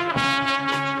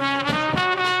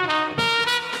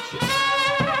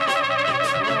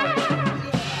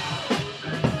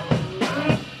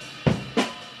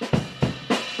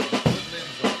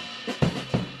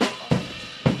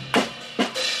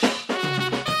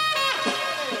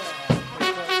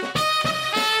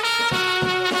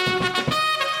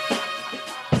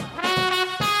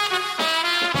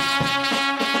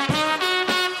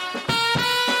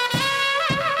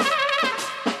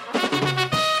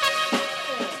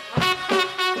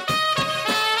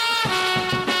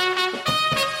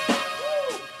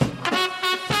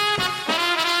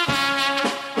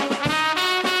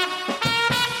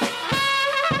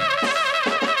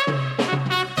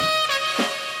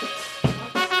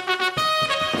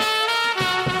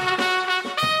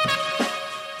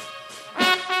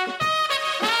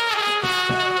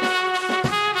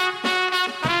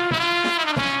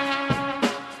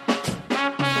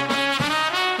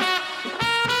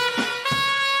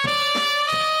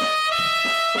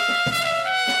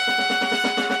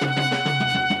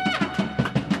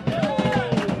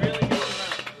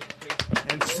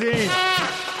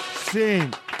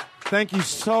 scene. Thank you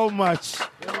so much.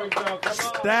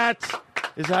 That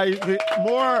is how you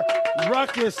more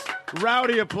ruckus,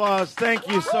 rowdy applause. Thank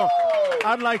you so.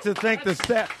 I'd like to thank the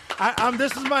staff.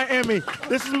 This is my Emmy.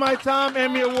 This is my Tom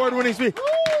Emmy award-winning speech.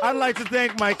 I'd like to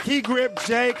thank my key grip,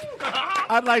 Jake.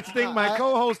 I'd like to thank my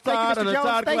co-host Todd on the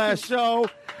Todd Glass Show.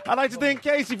 I'd like to thank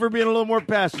Casey for being a little more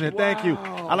passionate. Thank you.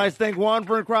 I'd like to thank Juan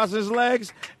for crossing his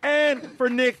legs and for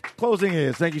Nick closing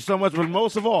his. Thank you so much. But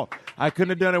most of all, I couldn't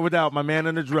have done it without my man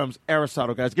on the drums,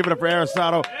 Aristotle, guys. Give it up for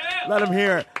Aristotle. Let him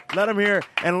hear it. Let him hear it.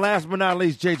 And last but not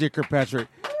least, JJ Kirkpatrick,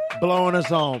 blowing us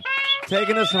home,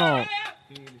 taking us home.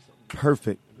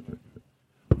 Perfect.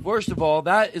 First of all,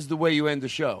 that is the way you end the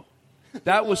show.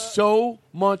 That was so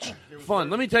much fun.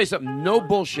 Let me tell you something. No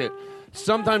bullshit.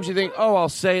 Sometimes you think, oh, I'll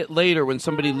say it later when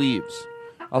somebody leaves.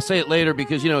 I'll say it later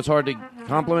because, it's hard to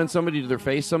compliment somebody to their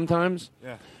face sometimes.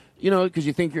 Yeah. Because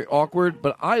you think you're awkward.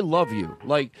 But I love you.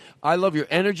 Like, I love your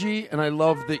energy, and I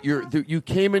love that you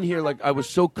came in here like I was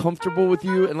so comfortable with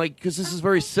you. And, like, because this is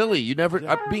very silly. You never,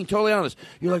 I'm being totally honest.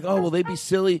 You're like, oh, will they be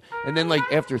silly? And then, like,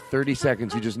 after 30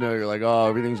 seconds, you just know you're like, oh,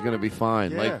 everything's going to be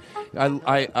fine. Yeah.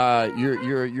 Like,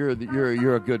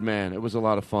 you're a good man. It was a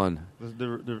lot of fun. The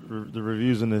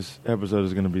reviews in this episode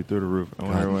is going to be through the roof. I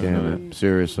want everyone to know Damn that. it.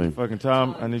 Seriously. Fucking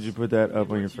Tom, I need you to put that up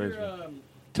on your Facebook.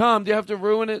 Tom, do you have to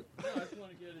ruin it?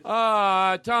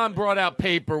 Tom brought out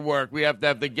paperwork. We have to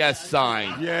have the guest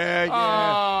sign. Yeah.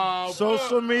 Oh,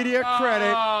 Social media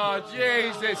credit. Oh,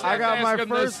 Jesus. I got my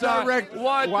first direct.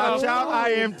 Watch out,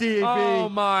 IMDb. Oh,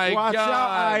 my Watch God.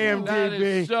 out, IMDb. That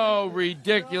is so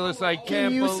ridiculous. I can't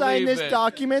Can you believe sign this it.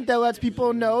 document that lets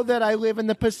people know that I live in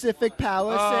the Pacific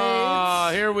Palisades?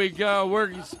 Oh, here we go.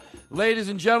 Ladies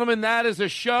and gentlemen, that is a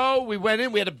show. We went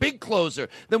in. We had a big closer.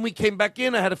 Then we came back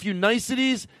in. I had a few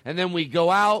niceties. And then we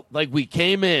go out like we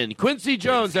came in. Quincy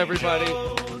Jones, everybody.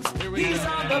 He's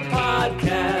on the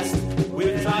podcast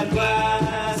with Todd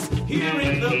Glass here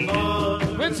in the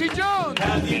barn. Quincy Jones.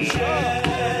 Have you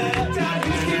checked out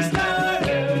his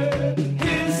Kickstarter?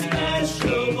 His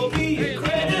special will be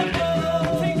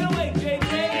incredible. Take it away, JJ.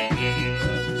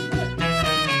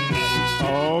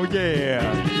 Oh,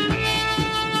 yeah.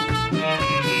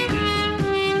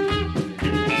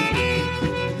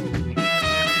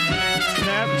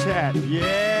 Snapchat.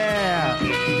 Yeah.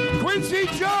 Quincy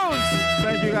Jones.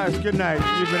 Thank you guys. Good night.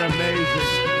 You've been amazing.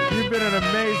 You've been an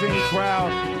amazing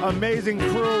crowd, amazing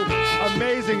crew,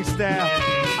 amazing staff.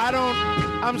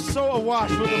 I'm so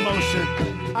awash with emotion.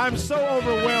 I'm so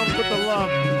overwhelmed with the love.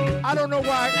 I don't know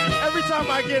why. Every time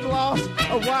I get lost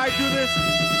of why I do this,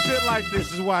 shit like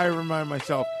this is why I remind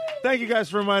myself. Thank you guys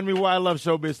for reminding me why I love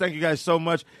showbiz. Thank you guys so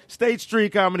much. State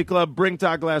Street Comedy Club, bring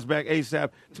Todd Glass back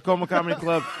ASAP. Tacoma Comedy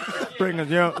Club, bring us.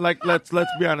 Let's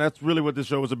be honest. That's really what this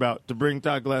show was about, to bring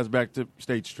Todd Glass back to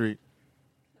State Street.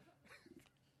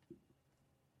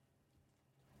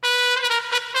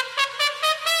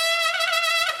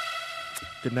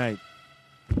 Good night.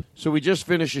 So we just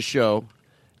finished a show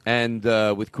and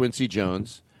with Quincy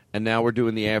Jones, and now we're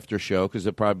doing the after show because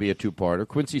it'll probably be a two-parter.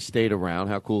 Quincy stayed around.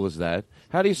 How cool is that?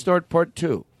 How do you start part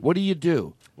two? What do you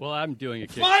do? Well, I'm doing a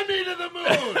kick. Fly me to the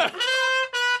moon!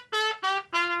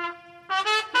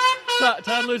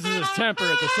 Todd loses his temper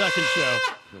at the second show.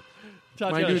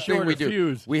 Todd's My got a new thing we shorter do.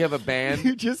 fuse. We have a band.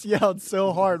 You just yelled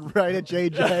so hard right at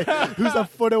JJ, who's a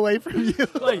foot away from you.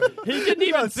 Like, he didn't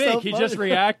even That's think. so He funny. just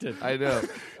reacted. I know.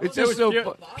 It's It just was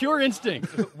so pure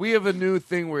instinct. We have a new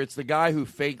thing where it's the guy who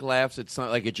fake laughs at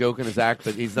something like a joke in his act,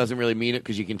 but he doesn't really mean it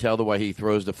because you can tell the way he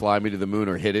throws to fly me to the moon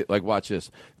or hit it. Like, watch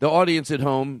this. The audience at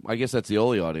home, I guess that's the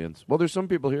only audience. Well, there's some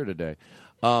people here today.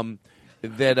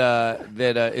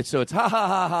 It's ha ha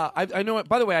ha ha. I know.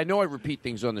 By the way, I know I repeat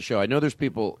things on the show. I know there's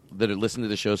people that are listening to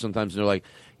the show sometimes and they're like,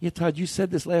 "Yeah, Todd, you said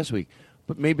this last week."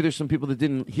 But maybe there's some people that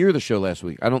didn't hear the show last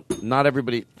week. Not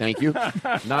everybody. Thank you.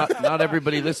 Not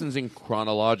everybody listens in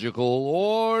chronological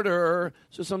order.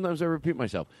 So sometimes I repeat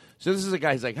myself. So this is a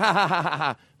guy. He's like ha ha ha ha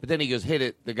ha. But then he goes hit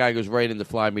it. The guy goes right into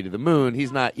fly me to the moon.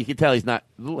 He's not. You can tell he's not.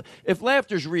 If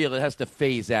laughter's real, it has to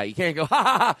phase out. You can't go ha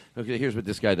ha ha. Okay, here's what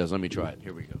this guy does. Let me try it.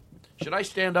 Here we go. Should I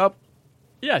stand up?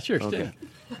 Yeah, sure. Okay.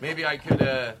 Maybe I could.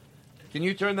 Can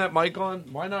you turn that mic on?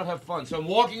 Why not have fun? So I'm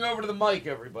walking over to the mic,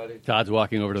 everybody. Todd's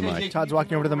walking over to the mic. Todd's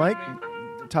walking over to the mic.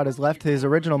 Todd has left his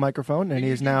original microphone, and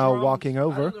he is now walking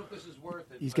over.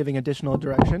 He's giving additional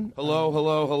direction. Hello,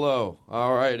 hello, hello.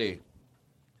 All righty.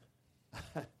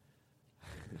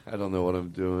 I don't know what I'm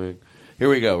doing. Here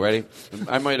we go. Ready?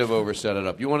 I might have overset it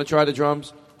up. You want to try the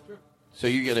drums? So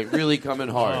you get it really coming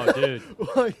hard.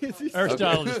 Oh, dude.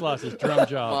 Aristotle just lost his drum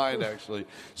job. Mine, actually.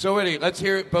 So, Eddie, let's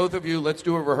hear it, both of you. Let's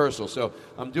do a rehearsal. So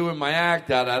I'm doing my act,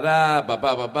 da-da-da,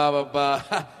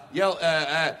 ba-ba-ba-ba-ba-ba. Yell,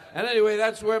 and anyway,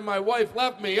 that's where my wife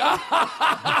left me. Hit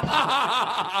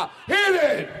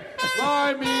it!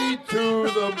 Fly me to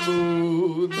the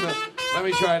moon. Let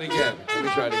me try it again.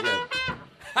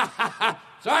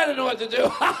 So I didn't know what to do.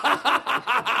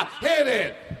 Hit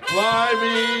it! Fly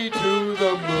me to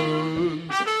the moon.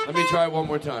 Let me try it one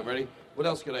more time. Ready? What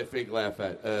else could I fake laugh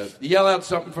at? Yell out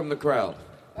something from the crowd.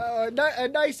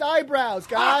 Nice eyebrows,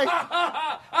 guy.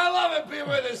 I love it, people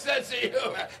with a sense of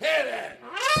humor. Hit it!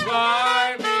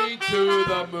 Fly me to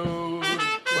the moon.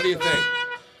 What do you think?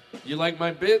 You like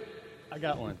my bit? I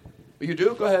got one. You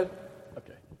do? Go ahead.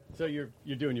 Okay. So you're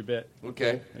doing your bit.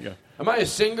 Okay. There you go. Am I a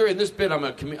singer in this bit? I'm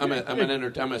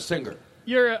a singer.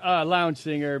 You're a lounge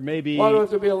singer, maybe. Why do I have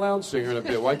to be a lounge singer in a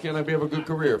bit? Why can't I have a good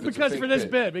career? If it's a Because fake for this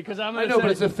bit, because I'm. I know, but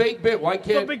it's a fake bit. Why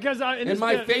can't? But because in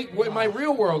my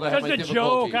real world, I have my because the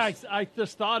difficulties. joke I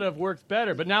just thought of works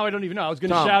better, but now I don't even know. I was going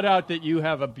to Tom. shout out that you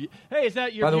have a. Hey, is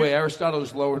that your? By the way,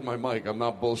 Aristotle's lowered my mic. I'm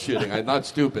not bullshitting. I'm not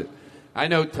stupid. I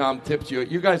know Tom tips you.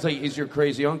 You guys like he's your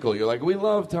crazy uncle. You're like, we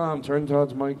love Tom. Turn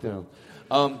Todd's mic down.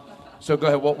 So go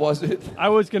ahead. What was it? I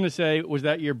was going to say, was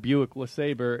that your Buick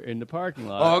LeSabre in the parking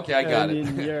lot? Oh, okay, I got it.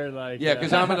 You're like, yeah,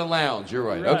 because I'm in a lounge. You're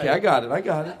right. Right. Okay, I got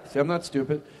it. See, I'm not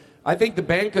stupid. I think the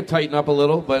band could tighten up a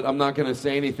little, but I'm not going to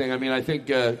say anything. I mean, I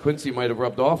think Quincy might have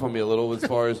rubbed off on me a little as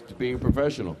far as being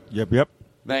professional. Yep.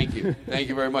 Thank you. Thank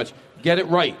you very much. Get it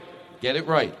right.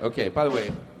 Okay, by the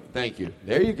way, thank you.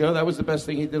 There you go. That was the best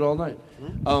thing he did all night.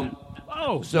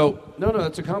 So, no,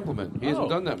 that's a compliment. He hasn't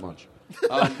done that much.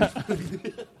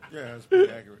 Yeah, that's pretty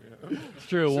accurate. Yeah. It's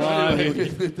true. So anyway,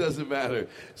 it doesn't matter.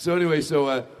 So anyway,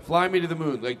 fly me to the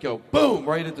moon. Like, go, boom,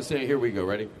 right at the same. Here we go.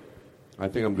 Ready? I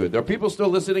think I'm good. Are people still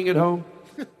listening at home?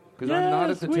 Because I'm not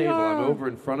at the table. I'm over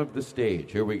in front of the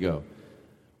stage. Here we go.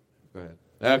 Go ahead.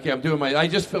 Okay, I'm doing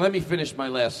let me finish my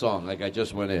last song like I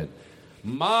just went in.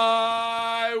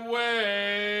 My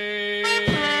way.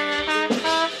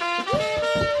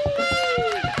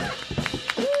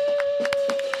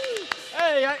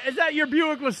 Is that your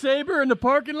Buick LeSabre in the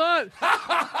parking lot?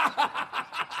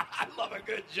 I love a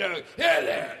good joke. Hit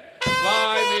it.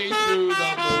 Fly me to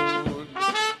the moon.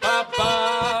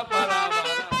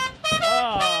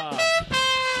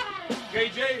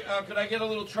 JJ, could I get a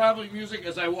little traveling music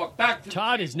as I walk back to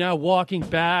Todd is now walking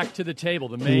back to the table,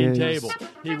 the main table.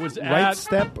 He was Right at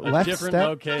step, a left different step.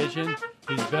 location.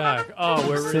 He's back. Oh,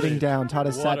 we're really Sitting down. Todd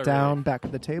has What sat a down back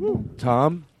at the table.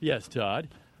 Tom? Yes, Todd.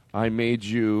 I made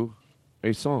you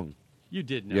a song. You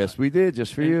did not. Yes, we did,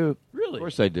 just for you. Really? Of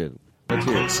course I did. Let's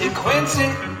hear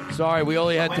it. Sorry, we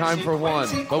only had time for one,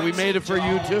 but we made it for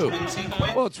you, too.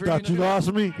 Well, it's for Thought you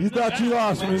lost me. You thought you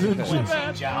lost me, didn't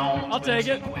you? I'll take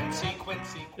it.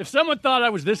 If someone thought I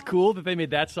was this cool that they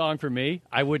made that song for me,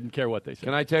 I wouldn't care what they said.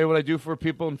 Can I tell you what I do for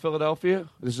people in Philadelphia?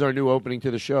 This is our new opening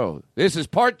to the show. This is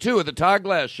part 2 of the Todd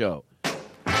Glass Show.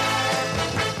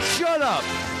 Shut up!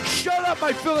 Shut up,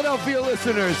 my Philadelphia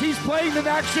listeners! He's playing the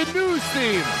Action News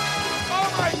theme!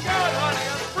 Oh my God, honey,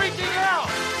 I'm freaking out!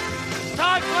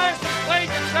 Todd Glass is playing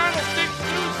the Channel 6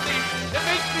 news theme. It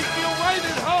makes me feel right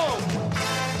at home.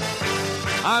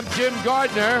 I'm Jim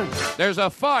Gardner. There's a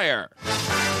fire.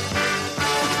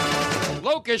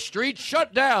 Locust Street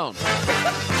shut down.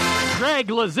 Greg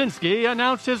Lazinski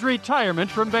announced his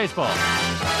retirement from baseball.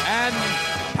 And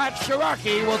Pat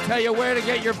Shiraki will tell you where to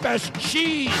get your best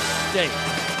cheese steak.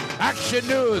 Action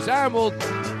News, and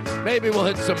maybe we'll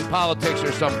hit some politics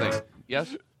or something.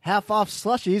 Yes? Half off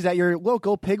slushies at your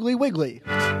local Piggly Wiggly.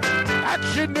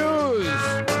 Action News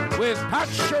with Pat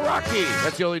Shiraki.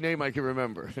 That's the only name I can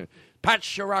remember. Pat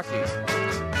Shiraki.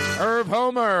 Irv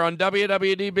Homer on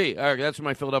WWDB. All right, that's for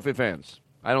my Philadelphia fans.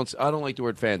 I don't like the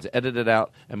word fans. Edit it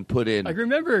out and put in. I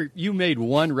remember you made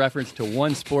one reference to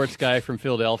one sports guy from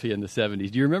Philadelphia in the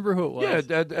 70s. Do you remember who it was?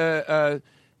 Yeah,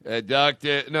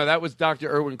 that was Dr.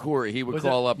 Erwin Corey. He would Was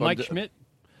call it up. Mike Schmidt?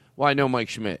 Well, I know Mike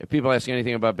Schmidt. If people ask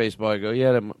anything about baseball, I go,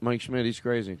 yeah, Mike Schmidt, he's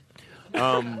crazy.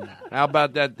 How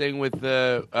about that thing with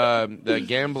the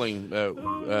gambling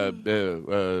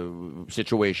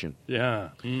situation? Yeah.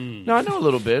 No, I know a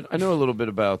little bit. I know a little bit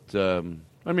about.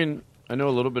 I know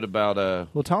a little bit about.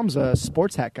 Well, Tom's a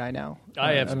sports hat guy now.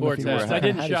 I have don't know if sports he wears hats. a I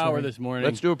didn't hat shower morning. this morning.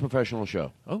 Let's do a professional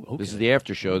show. Oh, okay. This is the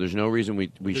after show. There's no reason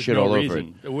we There's shit no all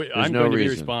reason. over it. I'm no going to be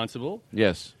reason. responsible.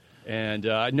 Yes. And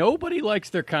nobody likes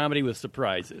their comedy with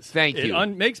surprises. Thank you. It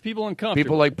makes people uncomfortable.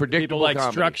 People like predictable People like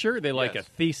comedy. structure. They like Yes. a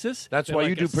thesis. That's They why like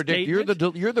you a do predict.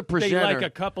 statement. You're the presenter. They like a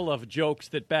couple of jokes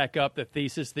that back up the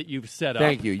thesis that you've set up.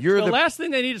 Thank you. You're the the- last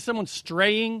thing they need is someone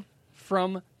straying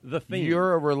from the theme.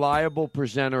 You're a reliable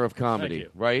presenter of comedy,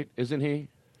 Thank you. right? Isn't he?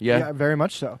 Yeah, very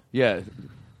much so. Yeah.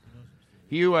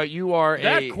 You are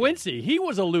that Quincy. He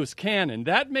was a loose cannon.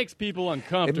 That makes people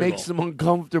uncomfortable. It makes them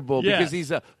uncomfortable Yes. because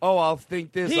he's I'll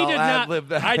think this. I'll ad-lib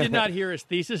that. I did not hear his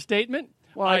thesis statement.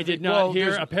 Well, I did not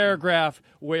hear a paragraph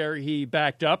where he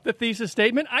backed up the thesis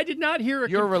statement. I did not hear a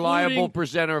You're a reliable concluding-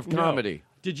 presenter of comedy. No.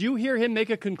 Did you hear him make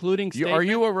a concluding statement? Are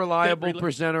you a reliable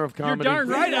presenter of comedy? You're darn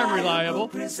right I'm reliable.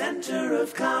 Presenter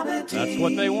of comedy. That's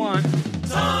what they want.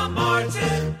 Tom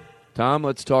Martin. Tom,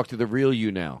 let's talk to the real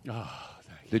you now.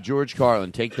 The George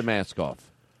Carlin. Take the mask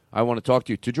off. I want to talk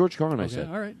to you. To George Carlin, I said.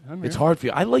 All right. I'm It's here. hard for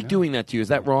you. I like doing that to you. Is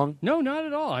that wrong? No, not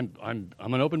at all. I'm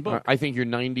an open book. I think you're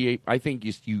 98. I think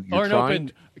you're or an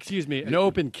trying. an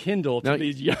open Kindle to No,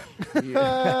 these young.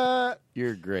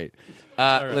 You're great.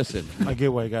 Listen. I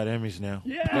get why you got Emmys now.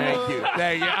 Yeah. Thank you.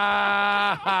 Thank you.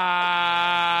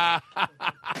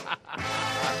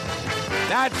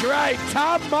 That's right.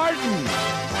 Tom Martin.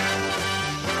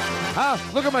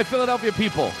 Look at my Philadelphia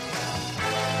people.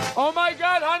 Oh my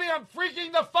God, honey, I'm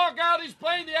freaking the fuck out. He's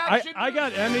playing the action. I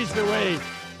got Emmys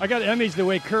the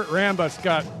way Kurt Rambis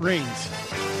got rings.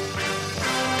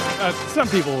 Some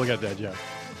people will get that joke.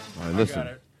 All right,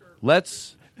 listen.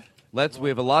 Let's. We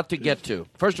have a lot to get to.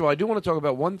 First of all, I do want to talk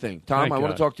about one thing, Tom. Thank I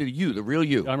want God. to talk to you, the real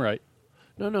you. I'm right.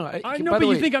 No. I know, but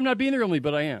you think I'm not being there,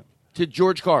 but I am. To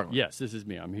George Carlin. Yes, this is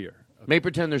me. I'm here. Okay. May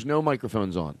pretend there's no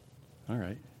microphones on. All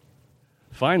right.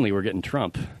 Finally, we're getting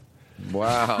Trump.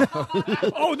 Wow.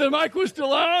 Oh, the mic was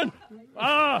still on.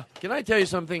 Can I tell you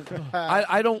something?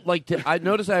 I don't like to. I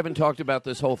notice I haven't talked about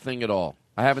this whole thing at all.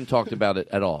 I haven't talked about it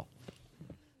at all.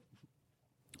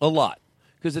 A lot.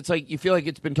 Because it's like you feel like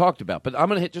it's been talked about. But I'm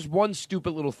going to hit just one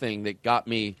stupid little thing that got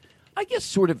me, I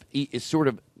guess,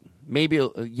 maybe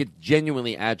get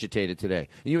genuinely agitated today.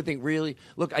 And you would think, really?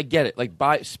 Look, I get it. Like,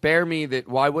 spare me that.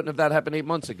 Why wouldn't have that happened 8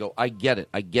 months ago? I get it.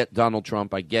 I get Donald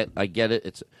Trump. I get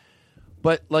it.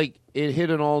 But like it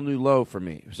hit an all new low for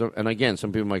me. So, and again,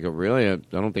 some people might go, "Really? I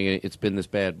don't think it's been this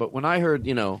bad." But when I heard,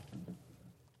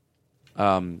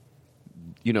 one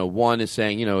is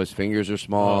saying, his fingers are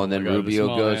small, and then Rubio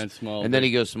goes, then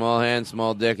he goes, small hand,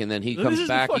 small dick, and then he comes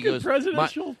back. He goes,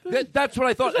 presidential thing? That's what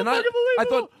I thought, and I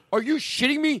thought, are you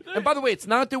shitting me? And by the way, it's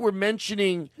not that we're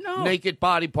mentioning naked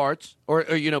body parts or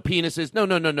penises.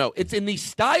 No. It's in the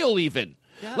style even.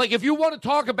 Yeah. Like, if you want to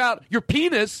talk about your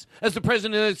penis as the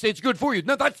president of the United States, good for you.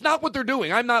 No, that's not what they're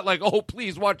doing. I'm not like, oh,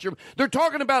 please watch your... They're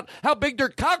talking about how big their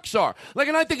cocks are. Like,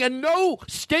 and I think, and no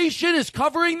station is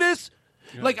covering this.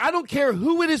 Yeah. Like, I don't care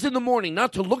who it is in the morning,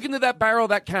 not to look into that barrel of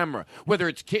that camera, whether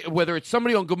it's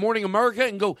somebody on Good Morning America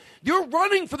and go, you're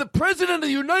running for the president of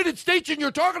the United States and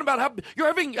you're talking about how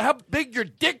big your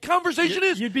dick conversation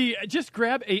is. You'd be just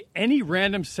grab any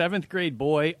random 7th grade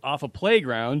boy off a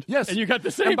playground. Yes, and you got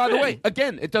the same. And by thing. the way,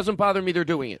 again, it doesn't bother me they're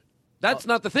doing it. That's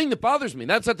not the thing that bothers me.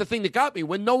 That's not the thing that got me.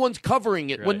 When no one's covering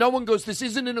it, when no one goes, this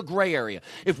isn't in a gray area.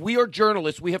 If we are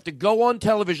journalists, we have to go on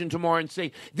television tomorrow and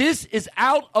say, this is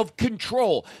out of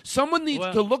control. Someone needs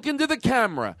to look into the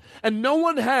camera, and no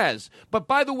one has. But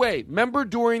by the way, remember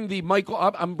during the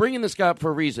I'm bringing this guy up for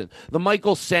a reason, the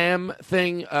Michael Sam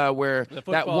thing where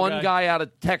that one guy out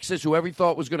of Texas who everybody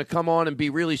thought was going to come on and be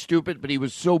really stupid, but he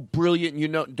was so brilliant,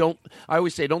 I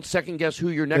always say, don't second guess who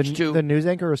you're next to. The news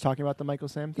anchor was talking about the Michael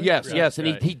Sam thing? Yes, and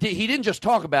he didn't just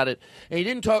talk about it, and he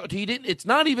didn't. It's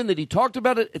not even that he talked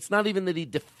about it. It's not even that he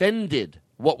defended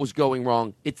what was going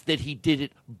wrong. It's that he did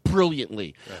it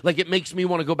brilliantly. Right. Like, it makes me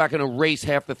want to go back and erase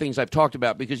half the things I've talked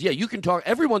about because you can talk.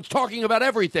 Everyone's talking about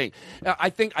everything. I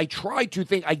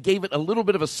gave it a little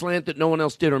bit of a slant that no one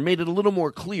else did, or made it a little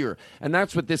more clear, and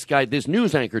that's what this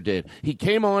news anchor did. He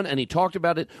came on and he talked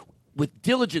about it with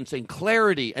diligence and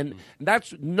clarity, and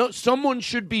someone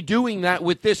should be doing that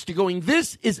with this,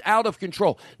 this is out of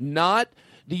control, not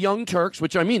the Young Turks,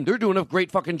 which, I mean, they're doing a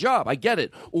great fucking job. I get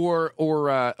it. Or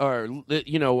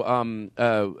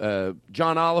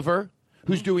John Oliver,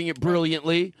 who's doing it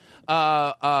brilliantly.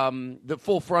 The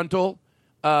Full Frontal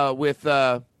with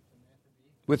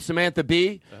Samantha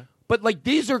Bee. But, like,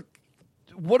 these are...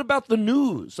 What about the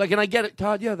news? Like, and I get it,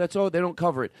 Todd, that's all, they don't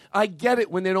cover it. I get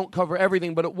it when they don't cover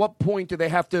everything, but at what point do they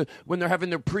have to, when they're having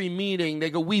their pre-meeting, they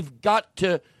go, we've got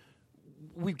to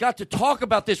talk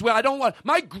about this. Well, I don't want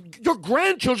your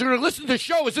grandchildren are going to listen to the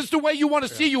show. Is this the way you want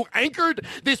to see you anchored?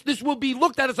 This will be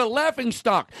looked at as a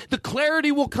laughingstock. The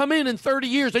clarity will come in 30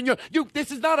 years, and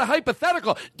this is not a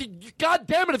hypothetical. God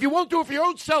damn it! If you won't do it for your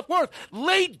own self-worth,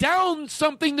 lay down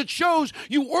something that shows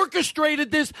you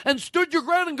orchestrated this and stood your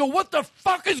ground and go, what the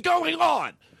fuck is going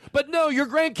on? But no, your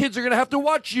grandkids are going to have to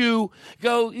watch you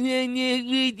go,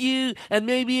 and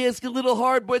maybe ask a little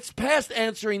hard, but it's past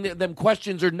answering them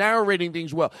questions or narrating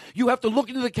things well. You have to look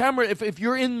into the camera. If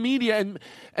you're in media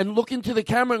and look into the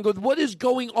camera and go, what is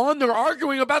going on? They're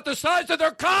arguing about the size of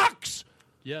their cocks.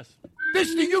 Yes.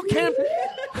 You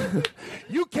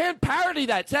can't parody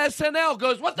that. SNL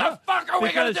goes, what the fuck are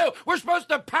we going to do? We're supposed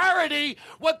to parody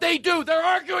what they do. They're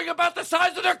arguing about the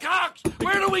size of their cocks.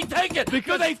 Where do we take it? Do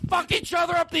they fuck each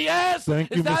other up the ass?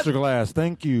 Thank you, Mr. Glass.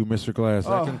 Thank you, Mr. Glass.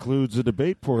 That concludes the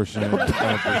debate portion of the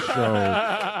show.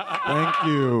 Thank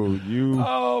you.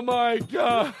 Oh, my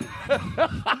God.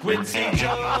 Quincy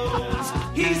Jones,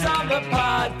 he's on the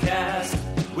podcast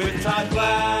with Todd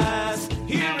Glass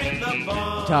here in the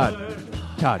barn.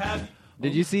 Todd,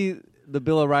 did you see the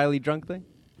Bill O'Reilly drunk thing?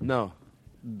 No.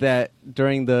 That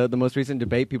during the most recent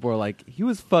debate, people were like, he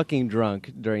was fucking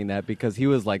drunk during that because he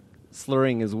was like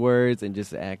slurring his words and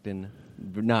just acting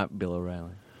not Bill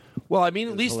O'Reilly. Well, I mean,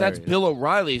 at least hilarious. That's Bill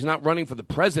O'Reilly. He's not running for the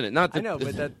president. Not the, I know,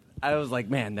 but that I was like,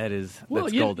 man, that's Well,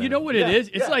 golden. you know what it is?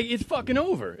 It's like it's fucking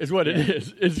over. Is what it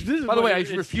is. By the way, I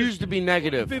refuse to be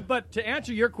negative. But to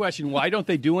answer your question, why don't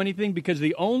they do anything? Because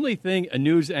the only thing a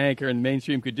news anchor in the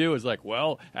mainstream could do is like,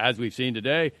 well, as we've seen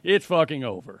today, it's fucking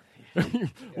over.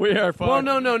 We are fucking.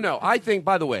 Well, no. I think,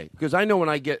 by the way, because I know when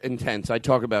I get intense, I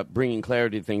talk about bringing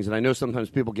clarity to things, and I know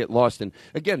sometimes people get lost. And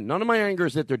again, none of my anger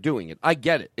is that they're doing it. I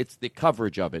get it. It's the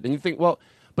coverage of it. And you think, well,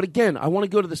 but again, I want to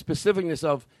go to the specificness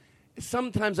of.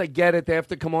 Sometimes I get it. They have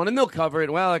to come on and they'll cover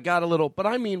it. Well, I got a little. But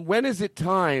I mean, when is it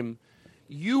time?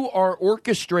 You are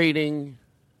orchestrating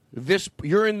this.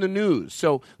 You're in the news.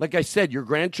 So, like I said, your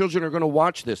grandchildren are going to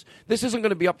watch this. This isn't going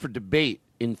to be up for debate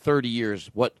in 30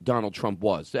 years what Donald Trump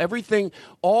was. Everything,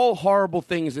 all horrible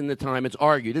things in the time, it's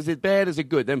argued. Is it bad? Is it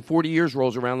good? Then 40 years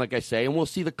rolls around, like I say, and we'll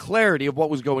see the clarity of what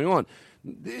was going on.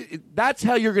 That's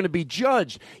how you're going to be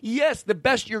judged. Yes, the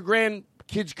best your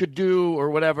grandkids could do or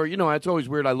whatever, it's always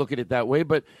weird I look at it that way,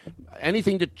 but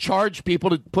anything to charge people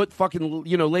to put fucking,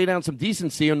 lay down some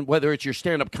decency on whether it's your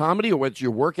stand-up comedy or whether it's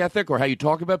your work ethic or how you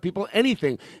talk about people,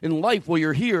 anything in life while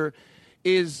you're here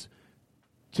is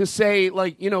to say,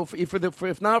 like,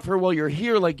 if not for while you're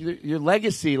here, like your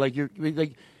legacy, like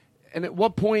and at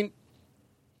what point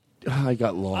I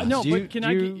got lost.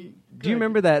 Do you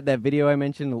remember that video I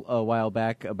mentioned a while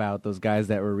back about those guys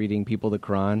that were reading people the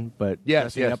Quran, but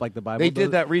dressing up like the Bible? They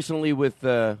did that recently with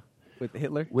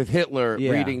Hitler. With Hitler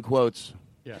reading quotes.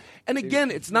 Yeah. And again,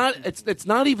 it's not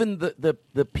even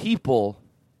the people.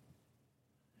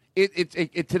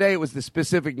 It today it was the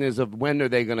specificness of when are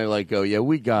they going to go? Yeah,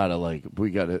 we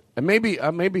gotta, and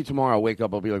maybe tomorrow I'll wake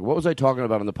up, I'll be like, what was I talking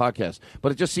about on the podcast?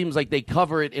 But it just seems like they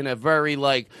cover it in a very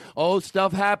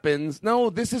stuff happens. No,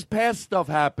 this is past stuff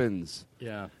happens.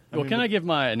 Yeah. Well, can I give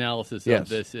my analysis of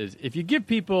this? Is if you give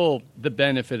people the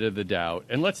benefit of the doubt,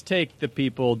 and let's take the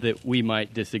people that we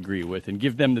might disagree with and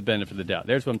give them the benefit of the doubt.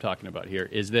 There's what I'm talking about here,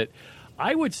 is that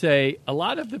I would say a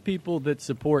lot of the people that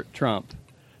support Trump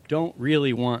don't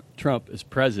really want Trump as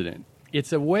president.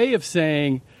 It's a way of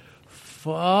saying,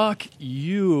 fuck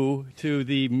you to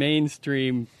the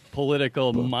mainstream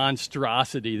political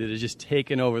monstrosity that has just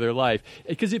taken over their life.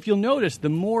 Because if you'll notice, the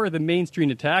more the mainstream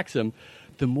attacks him,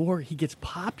 the more he gets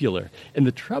popular. And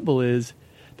the trouble is,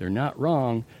 they're not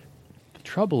wrong. The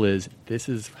trouble is, this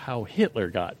is how Hitler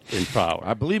got in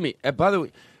power. Believe me. By the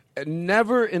way,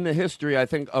 never in the history, I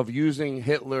think, of using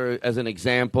Hitler as an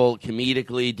example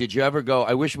comedically did you ever go,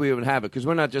 I wish we would have it, because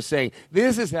we're not just saying,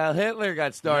 this is how Hitler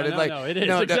got started. No, it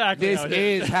is exactly this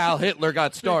is how Hitler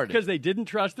got started. Because they didn't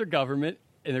trust their government,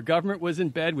 and their government was in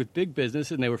bed with big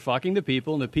business, and they were fucking the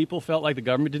people, and the people felt like the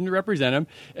government didn't represent them,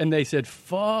 and they said,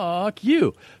 fuck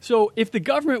you. So if the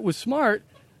government was smart,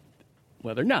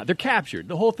 well, they're not. They're captured.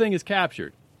 The whole thing is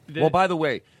captured. Well, by the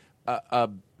way,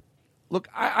 look,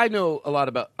 I know a lot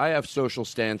about. I have social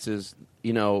stances.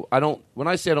 When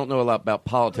I say I don't know a lot about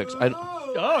politics,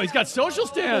 Oh, he's got social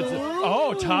stances.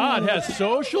 Oh, Todd has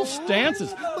social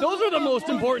stances. Those are the most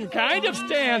important kind of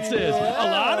stances. A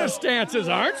lot of stances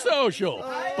aren't social,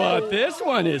 but this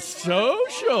one is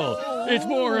social. It's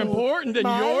more important than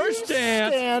your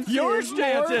stance. Your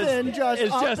stance is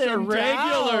just a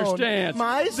regular stance.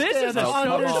 This is a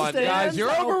come on, guys, you're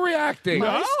overreacting.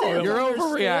 No, you're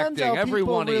overreacting. Every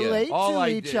one of you. All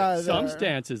I did. Some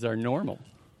stances are normal.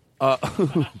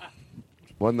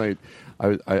 One night,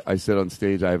 I said on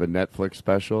stage, I have a Netflix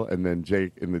special, and then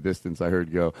Jake in the distance, I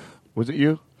heard go, was it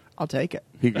you? I'll take it.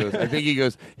 He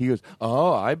goes, he goes,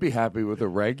 oh, I'd be happy with a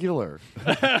regular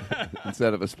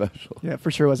instead of a special. Yeah, for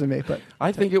sure wasn't me, but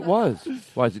I think it was.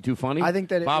 Why, is it too funny? I think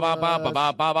that it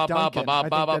was Duncan. I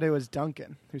think that it was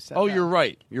Duncan who said that. Oh, you're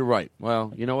right. You're right.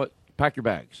 Well, you know what? Pack your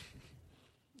bags.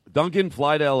 Duncan,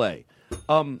 fly to L.A.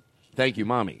 Thank you,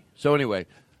 Mommy. So anyway,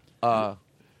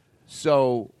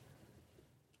 so...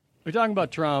 We're talking about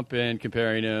Trump and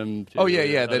comparing him to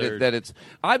that it's...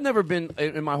 I've never been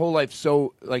in my whole life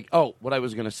so, like, what I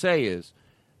was going to say is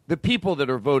the people that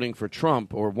are voting for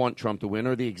Trump or want Trump to win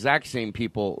are the exact same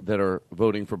people that are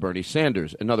voting for Bernie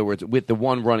Sanders. In other words, with the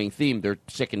one running theme, they're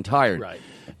sick and tired. Right.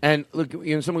 And look,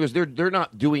 someone goes, they're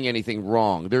not doing anything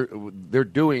wrong. They're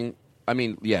doing... I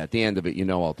mean, yeah, at the end of it,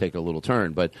 I'll take a little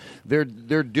turn, but they're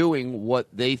doing what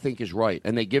they think is right,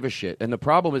 and they give a shit. And the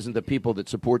problem isn't the people that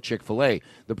support Chick-fil-A.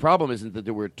 The problem isn't that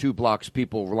there were 2 blocks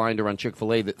people lined around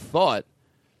Chick-fil-A that thought,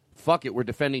 fuck it, we're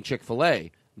defending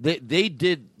Chick-fil-A. They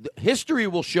did. History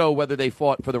will show whether they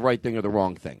fought for the right thing or the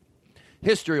wrong thing.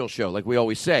 History will show, like we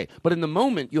always say. But in the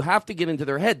moment, you have to get into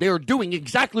their head. They are doing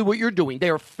exactly what you're doing.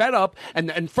 They are fed up,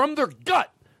 and from their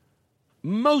gut,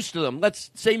 most of them,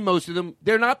 let's say most of them,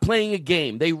 they're not playing a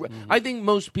game. I think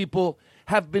most people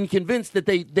have been convinced that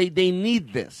they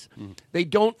need this. They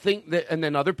don't think that, and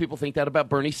then other people think that about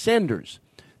Bernie Sanders.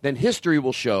 Then history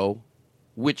will show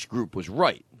which group was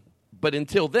right. But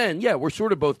until then, yeah, we're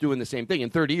sort of both doing the same thing.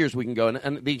 In 30 years, we can go.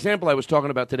 And the example I was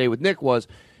talking about today with Nick was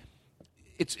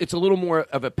it's a little more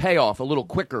of a payoff, a little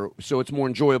quicker, so it's more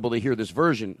enjoyable to hear this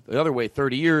version. The other way,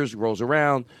 30 years rolls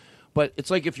around. But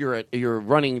it's like if you're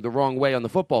running the wrong way on the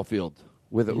football field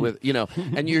with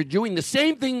and you're doing the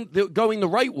same thing going the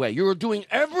right way. You're doing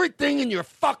everything in your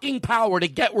fucking power to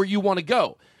get where you want to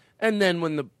go. And then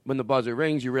when the buzzer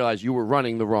rings, you realize you were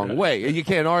running the wrong way. You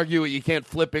can't argue it. You can't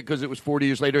flip it because it was 40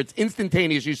 years later. It's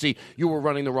instantaneous. You see you were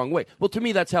running the wrong way. Well, to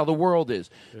me, that's how the world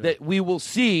is. Yeah. That we will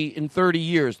see in 30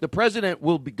 years. The president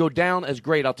will go down as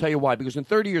great. I'll tell you why. Because in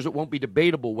 30 years, it won't be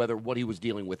debatable whether what he was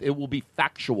dealing with. It will be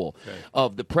factual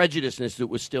of the prejudiceness that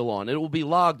was still on. It will be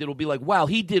logged. It will be like, wow,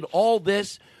 he did all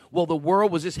this. Well, the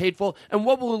world was this hateful. And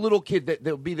what will a little kid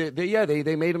that'll be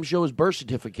they made him show his birth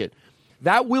certificate.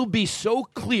 That will be so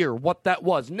clear what that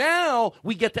was. Now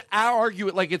we get to argue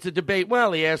it like it's a debate.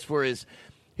 Well, he asked for his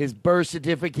birth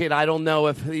certificate. I don't know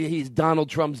if he's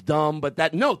Donald Trump's dumb, but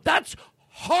that's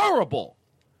horrible.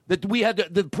 That we had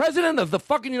the president of the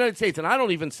fucking United States, and I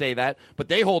don't even say that, but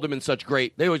they hold him in such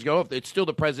great. They always go, oh, it's still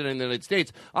the president of the United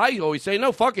States. I always say,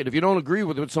 no, fuck it. If you don't agree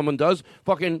with what someone does,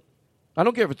 fucking. I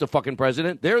don't care if it's the fucking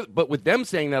president. But with them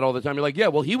saying that all the time, you're like, yeah,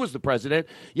 well, he was the president.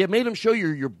 You made him show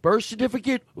your birth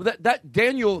certificate. That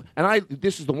Daniel, and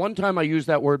this is the one time I use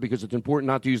that word because it's important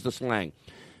not to use the slang.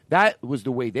 That was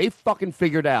the way they fucking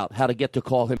figured out how to get to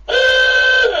call him.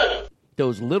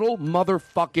 Those little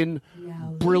motherfucking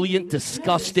brilliant,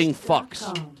 disgusting fucks.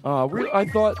 I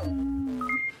thought,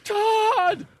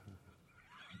 Todd!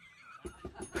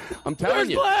 I'm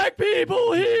telling you. There's black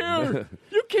people here.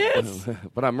 You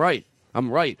can't. But I'm right.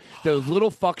 Those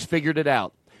little fucks figured it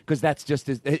out because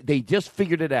they just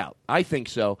figured it out. I think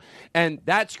so. And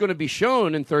that's going to be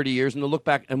shown in 30 years and they'll look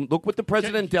back and look what the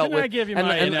president dealt with. I give you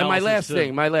and my last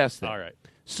thing. All right.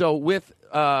 So with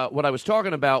what I was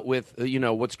talking about with,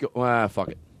 fuck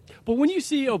it. But when you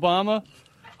see Obama,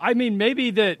 I mean,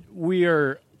 maybe that we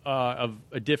are of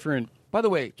a different. By the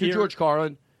way, to George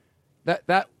Carlin,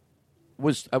 that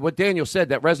was what Daniel said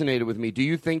that resonated with me. Do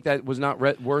you think that was not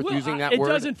worth using that word?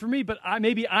 It doesn't for me, but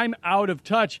maybe I'm out of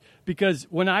touch because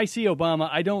when I see Obama,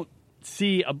 I don't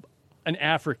see an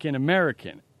African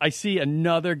American. I see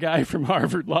another guy from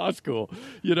Harvard Law School.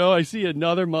 I see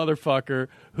another motherfucker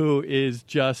who is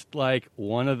just like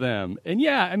one of them. And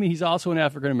yeah, I mean, he's also an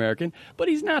African American, but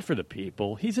he's not for the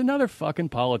people. He's another fucking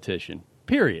politician,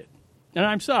 period. And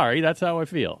I'm sorry, that's how I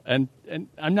feel. And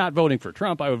I'm not voting for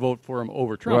Trump. I would vote for him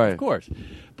over Trump, right. Of course.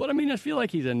 But, I mean, I feel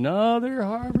like he's another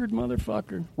Harvard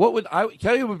motherfucker. What would I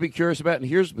tell you? Would be curious about, and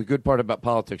here's the good part about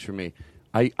politics for me.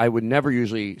 I would never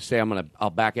usually say I'll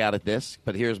back out at this,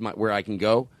 but here's where I can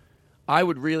go. I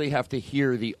would really have to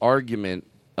hear the argument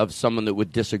of someone that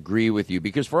would disagree with you,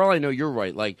 because for all I know, you're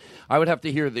right. Like, I would have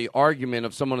to hear the argument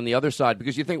of someone on the other side,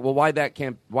 because you think, well, why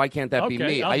can't that be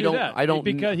me? I don't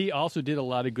because he also did a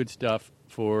lot of good stuff.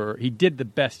 He did the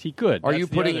best he could. I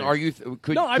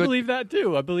believe that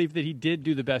too. I believe that he did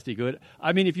do the best he could.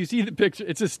 I mean, if you see the picture,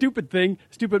 it's a stupid thing,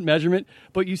 stupid measurement,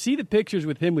 but you see the pictures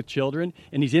with him with children,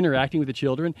 and he's interacting with the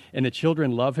children, and the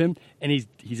children love him, and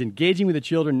he's engaging with the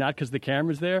children not because the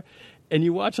camera's there. And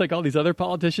you watch like all these other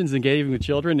politicians engaging with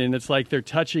children, and it's like they're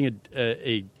touching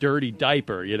a dirty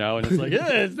diaper, and it's like, yeah,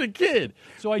 it's the kid.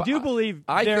 So I do believe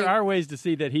there are ways to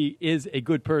see that he is a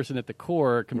good person at the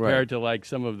core compared to like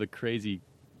some of the crazy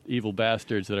evil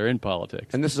bastards that are in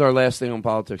politics. And this is our last thing on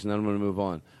politics, and then I'm going to move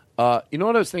on. You know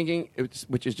what I was thinking,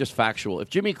 which is just factual? If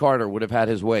Jimmy Carter would have had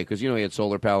his way, because he had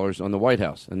solar powers on the White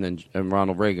House, and then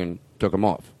Ronald Reagan took him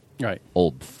off. Right.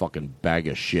 Old fucking bag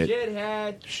of shit.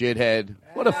 Shithead.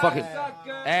 What a fucking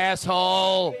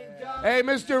asshole. Hey,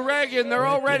 Mr. Reagan, they're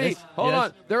already... Yes, Hold yes.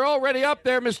 on. They're already up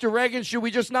there, Mr. Reagan. Should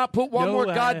we just not put one No, more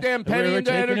goddamn penny we're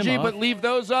into taking 'em energy off. but leave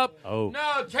those up? Oh.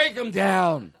 No, take them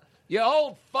down. You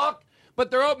old fuck. But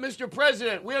they're up, Mr.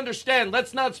 President. We understand.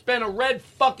 Let's not spend a red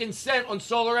fucking cent on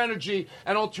solar energy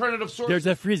and alternative sources. There's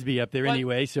a Frisbee up there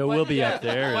anyway, so we'll be up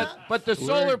there. But the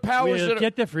solar powers we'll that are...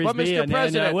 get the But Frisbee, Mr. and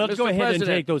President, we'll Mr. go ahead and President,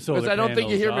 take those solar because I don't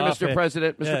think you hear me, panels Mr. off.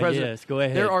 President. Mr. President. Yes, go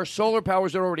ahead. There are solar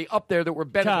powers that are already up there that we're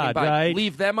benefiting Todd, by. right?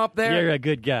 Leave them up there? You're a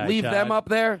good guy, Leave Todd. them up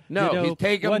there? No, You know,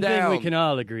 take them one down. thing we can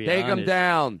all agree Take on them is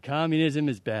down. Communism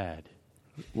is bad.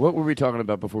 What were we talking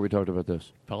about before we talked about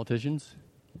this? Politicians?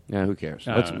 Yeah, who cares?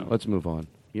 I don't know. Let's move on.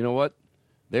 You know what?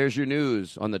 There's your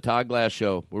news on the Todd Glass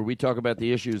Show, where we talk about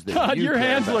the issues that Todd, you your care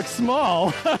hands about. look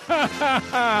small.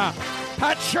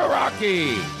 Pat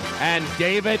Cherokee and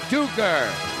David Duker.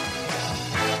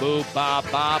 Boop, bop,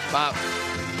 bop, bop.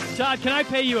 Todd, can I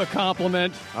pay you a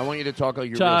compliment? I want you to talk like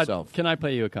your Todd, real self. can I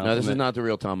pay you a No, compliment? this is not the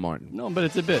real Tom Martin. No, but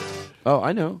it's a bit. Oh,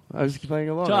 I know. I was playing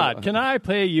along. Todd, can I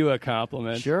pay you a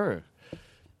compliment? Sure.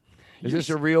 Is this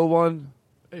a real one?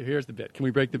 Hey, here's the bit. Can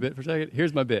we break the bit for a second?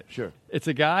 Here's my bit. Sure. It's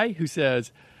a guy who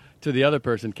says to the other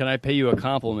person, can I pay you a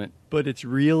compliment? But it's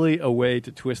really a way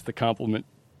to twist the compliment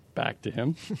back to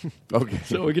him. Okay.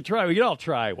 So we could all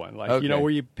try one. Like, Okay.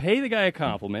 where you pay the guy a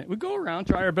compliment. We go around,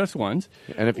 try our best ones.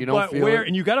 And if you don't but feel where, it-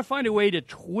 and you got to find a way to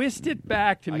twist it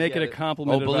back to make it a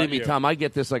compliment. Oh, believe about me, you. Tom, I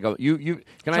get this like a you.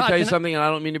 Can I Todd, tell you can I- something? And I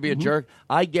don't mean to be a jerk.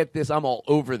 I get this. I'm all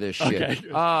over this shit. Okay.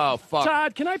 Oh fuck.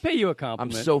 Todd, can I pay you a I'm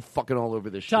compliment? so fucking all over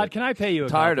this shit. Todd, can I pay you a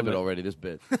Tired compliment? of it already. This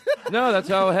bit. No, that's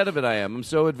how ahead of it I am. I'm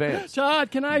so advanced.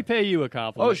 Todd, can I pay you a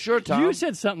compliment? Oh, sure, Tom. You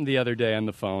said something the other day on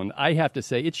the phone. I have to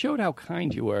say, it showed how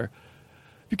kind you were.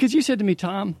 Because you said to me,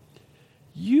 Tom,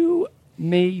 you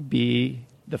may be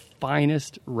the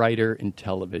finest writer in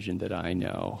television that I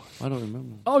know. I don't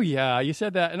remember. Oh, yeah, you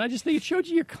said that. And I just think it showed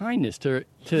you your kindness to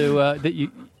that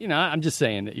you know, I'm just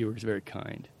saying that you were very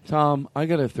kind. Tom, I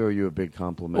got to throw you a big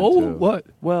compliment. Oh, too. what?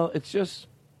 Well, it's just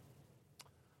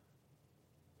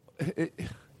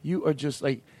you are just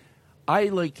like I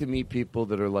like to meet people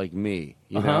that are like me.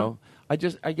 You know. I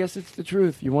guess it's the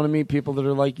truth. You want to meet people that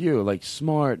are like you, like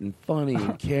smart and funny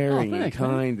and caring and thanks,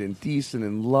 kind and decent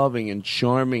and loving and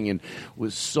charming and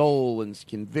with soul and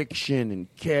conviction and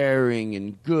caring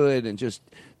and good and just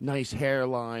nice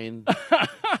hairline.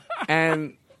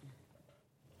 and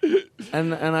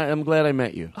I'm glad I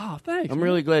met you. Oh, thanks. I'm man.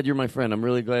 really glad you're my friend. I'm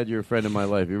really glad you're a friend in my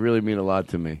life. You really mean a lot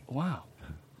to me. Wow.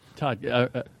 Todd,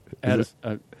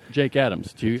 Jake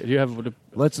Adams, do you have...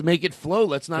 Let's make it flow.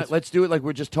 Let's do it like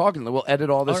we're just talking. We'll edit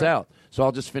all this All right. out. So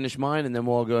I'll just finish mine, and then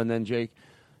we'll all go, and then Jake.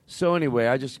 So anyway,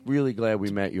 I just really glad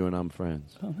we met you, and I'm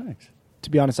friends. Oh, thanks. To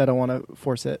be honest, I don't want to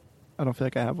force it. I don't feel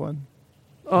like I have one.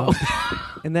 Oh.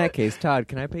 In that case, Todd,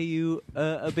 can I pay you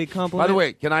a big compliment? By the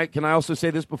way, can I also say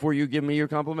this before you give me your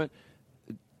compliment?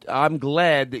 I'm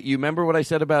glad that you remember what I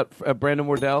said about Brandon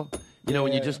Wardell. You know,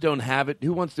 when you just don't have it.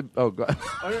 Who wants to? Oh, God.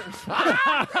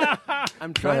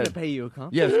 I'm trying to pay you a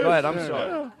compliment. Yes, go ahead. I'm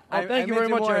sorry. Thank you very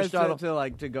much, Aristotle.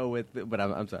 To go with, but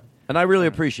I'm sorry. And I really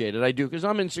appreciate it. I do, because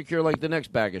I'm insecure like the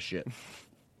next bag of shit.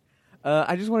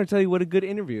 I just want to tell you what a good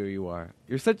interviewer you are.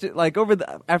 You're such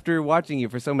a, after watching you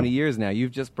for so many years now,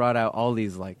 you've just brought out all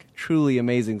these truly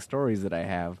amazing stories that I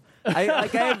have. I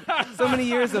have so many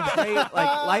years of great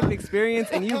life experience,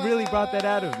 and you really brought that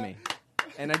out of me.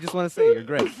 And I just want to say you're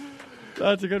great.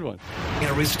 That's a good one.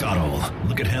 Aristotle,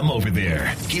 look at him over there.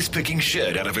 He's picking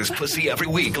shit out of his pussy every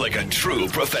week like a true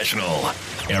professional.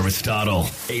 Aristotle,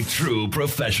 a true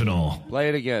professional. Play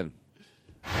it again.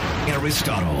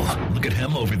 Aristotle, look at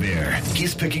him over there.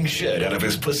 He's picking shit out of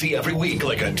his pussy every week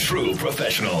like a true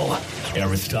professional.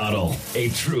 Aristotle, a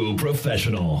true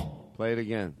professional. Play it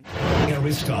again.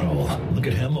 Aristotle, look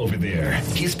at him over there.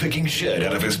 He's picking shit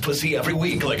out of his pussy every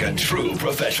week like a true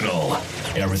professional.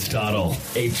 Aristotle,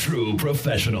 a true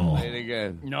professional. Play it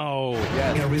again. No.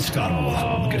 Aristotle,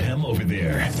 look at him over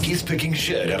there. He's picking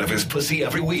shit out of his pussy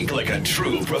every week like a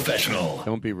true professional.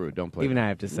 Don't be rude. Don't play. Even I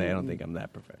have to say, I don't think I'm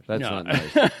that professional. That's No.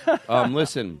 not nice.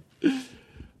 Listen.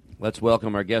 Let's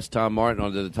welcome our guest, Tom Martin,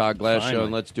 onto the Todd Glass Finally. Show,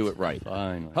 and let's do it right.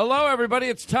 Finally. Hello, everybody.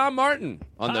 It's Tom Martin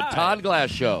on the Hi. Todd Glass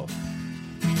Show.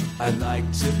 I'd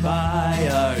like to buy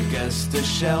our guest a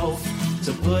shelf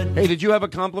to put... Hey, did you have a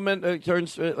compliment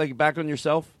back on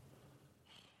yourself?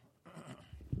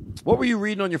 What were you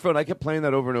reading on your phone? I kept playing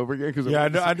that over and over again. Yeah,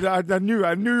 I knew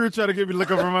you were trying to get me to look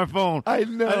over my phone. I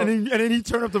know. And then he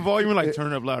turned up the volume and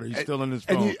turn it up louder. He's still on his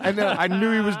phone. I know. I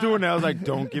knew he was doing that. I was like,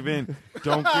 don't give in.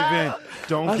 Don't give in.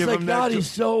 Don't I was give like, him God, that.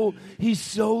 he's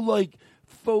so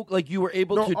like you were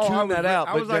able No, to oh, tune that out.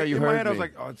 I But was there like, you in my heard head, I was me.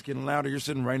 like, oh, it's getting louder. You're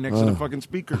sitting right next to the fucking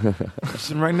speaker. You're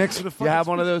sitting right next to the fucking You have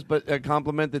one of those, but a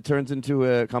compliment that turns into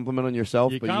a compliment on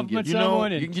yourself. You but compliment you can,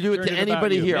 someone you and can do it turn to it about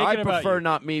anybody you. here. Make I it about prefer you.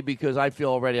 not me because I feel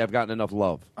already I've gotten enough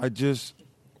love. I just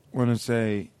want to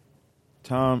say,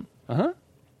 Tom, Uh-huh.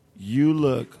 you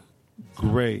look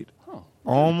great.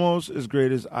 Almost as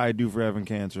great as I do for having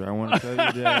cancer. I want to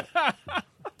tell you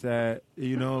that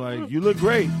you know, like, you look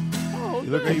great.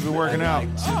 You look like you've been working out.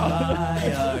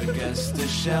 Buy our guest a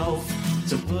shelf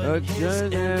to put his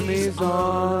Emmys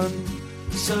on.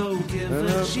 So give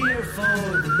a cheer for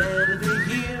the man of the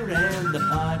year and the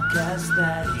podcast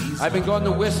that he's I've been going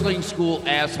to whistling school,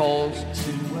 assholes.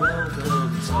 to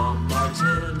welcome Tom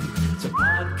Martin to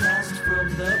podcast from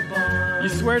the barn. You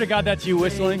swear to God that's you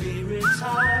whistling? Maybe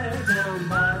retire down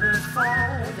by the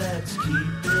fire that's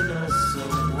keeping us so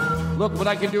warm. Look what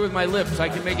I can do with my lips. I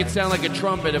can make it sound like a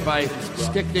trumpet if I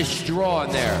stick this straw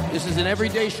in there. This is an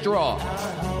everyday straw.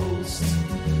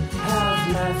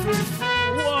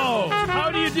 Whoa! How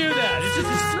do you do that? It's just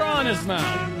a straw in his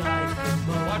mouth.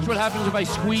 Watch what happens if I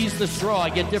squeeze the straw. I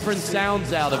get different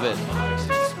sounds out of it.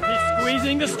 He's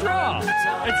squeezing the straw.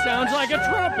 It sounds like a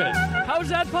trumpet. How's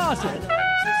that possible?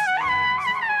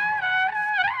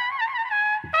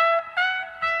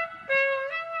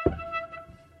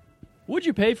 Would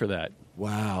you pay for that?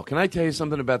 Wow. Can I tell you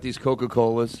something about these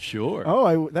Coca-Colas? Sure.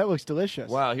 Oh, that looks delicious.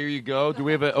 Wow, here you go. Do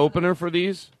we have an opener for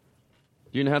these?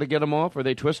 Do you know how to get them off? Are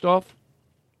they twist off?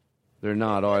 They're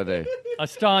not, are they?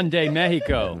 Aston de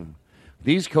Mexico.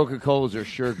 These Coca-Colas are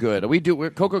sure good. We're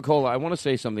Coca-Cola, I want to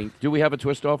say something. Do we have a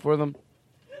twist off for them?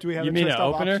 Do we have You a mean twist an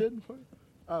off opener? option?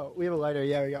 Oh, we have a lighter.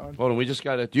 Yeah, we got one. Hold on, we just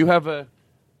got to. Do you have a.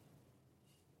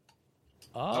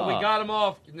 Oh, we got him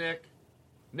off, Nick.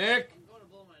 Nick?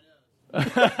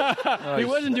 He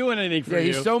wasn't doing anything for Yeah,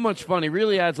 you. he's so much fun. He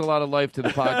really adds a lot of life to the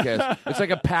podcast. It's like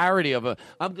a parody of a.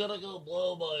 I'm gonna go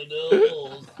blow my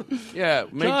nose. Yeah,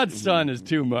 Todd's son is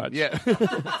too much. Yeah.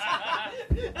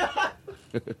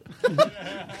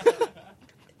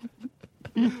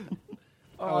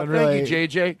 Oh, thank you,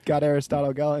 JJ. Got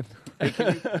Aristotle going.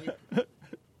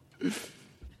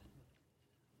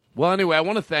 Well, anyway, I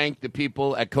want to thank the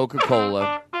people at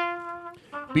Coca-Cola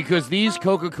because these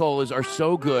Coca-Colas are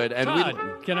so good. And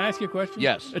Todd, can I ask you a question?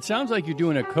 Yes. It sounds like you're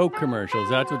doing a Coke commercial.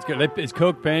 That's what's good. Is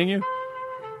Coke paying you?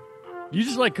 You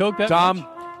just like Coke that Tom, much?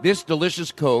 this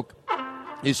delicious Coke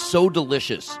is so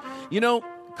delicious. You know,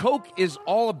 Coke is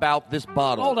all about this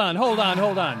bottle. Hold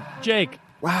on. Jake.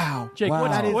 Wow. Jake, Wow.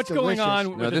 That is what's going delicious. on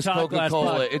No, with this the Todd Glass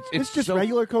Coca-Cola, bottle? it's just so-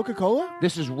 regular Coca-Cola?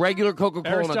 This is regular Coca-Cola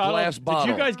in a Aristotle, glass bottle.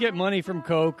 Did you guys get money from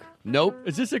Coke? Nope.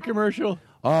 Is this a commercial?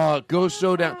 Oh, it goes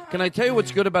so down. Can I tell you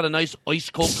what's good about a nice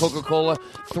ice-cold Coca-Cola?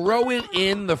 Throw it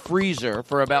in the freezer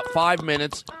for about 5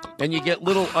 minutes, and you get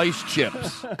little ice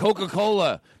chips.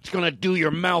 Coca-Cola. It's going to do your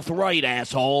mouth right,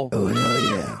 asshole. Oh,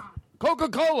 hell yeah.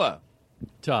 Coca-Cola.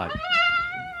 Todd.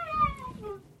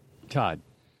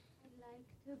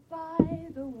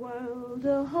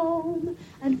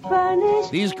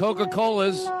 These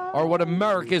Coca-Colas are what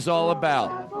America's all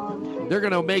about. They're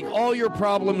going to make all your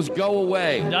problems go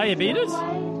away. Diabetes?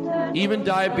 Even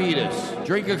diabetes.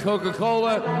 Drink a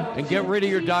Coca-Cola and get rid of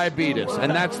your diabetes.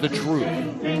 And that's the truth.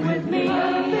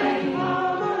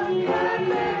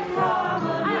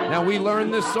 Now, we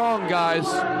learned this song, guys.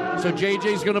 So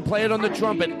JJ's going to play it on the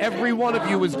trumpet. Every one of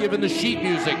you was given the sheet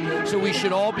music. So we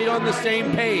should all be on the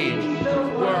same page.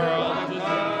 World.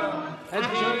 And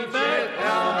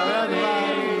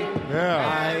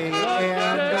I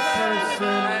am the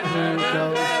person who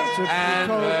goes to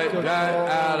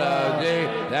Coca-Cola.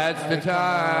 That's the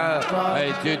time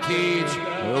to teach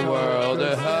the world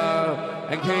to love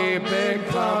and keep it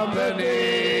company.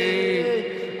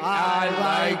 I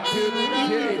like to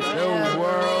teach the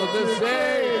world to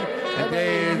sing and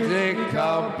keep it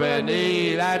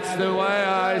company. That's the way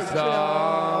I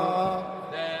saw.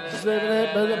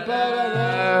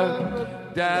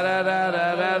 Da da da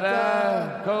da da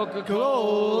da,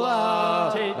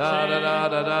 Coca-Cola. Da da da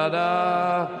da da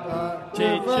da.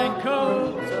 Teaching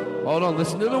Coke. Hold on,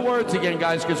 listen to the words again,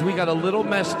 guys, because we got a little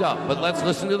messed up. But let's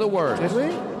listen to the words. Did we? I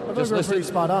thought we were pretty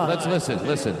spot on. Let's listen.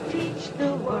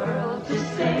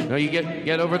 No, you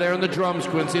get over there on the drums,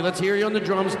 Quincy. Let's hear you on the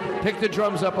drums. Pick the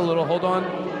drums up a little. Hold on.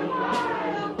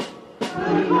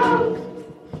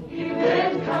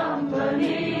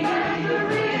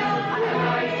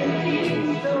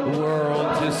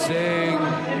 World to sing,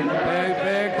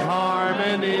 big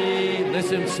harmony.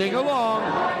 Listen, sing along.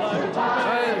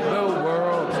 The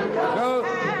world, go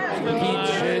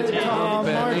teach it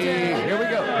company. Here we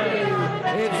go.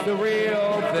 It's the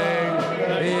real thing.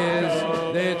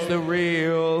 It's the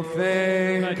real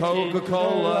thing. think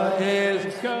Coca-Cola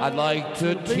is? I'd like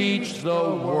to teach the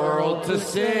world to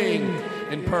sing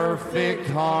in perfect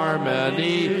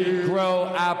harmony. Grow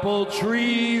apple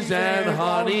trees and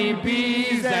honey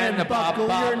bees and pop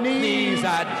up knees.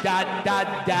 Da da da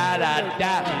da da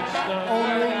da.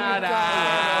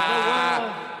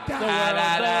 Da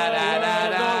da da da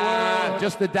da.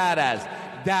 Just the dadas.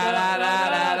 Da da da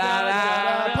da da da.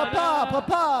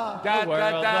 Papa. Da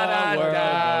da da da da.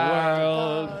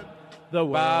 The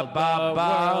world,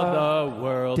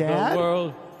 Dad? the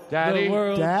world, Daddy? the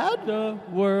world, Dad? the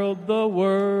world, the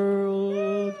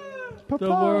world, Papa. the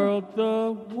world,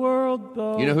 the world,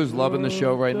 the You know who's loving the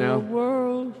show right now?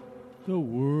 world, the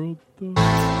world, the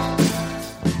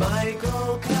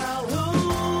Michael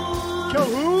Calhoun.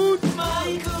 Calhoun.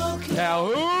 Michael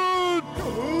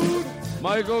Calhoun!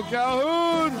 Michael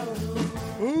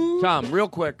Calhoun! Tom, real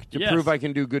quick, to Yes. prove I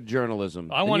can do good journalism.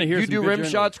 I wanna hear You some do good rim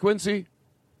journalism. shots, Quincy?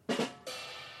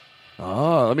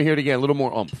 Oh, let me hear it again. A little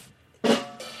more oomph.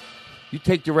 You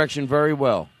take direction very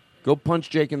well. Go punch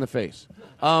Jake in the face.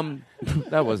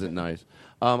 That wasn't nice.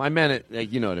 I meant it.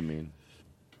 You know what I mean.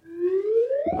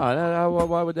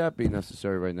 Why would that be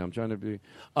necessary right now? I'm trying to be.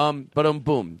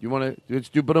 Boom. You want to? Let's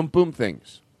do boom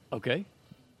things. Okay.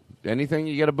 Anything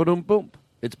you get a boom.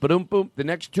 It's boom. The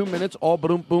next 2 minutes, all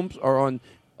boom booms are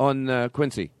on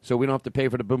Quincy, so we don't have to pay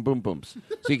for the boom booms.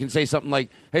 So you can say something like,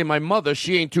 "Hey, my mother,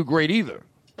 she ain't too great either."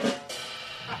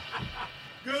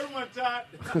 Good one, Todd.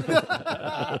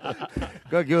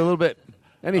 Go, give a little bit.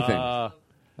 Anything.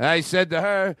 I said to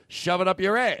her, "Shove it up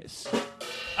your ass."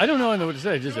 I don't know what to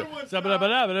say. Just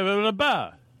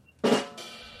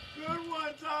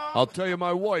I'll tell you,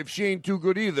 my wife, she ain't too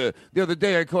good either. The other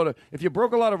day, I called her. If you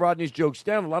broke a lot of Rodney's jokes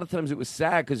down, a lot of times it was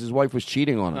sad because his wife was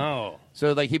cheating on him. Oh.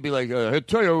 So, like, he'd be like,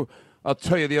 I'll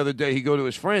tell you the other day, he'd go to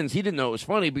his friends. He didn't know it was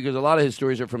funny because a lot of his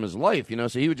stories are from his life, you know.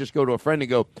 So he would just go to a friend and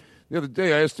go, the other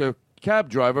day, I asked a cab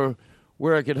driver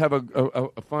where I could have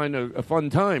a fun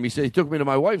time. He said he took me to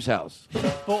my wife's house.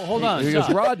 Well, hold on. He goes,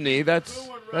 stop. Rodney,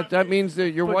 that means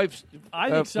that your wife's I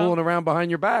think fooling around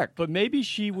behind your back. But maybe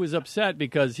she was upset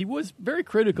because he was very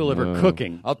critical of her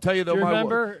cooking. I'll tell you, though, Do you my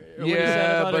remember what he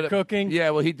said about her cooking? Yeah,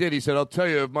 well, he did. He said, I'll tell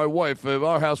you, my wife, at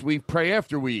our house, we pray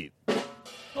after we eat.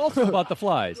 Also about the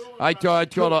flies. I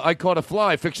caught a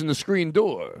fly fixing the screen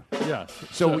door. Yeah.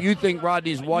 So you think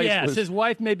Rodney's wife Yes, was... his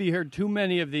wife maybe heard too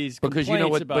many of these Because complaints you know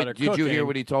what? about her But did you hear cooking,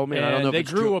 what he told me? And I don't know if they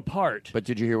it's grew true. apart. But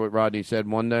did you hear what Rodney said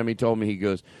one time? He told me, he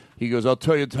goes, I'll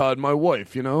tell you, Todd, my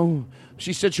wife, you know,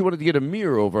 she said she wanted to get a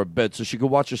mirror over her bed so she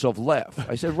could watch herself laugh.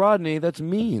 I said, Rodney, that's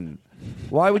mean.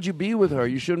 Why would you be with her?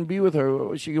 You shouldn't be with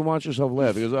her. She can watch herself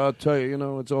laugh. He goes, I'll tell you, you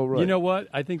know, it's all right. You know what?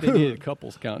 I think they needed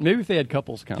couples count. Maybe if they had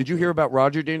couples count. Did you hear about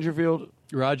Roger Dangerfield?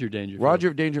 Roger Dangerfield.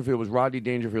 Roger Dangerfield was Rodney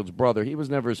Dangerfield's brother. He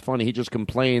was never as funny. He just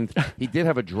complained. He did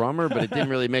have a drummer, but it didn't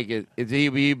really make it.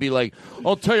 He'd be like,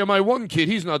 I'll tell you, my one kid,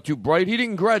 he's not too bright. He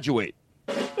didn't graduate.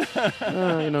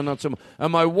 Not so much.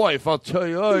 And my wife, I'll tell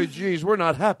you, oh, geez, we're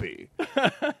not happy.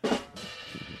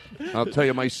 I'll tell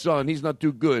you, my son, he's not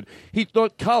too good. He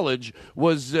thought college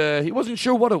was, he wasn't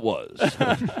sure what it was.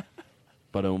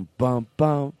 Ba-dum-bum,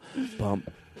 bum, bum.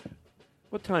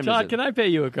 What time Todd, is it? can I pay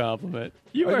you a compliment?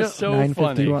 You I are know. so 9:51.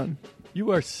 funny.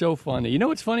 You are so funny. You know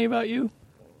what's funny about you?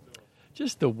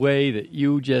 Just the way that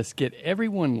you just get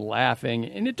everyone laughing.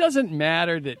 And it doesn't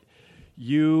matter that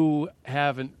you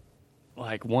haven't,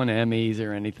 like, won Emmys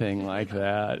or anything like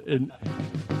that. And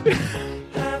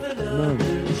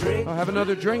I'll have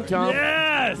another drink, Tom.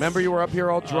 Yes! Remember you were up here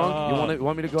all drunk? You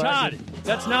want me to go Todd,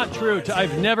 that's not true.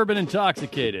 I've never been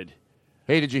intoxicated.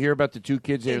 Hey, did you hear about the two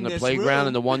kids here in the this playground? room.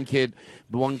 And the one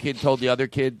kid told the other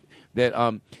kid that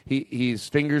his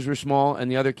fingers were small, and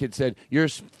the other kid said, "Your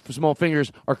small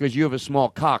fingers are because you have a small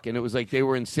cock." And it was like they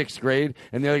were in 6th grade,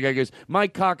 and the other guy goes, "My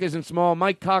cock isn't small.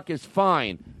 My cock is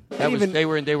fine." They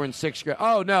were in 6th grade.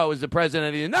 Oh no, it was the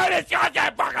president. No, this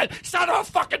goddamn fucking son of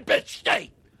a fucking bitch.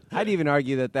 Stay. I'd even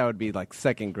argue that would be like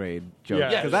 2nd grade joke. Yeah,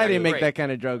 Because I didn't make great. that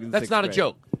kind of joke in That's 6th not a grade.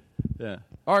 joke. Yeah.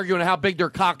 Arguing how big their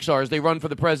cocks are as they run for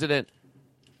the president.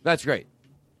 That's great.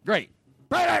 Great.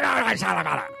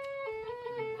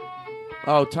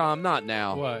 Oh, Tom, not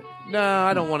now. What? No,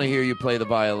 I don't want to hear you play the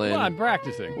violin. Well, I'm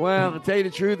practicing. Well, to tell you the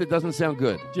truth, it doesn't sound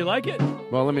good. Do you like it?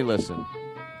 Well, let me listen.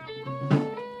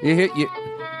 You.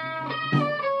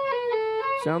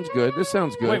 Sounds good. This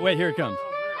sounds good. Wait, here it comes.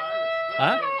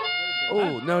 Huh?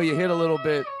 Oh, no, you hit a little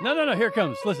bit. No, here it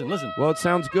comes. Listen. Well, it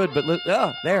sounds good, but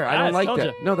there. I don't like told that.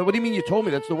 you. No, what do you mean you told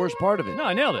me? That's the worst part of it. No,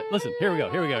 I nailed it. Listen, here we go.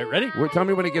 Ready? Tell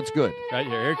me when it gets good. Right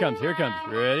here. Here it comes.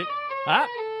 Ready?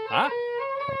 Huh?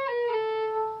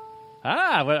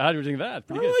 How do you think of that?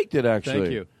 Pretty I good. liked it, actually.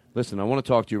 Thank you. Listen, I want to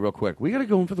talk to you real quick. We got to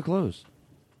go in for the close.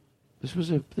 This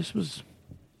was.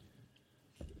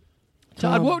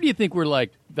 Todd, what do you think were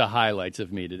like the highlights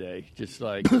of me today? Just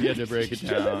like if you had to break it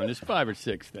down, there's 5 or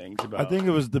 6 things about. I think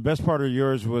it was the best part of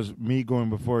yours was me going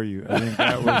before you. I think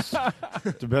that was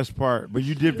the best part. But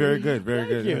you did very good, very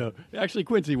good. Thank you. Actually,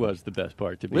 Quincy was the best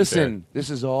part. To be Listen,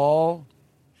 this is all.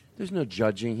 There's no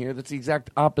judging here. That's the exact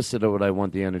opposite of what I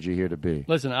want the energy here to be.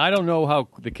 Listen, I don't know how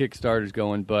the Kickstarter's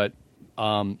going, but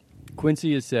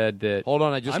Quincy has said that. Hold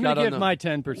on, I just I'm got going on to give my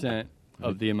 10%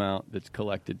 of the amount that's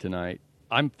collected tonight.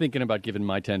 I'm thinking about giving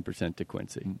my 10% to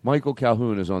Quincy. Michael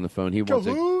Calhoun is on the phone. He wants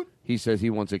Calhoun? he says he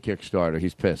wants a Kickstarter.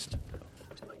 He's pissed.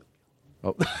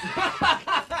 Oh.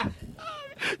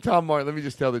 Tom Martin, let me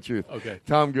just tell the truth. Okay.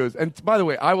 Tom goes, and by the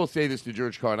way, I will say this to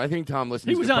George Carlin. I think Tom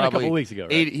listens. He was to on a probably couple weeks ago,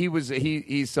 right?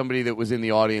 He's somebody that was in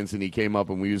the audience, and he came up,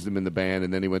 and we used him in the band,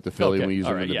 and then he went to Philly, and we used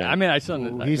him in the band. I mean, I saw.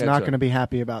 He's not going to be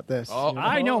happy about this. Oh,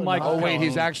 I know, Michael. Oh, wait,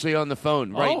 he's actually on the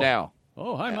phone right now.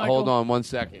 Oh, hi, Michael. Hold on 1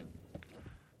 second.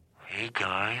 Hey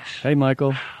guys. Hey,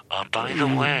 Michael. By the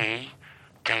way,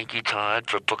 thank you, Todd,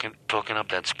 for hooking up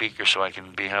that speaker so I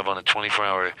can have on a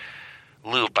 24-hour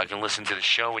loop. I can listen to the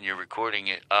show when you're recording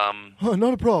it.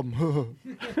 Not a problem. Who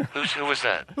was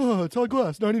that? Todd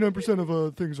Glass. 99%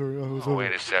 of things are. Oh,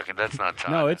 wait a second. That's not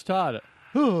Todd. No, it's Todd.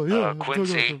 Oh, yeah.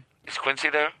 Quincy. Is Quincy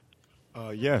there?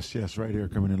 Yes, right here,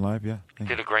 coming in live, yeah.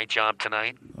 Did a great job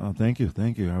tonight. Thank you.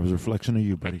 I was a reflection of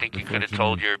you, buddy. I think you could have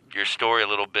told your story a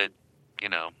little bit,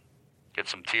 get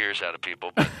some tears out of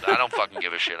people. But I don't fucking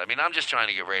give a shit. I mean, I'm just trying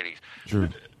to get ratings. True.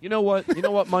 You know what,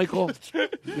 Michael?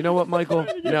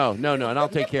 No, and I'll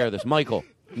take care of this. Michael,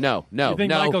 no. You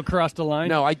think Michael crossed the line?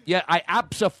 No, I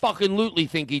abso-fucking-lutely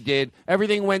think he did.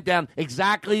 Everything went down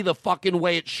exactly the fucking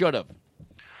way it should have.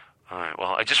 All right,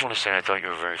 well, I just want to say I thought you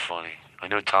were very funny. I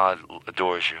know Todd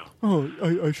adores you. Oh,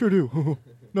 I sure do.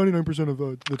 99% of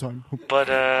the time.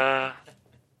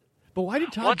 But why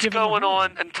did Todd what's give him going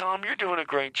on? And Tom, you're doing a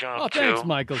great job, Oh, thanks, too.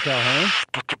 Michael Calhoun.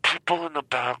 But the people in the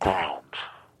background.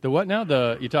 The what now?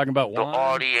 You're talking about The Juan?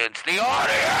 audience. The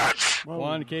audience!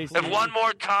 Juan Casey. If one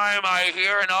more time I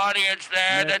hear an audience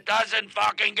there that doesn't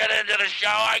fucking get into the show,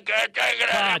 I can't take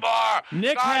it anymore.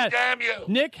 Nick God damn you.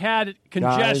 Nick had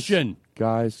congestion.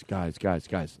 Guys.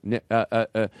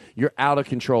 You're out of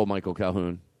control, Michael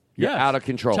Calhoun. You're out of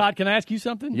control. Todd, can I ask you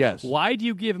something? Yes. Why do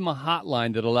you give him a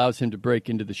hotline that allows him to break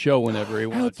into the show whenever he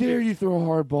wants? How dare you throw a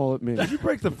hard ball at me? Did you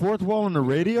break the fourth wall on the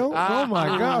radio? Oh,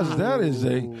 my gosh, that is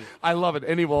a... I love it.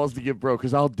 Any walls to get broke,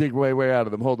 because I'll dig way out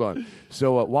of them. Hold on.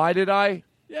 So why did I?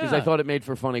 Because I thought it made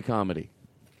for funny comedy.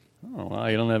 Oh, wow,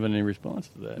 you don't have any response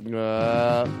to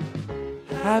that.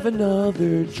 Have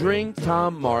another drink,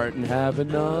 Tom Martin. Have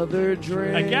another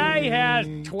drink. A guy has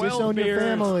 12 Disown your beers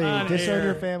family. on Disown air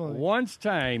your family. Once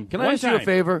time. Can I ask you a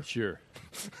favor? Sure.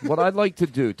 What I'd like to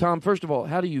do, Tom, first of all,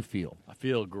 how do you feel? I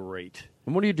feel great.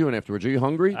 And what are you doing afterwards? Are you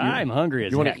hungry? I'm hungry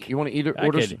as heck. You want to eat or I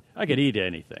order? could eat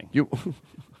anything.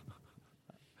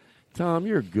 Tom,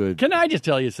 you're good. Can I just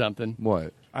tell you something?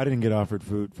 What? I didn't get offered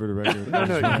food for the record.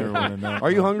 No.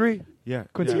 Are you hungry? Yeah.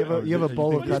 Quincy, you have a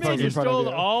bowl of pretzels You in front of stole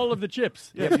you. all of the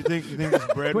Yeah, you think this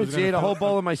bread was Quincy gonna ate a fall? whole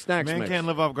bowl of my snacks Man mix. can't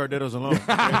live off Gardettos alone. Okay,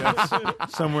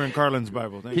 that's somewhere in Carlin's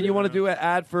Bible. Thank Can you want to do an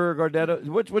ad for Gardetto?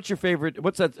 What's your favorite?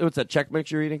 What's that check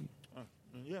mix you're eating?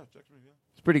 Yeah, check me.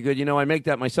 It's pretty good. I make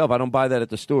that myself. I don't buy that at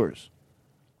the stores.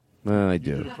 I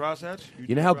do. Crosshatch?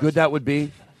 You know how good that would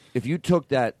be if you took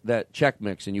that check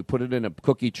mix and you put it in a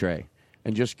cookie tray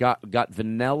and just got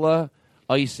vanilla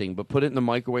icing, but put it in the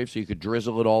microwave so you could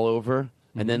drizzle it all over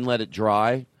and then let it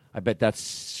dry. I bet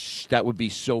that would be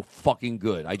so fucking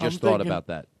good. I just thought about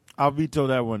that. I'll veto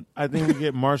that one. I think we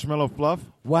get marshmallow fluff.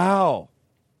 Wow.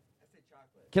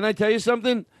 Can I tell you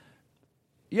something?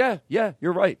 Yeah,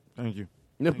 you're right. Thank you.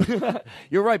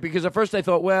 You're right, because at first I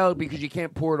thought, because you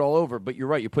can't pour it all over, but you're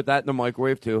right. You put that in the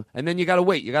microwave, too, and then you got to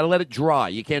wait. You got to let it dry.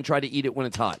 You can't try to eat it when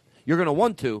it's hot. You're going to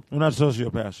want to. We're not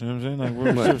sociopaths, you know what I'm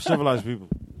saying? Like, we're civilized people.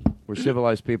 We're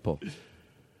civilized people.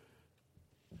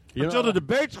 Until the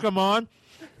debates come on.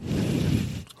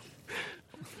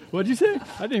 What'd you say?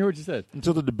 I didn't hear what you said.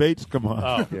 Until the debates come on.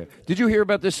 Oh. Yeah. Did you hear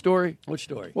about this story? Which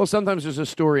story? Well, sometimes there's a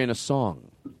story in a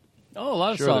song. Oh, a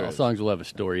lot of Sure there is. songs will have a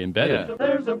story embedded. Yeah.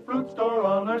 There's a fruit store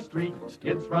on our street.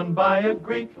 It's run by a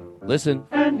Greek. Listen.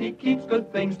 And he keeps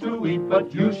good things to eat,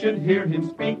 but you should hear him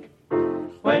speak.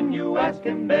 When you ask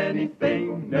him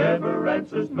anything, never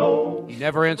answers no. He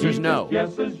never answers no. He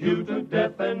just yeses you to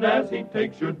death, and as he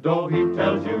takes your dough, he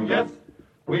tells you, yes,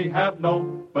 we have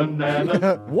no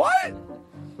bananas. What?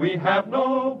 We have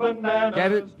no bananas.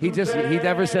 Gavin, he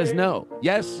never says no.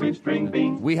 Yes, We've string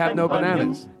beans. we have and no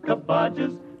onions, bananas.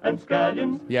 cabbages and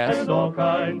scallions. Yes. And all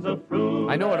kinds of fruit.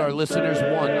 I know what our listeners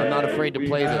want. I'm not afraid to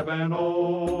play We have them. an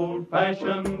old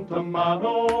old-fashioned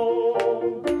tomato,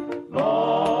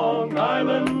 Long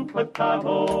Island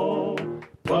potato.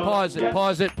 Pause it.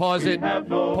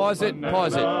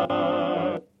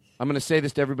 I'm going to say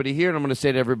this to everybody here, and I'm going to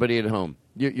say to everybody at home.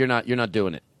 You're not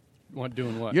doing it. What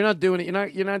doing what? You're not doing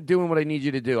it. You're not doing what I need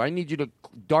you to do. I need you to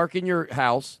darken your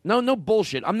house. No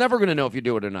bullshit. I'm never going to know if you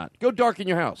do it or not. Go darken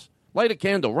your house. Light a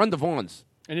candle. Run to Vaughn's.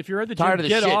 And if you're at the Tired gym, of the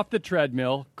get shit. off the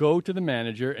treadmill, go to the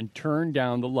manager, and turn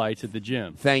down the lights at the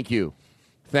gym. Thank you.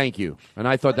 And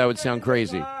I thought that would sound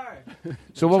crazy.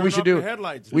 So what Turn we should off do? the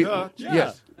headlights.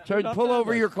 Yes. Pull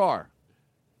over your car.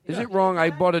 Is it wrong?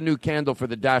 I bought a new candle for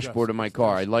the dashboard of my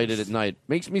car. I light it at night.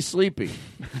 Makes me sleepy.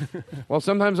 Well,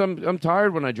 sometimes I'm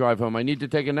tired when I drive home. I need to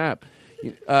take a nap.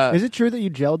 Is it true that you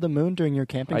gelled the moon during your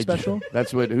camping special?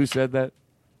 That's what. Who said that?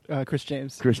 Chris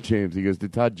James. Chris James. He goes,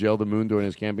 did Todd gel the moon during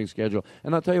his camping schedule?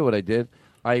 And I'll tell you what I did.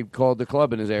 I called the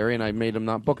club in his area, and I made him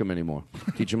not book him anymore.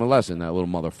 Teach him a lesson, that little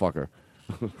motherfucker.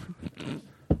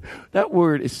 That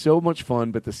word is so much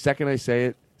fun, but the second I say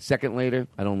it, second later,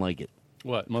 I don't like it.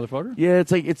 What, motherfucker? Yeah,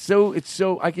 it's like it's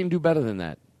so. I can do better than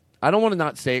that. I don't want to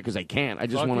not say it because I can't. I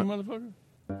just want to. Motherfucker?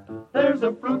 There's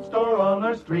a fruit store on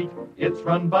our street. It's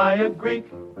run by a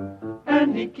Greek,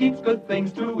 and he keeps good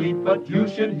things to eat. But you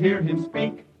should hear him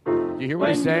speak. Do you hear what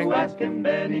he's saying? When you ask him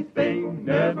anything,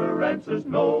 never answers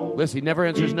no. Listen, he never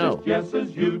answers no. He just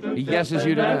yeses you to He death, yeses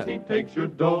you to and as that. he takes your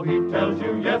dough, he tells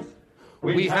you yes.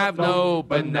 We have no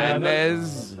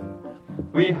bananas.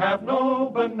 We have no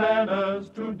bananas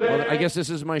today. Well, I guess this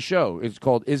is my show. It's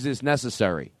called "Is This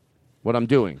Necessary?" What I'm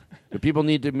doing. Do people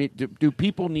need me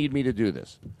to do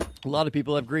this? A lot of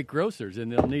people have Greek grocers,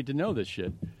 and they'll need to know this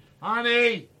shit.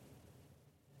 Honey.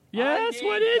 Yes, I need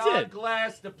what is Todd it?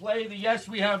 Glass to play the "Yes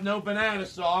We Have No Banana"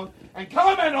 song and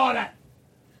comment on it.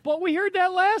 But we heard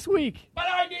that last week. But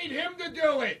I need him to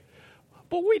do it.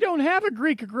 But we don't have a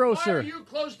Greek Why grocer. are you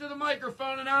close to the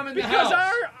microphone and I'm in Because the house?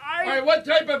 I- All right, what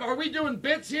type of... Are we doing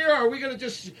bits here, or are we going to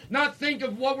just not think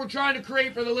of what we're trying to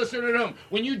create for the listener at home?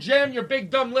 When you jam your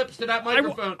big dumb lips to that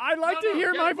microphone... I'd like to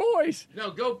hear my voice.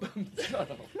 No, go... Shut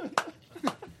up.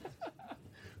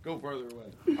 Go further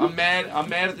away. I'm mad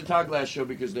at the Todd Glass show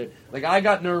because I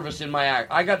got nervous in my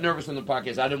act. I got nervous in the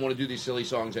podcast. I didn't want to do these silly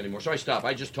songs anymore, so I stopped.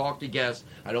 I just talk to guests.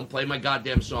 I don't play my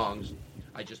goddamn songs.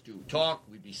 I just do talk.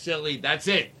 We'd be silly. That's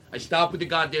it. I stop with the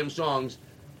goddamn songs.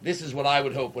 This is what I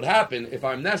would hope would happen if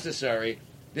I'm necessary.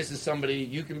 This is somebody,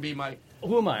 you can be my...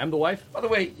 Who am I? I'm the wife? By the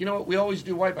way, you know what? We always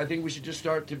do wife. I think we should just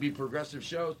start to be progressive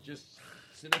shows. Just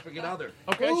significant other.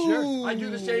 Okay, sure. I do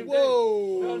the same thing.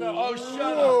 Whoa. No. Oh, shut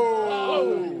up.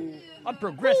 Oh. I'm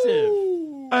progressive.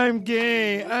 I'm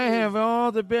gay. I have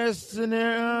all the best in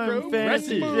there. I'm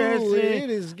fancy dressing. It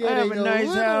is I have a getting nice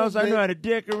little house. I bit know how to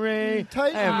decorate.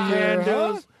 tight I have in here,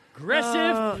 candles.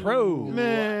 Aggressive pro.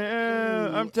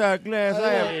 Man, I'm Todd Glass. I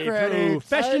have credit.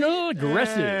 Professional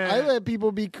aggressive. I let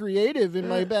people be creative in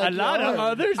my A backyard. lot of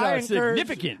others I are encourage-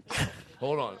 significant.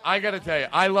 Hold on. I got to tell you,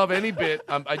 I love any bit.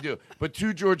 I do. But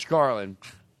to George Carlin,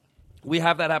 we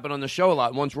have that happen on the show a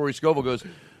lot. Once Rory Scovel goes,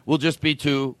 we'll just be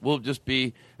two. We'll just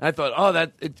be. And I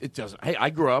thought, it doesn't. Hey,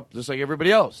 I grew up just like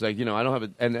everybody else. Like, I don't have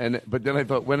it. But then I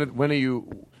thought, when do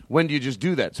you just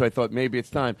do that? So I thought maybe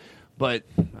it's time. But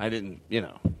I didn't,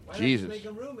 Jesus. Make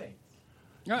them roommates.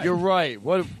 You're right.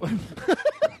 What?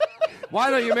 Why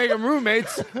don't you make them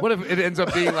roommates? What if it ends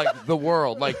up being like the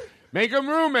world? Like, make them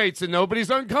roommates and nobody's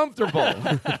uncomfortable.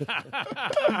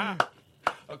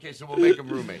 Okay, so we'll make them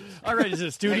roommates. All right, is it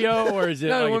a studio or is it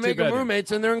No, like we'll a make them two-bedroom?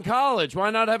 roommates and they're in college. Why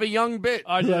not have a young bit?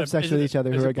 Who have sex with each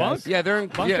other who are guys. Yeah, they're in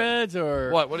Bunk beds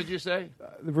or... What did you say?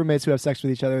 The roommates who have sex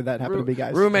with each other that happen to be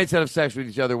guys. Roommates that have sex with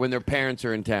each other when their parents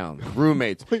are in town.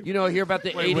 Roommates. Hear about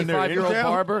the Wait, when they're in 85-year-old town?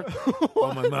 barber?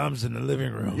 Oh, my mom's in the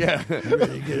living room. Yeah. I'm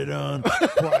ready to get it on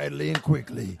quietly and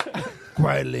quickly.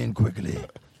 Quietly and quickly.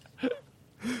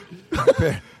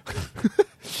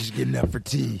 She's getting up for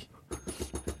tea.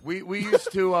 We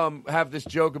used to have this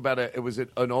joke about it. It was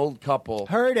an old couple.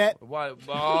 Heard it. What? There's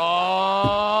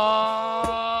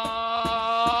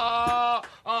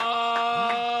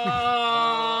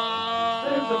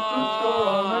a fruit store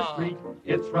on our street.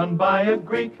 It's run by a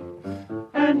Greek,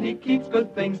 and he keeps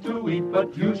good things to eat.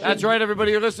 But you should. That's right,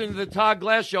 everybody. You're listening to the Todd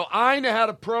Glass Show. I know how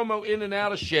to promo in and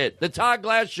out of shit. The Todd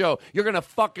Glass Show. You're going to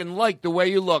fucking like the way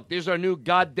you look. There's our new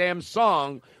goddamn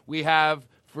song we have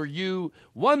for you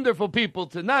wonderful people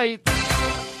tonight.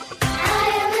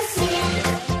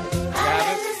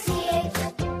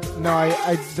 No,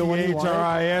 I the one you wanted.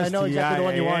 C-H-R-I-S-T-I-N. I know exactly the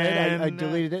one you wanted. I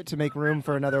deleted it to make room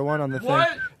for another one on the thing.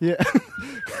 What? Yeah.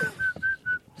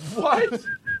 What?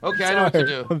 Okay, I know what to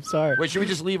do. I'm sorry. Wait, should we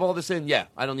just leave all this in? Yeah,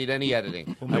 I don't need any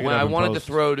editing. make it I up in wanted to post.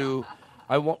 throw to...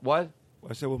 what?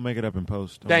 I said we'll make it up in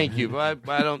post. Thank you. But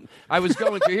I don't. I was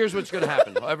going to. Here's what's going to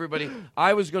happen, everybody.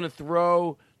 I was going to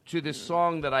throw to this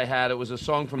song that I had. It was a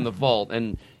song from the vault,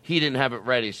 and he didn't have it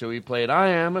ready, so he played "I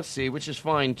Am a Sea," which is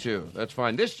fine too. That's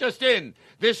fine. This just in.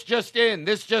 This just in.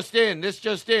 This just in. This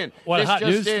just in. What, this hot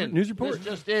just news, in. news report? This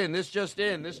just in. This just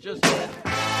in. This just in.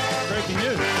 Breaking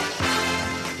news.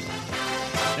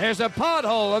 There's a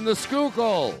pothole on the Schuylkill.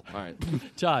 All right,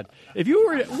 Todd. If you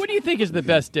were, what do you think is the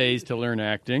best days to learn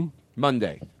acting?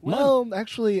 Monday. Well,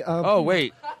 actually... oh,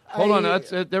 wait. Hold on. That's,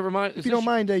 never mind. If you don't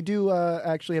mind, I do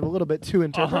actually have a little bit to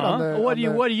interpret on the What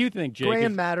do you think, Jake?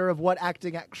 grand matter of what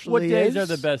acting actually What days is. are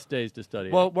the best days to study?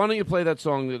 Well, why don't you play that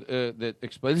song that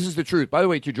explains? This is the truth. By the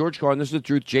way, to George Carlin, this is the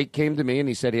truth. Jake came to me and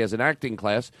he said he has an acting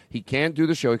class. He can't do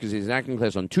the show because he has an acting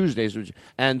class on Tuesdays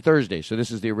and Thursdays. So this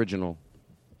is the original.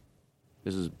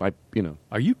 This is my,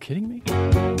 Are you kidding me?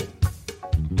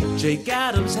 Jake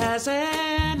Adams has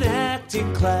an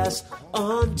acting class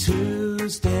on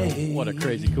Tuesday. What a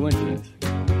crazy coincidence.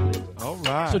 All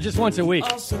right. So just once a week.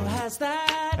 Also has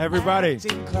that Everybody.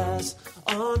 acting class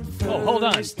on Thursday. Oh, hold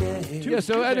on. Yeah,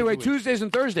 so anyway, Tuesdays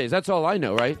and Thursdays. That's all I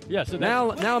know, right? Yeah, so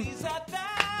now. Acting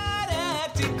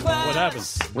class. What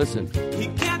happens? Listen. He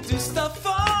can't do stuff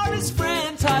for his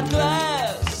friend Todd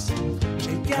Glass.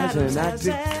 Jake Adams has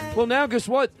an Well, now guess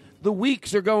what? The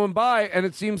weeks are going by, and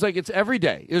it seems like it's every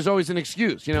day. There's always an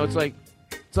excuse. It's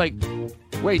like,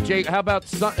 wait, Jake, how about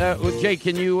Jake?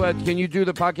 Can you do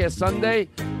the podcast Sunday?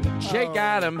 Jake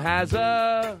Adam has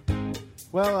a.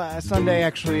 Well, Sunday,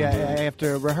 actually, I have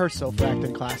to rehearsal for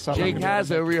acting class. So Jake has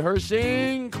a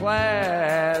rehearsing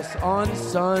class on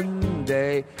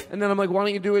Sunday. And then I'm like, why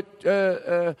don't you do it,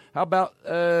 how about...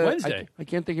 Wednesday. I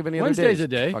can't think of any other Wednesday's days. a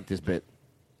day. Fuck this bit.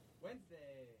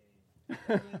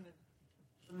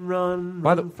 Run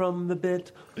from the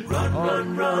bit.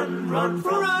 Run from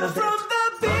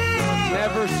the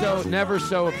bit. Never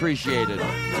so appreciated.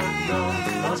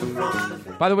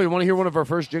 By the way, want to hear one of our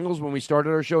first jingles when we started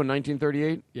our show in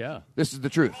 1938? Yeah. This is the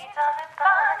truth.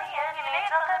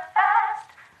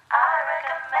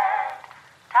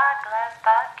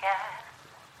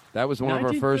 That was one of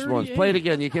our first ones. Play it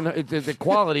again. You can. The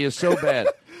quality is so bad.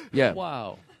 Yeah.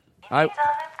 Wow. I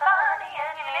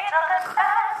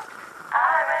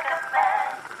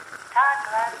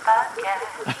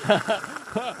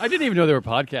didn't even know there were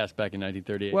podcasts back in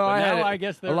 1938. Well, but I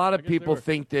guess a lot of people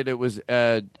think that it was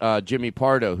Jimmy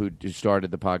Pardo who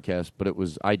started the podcast, but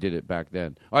I did it back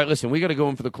then. All right, listen, we got to go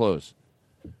in for the close.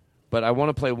 But I want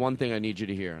to play one thing I need you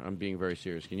to hear. I'm being very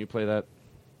serious. Can you play that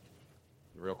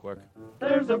real quick?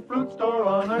 There's a fruit store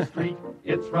on our street.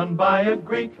 It's run by a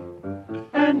Greek.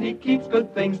 And he keeps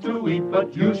good things to eat,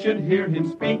 but you should hear him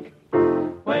speak.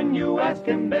 When you ask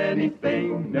him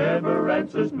anything, never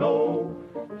answers no.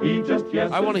 He just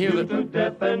yeses I want to hear you to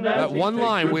death, and as that he one takes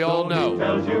line your we all soul, know. He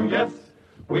tells you yes,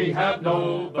 we have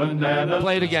no bananas.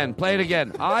 Play it again. Play it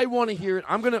again. I want to hear it.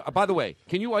 I'm going to, by the way,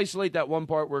 can you isolate that one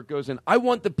part where it goes in? I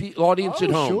want the audience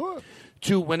at home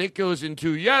to, when it goes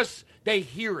into yes, they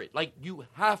hear it. Like, you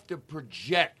have to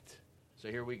project. So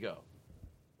here we go.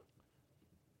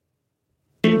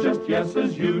 He just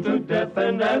yeses you to death,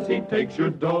 and as he takes your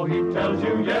dough, he tells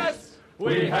you yes,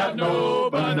 we have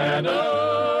no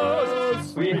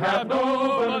bananas. We have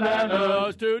no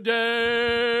bananas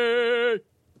today.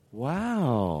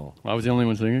 Wow. I was the only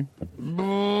one singing?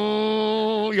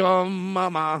 Boo, your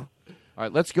mama. All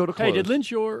right, let's go to close. Hey, did Lynn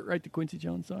Shore write the Quincy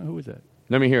Jones song? Who was that?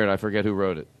 Let me hear it. I forget who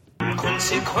wrote it.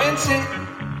 Quincy.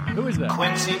 Who is that?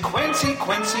 Quincy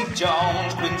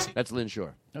Jones. Quincy. That's Lynn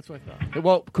Shore. That's what I thought.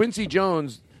 Well, Quincy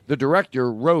Jones, the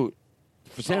director, wrote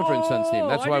for Sanford and Sons team.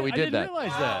 That's why we did that. I didn't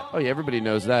realize that. Oh, yeah, everybody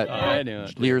knows that. I knew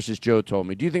it. Lyricist Joe told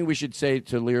me. Do you think we should say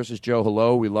to Lyricist Joe,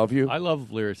 hello, we love you? I love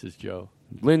Lyricist Joe.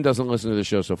 Lynn doesn't listen to the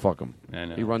show, so fuck him. I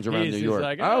know. He runs around He's New just York.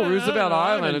 like, Roosevelt I'm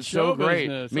Island, in it's so show great.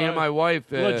 business. Me and my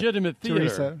wife. Legitimate theater.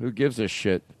 Teresa. Who gives a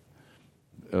shit?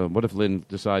 What if Lynn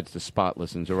decides to spot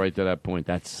listen? So right to that point,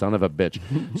 that son of a bitch.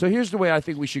 So here's the way I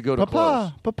think we should go to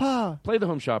close. Papa. Play the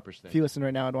Home Shoppers thing. If you listen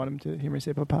right now, I'd want him to hear me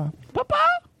say papa. Papa.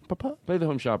 Play the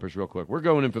Home Shoppers real quick. We're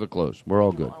going in for the close. We're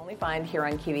all good. Only find here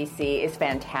on QVC is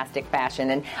fantastic fashion.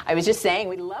 And I was just saying,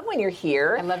 we love when you're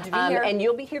here. I love to be here. And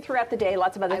you'll be here throughout the day,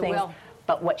 lots of other things. Will.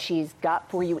 But what she's got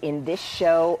for you in this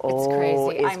show, It's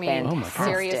crazy. is I mean, fantastic.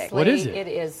 seriously, What is it? It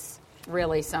is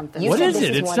really something. You What said is this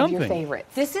it? is It's one something. of your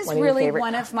favorites. This is One of your really favorites.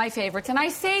 one of my favorites, and I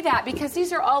say that because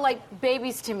these are all like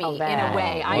babies to me in a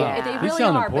way. Wow. They These really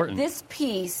sound are. important. But this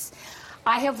piece,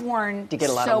 I have worn You get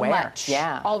a lot so of wear. much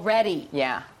Yeah. already.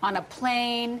 Yeah. On a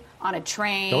plane, on a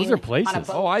train. Those are places. On a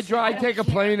boat. Oh, I take a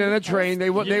plane and a train. They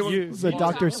Is it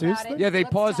Dr. Seuss thing? Yeah, they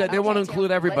pause that. They want to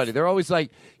include everybody. They're always like,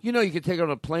 you can take it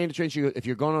on a plane, a train. If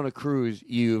you're going on a cruise,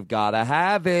 you've got to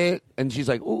have it. And she's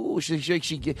like, ooh,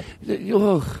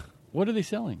 What are they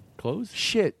selling? Clothes?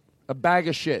 Shit. A bag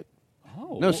of shit.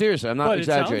 Oh. No, seriously, I'm not But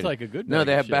exaggerating. It sounds like a good No, bag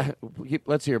they of have. shit.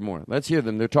 Let's hear more. Let's hear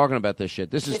them. They're talking about this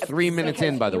shit. This is 3 minutes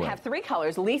in, by the You way. have 3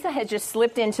 colors. Lisa has just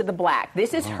slipped into the black.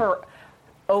 This is her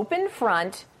open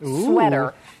front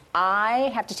sweater.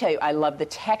 I have to tell you, I love the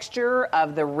texture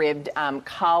of the ribbed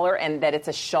collar and that it's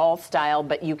a shawl style,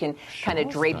 but you can kind of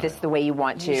drape this the way you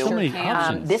want to. So many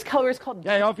options. This color is called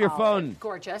Hey, off your phone.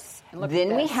 Gorgeous. And look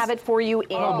Then at we this. have it for you in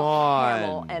Come on.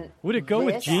 camel. And Would it go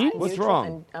with this jeans? What's neutral, wrong?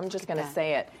 and I'm just going to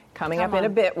say it. Coming Come up in a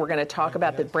on. bit, we're going to talk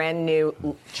about the brand new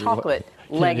chocolate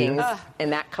leggings in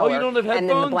that color. you don't have and then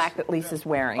the headphones? black that Lisa's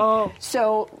wearing. Oh.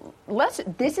 So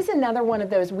this is another one of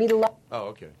those we love. Oh,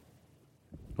 okay.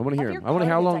 I want to hear them. I want to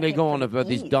hear how long they go on about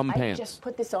these dumb I pants. just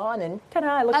put this on and ta-da,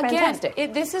 I look Again,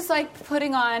 fantastic. this is like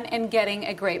putting on and getting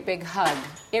a great big hug.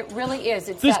 It really is.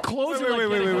 It's These that clothes are like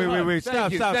getting a hug. Wait.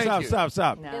 Thank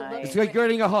Stop. It's like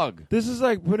getting a hug. This is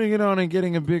like putting it on and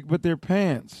getting a big, but they're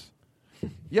pants.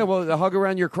 Yeah, well, the hug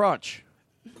around your crotch.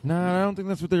 No, I don't think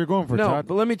that's what they were going for, No, Todd.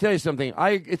 but let me tell you something.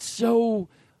 It's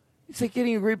like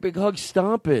getting a great big hug.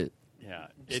 Stop it. Yeah.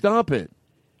 Stop it.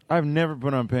 I've never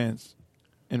put on pants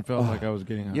and felt like I was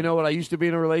getting hung. You know what? I used to be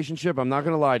in a relationship. I'm not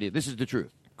going to lie to you. This is the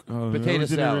truth. I Potato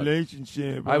was in salad. a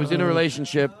relationship. I was in a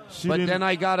relationship, but didn't- then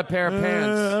I got a pair of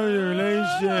pants. I was in a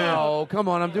relationship. Oh, come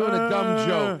on. I'm doing a dumb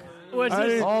joke. What's I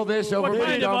this? didn't- All this over What my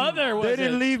kind of dumb... other was They it?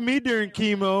 didn't leave me during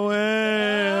chemo.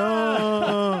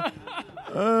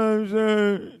 I'm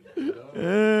sorry.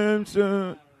 I'm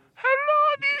sorry. Hello,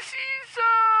 this is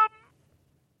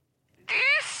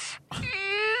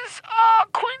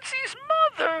Quincy's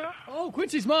mother. Oh,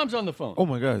 Quincy's mom's on the phone. Oh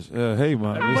my gosh. Hey,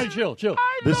 Mom. Everybody chill.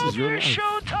 This is your life.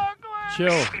 Chill.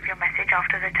 Leave your message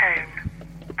after the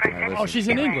tone. Oh, she's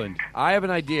in England. I have an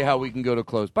idea how we can go to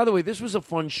close. By the way, this was a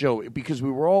fun show because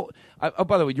we were all... oh,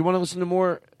 by the way, do you want to listen to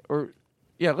more?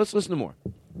 Yeah, let's listen to more.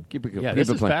 Keep it going. Yeah, Keep this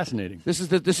it is playing. fascinating.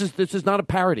 This is not a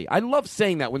parody. I love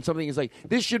saying that when something is like,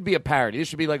 this should be a parody. This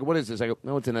should be like, what is this? I go,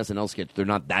 no, it's an SNL sketch. They're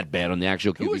not that bad on the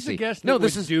actual QVC. Who was the guest No, that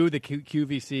this would is do the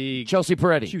QVC? Chelsea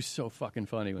Peretti. She was so fucking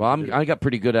funny. Well, I got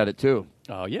pretty good at it too.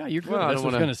 Oh, yeah, you're good. Well, I That's don't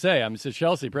what I was wanna- going to say. I'm just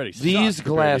Chelsea Peretti. These sucked compared to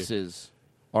you. glasses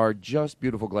are just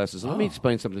beautiful glasses. Let me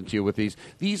explain something to you with these.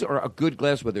 These are a good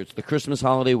glass, whether it's the Christmas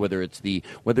holiday, whether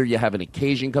you have an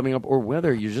occasion coming up, or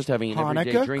whether you're just having an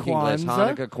everyday Hanukkah, drinking glass.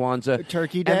 Kwanzaa, Hanukkah, Kwanzaa,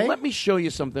 Turkey Day. And let me show you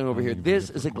something over here. This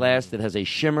is a glass that has a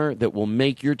shimmer that will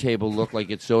make your table look like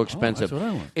it's so expensive. that's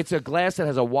what I want. It's a glass that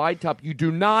has a wide top. You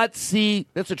do not see.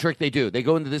 That's a trick they do. They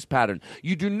go into this pattern.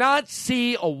 You do not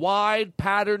see a wide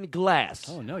pattern glass.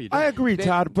 Oh no, you don't. I agree,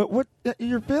 Todd, but what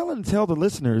you're failing to tell the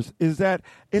listeners is that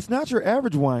it's not your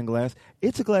average wine glass.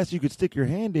 It's a glass you could stick your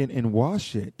hand in and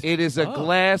wash it. It is a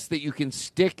glass that you can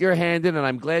stick your hand in, and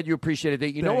I'm glad you appreciated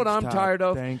it. You know what Thanks, I'm Todd. tired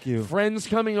of? Thank you. Friends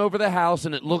coming over the house,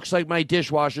 and it looks like my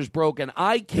dishwasher's broke, and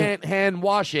I can't hand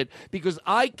wash it because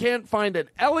I can't find an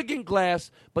elegant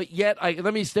glass, but yet,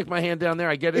 let me stick my hand down there.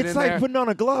 I get it It's in like there. putting on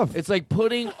a glove. It's like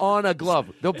putting on a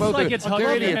glove. They'll both like do- it's they're hugging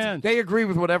your idiots. hand. They agree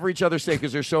with whatever each other say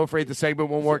because they're so afraid the segment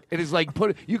won't work. It is like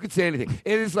you could say anything.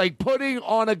 It is like putting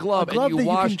on a glove, A glove and that you you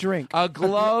wash can drink. a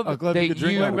glove, A glove that you can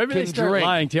drink out of. Maybe they can start drink.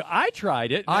 lying too. I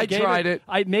tried it. I tried it.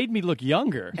 It made me look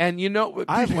younger. And you know,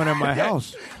 I have one at my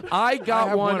house. I got I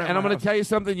have one, one at and I'm my going house. to tell you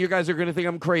something. You guys are going to think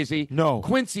I'm crazy. No.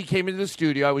 Quincy came into the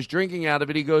studio. I was drinking out of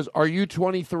it. He goes, "Are you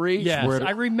 23?" Yes, Swear to-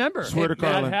 I remember. Swear to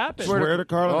That Carlin. happened. Swear to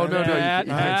Carlin. Oh, no, no, That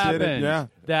you- I did happened. it. Yeah.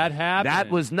 That happened. That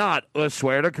was not a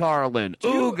swear to Carlin.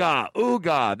 Ooga,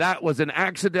 ooga. That was an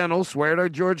accidental swear to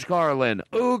George Carlin.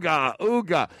 Ooga,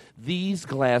 ooga. These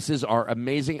glasses are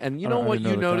amazing. And you know I what? didn't know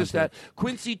You the noticed that concept.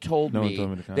 Quincy told No one me told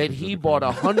me the that concept he of the bought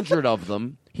concept. 100 of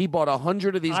them. He bought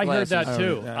 100 of these I heard glasses. that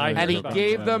too. Yeah, I And heard he about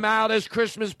gave that. them out as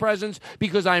Christmas presents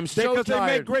because I am so Because they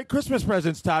tired. make great Christmas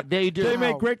presents, Todd. They do. They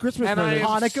make great Christmas And I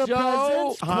presents. am Hanukkah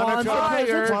so presents, Kwanzaa tired.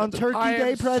 presents, on Turkey I am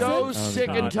Day so presents. sick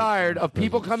and Todd. tired of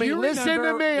people coming. Do you Listen to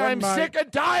remember me. when I'm my- sick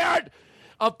and tired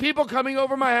of people coming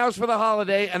over my house for the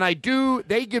holiday, and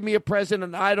they give me a present,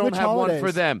 and I don't Which have one holidays?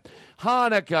 for them.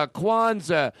 Hanukkah,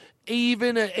 Kwanzaa,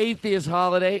 even an atheist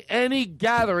holiday, any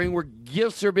gathering where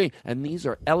gifts are being, and these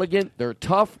are elegant, they're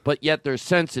tough, but yet they're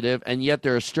sensitive, and yet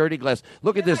they're a sturdy glass.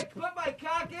 Look at this. Put my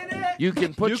cock in it. You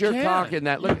can put your cock in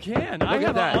that. Look, You can. Look I at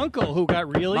have that. an uncle who got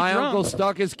really My drunk. uncle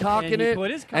stuck his cock And in he it,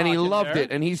 put his and he cock in loved there.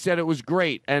 it, and he said it was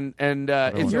great. And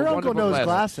it's Your a uncle wonderful knows glass.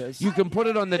 glasses. You can put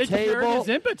it on the It cured table. his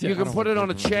impotent. You can put it on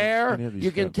a chair.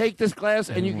 You can take this glass,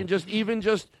 and you can just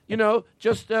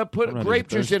put not grape even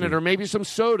juice in it, thirsty. or maybe some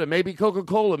soda, maybe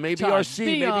Coca-Cola, maybe Todd, RC,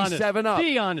 be maybe honest. 7-Up.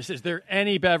 Be honest. Is there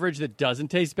any beverage that doesn't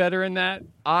taste better in that?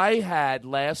 I had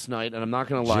last night, and I'm not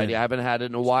going to lie to you, I haven't had it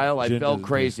in a while. I Gin felt doesn't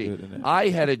crazy. taste good in it. I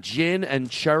had a gin and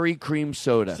cherry cream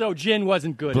soda. So gin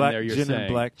wasn't good Black in there, you're gin saying. and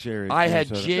black cherry. I cream had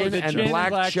soda. gin and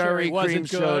black cherry wasn't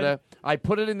cream good? soda. I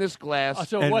put it in this glass. Oh,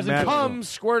 so it wasn't good. Cum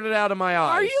squirted out of my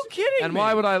eyes. Are you kidding And me?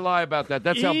 why would I lie about that?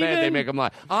 That's how bad they Even- make them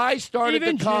lie. I started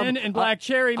Even to cum. gin and black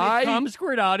cherry make cum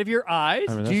squirt out of your eyes?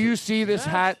 Do you see this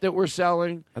hat that we're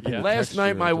selling? think the Last texture night,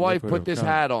 of my the wife liquid put of this cum.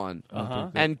 hat on,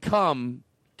 And cum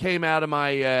came out of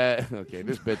my. Okay,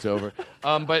 this bit's over.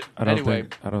 But I don't anyway,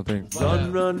 think. I don't think.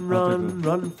 Run, run, run,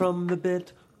 run from the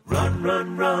bit. Run,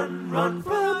 run, run, run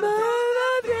from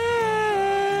the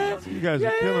bit. You guys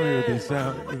are killing me with these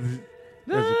sounds.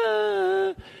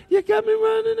 You got me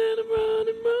running and I'm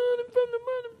running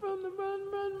from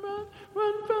the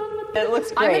run from the. It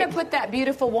looks I'm great. going to put that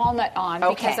beautiful walnut on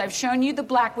Okay. because I've shown you the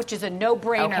black, which is a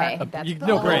no-brainer. Okay. That's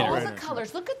no-brainer. all the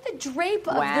colors. Look at the drape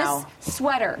Wow. of this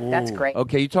sweater. That's great.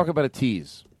 Okay, you talk about a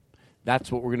tease.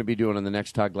 That's what we're going to be doing on the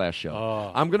next Todd Glass show.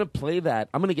 I'm going to play that.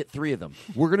 I'm going to get 3 of them.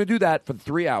 We're going to do that for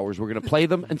 3 hours. We're going to play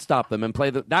them and stop them and play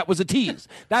them. That was a tease.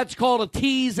 That's called a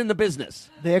tease in the business.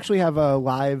 They actually have a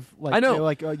live, like, I know.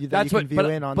 that That's you can what, view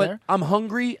in on but there. I'm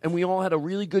hungry, and we all had a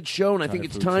really good show, and I think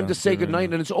it's time to say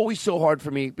goodnight. And it's always so hard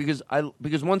for me because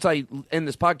once I end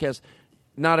this podcast,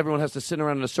 not everyone has to sit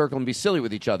around in a circle and be silly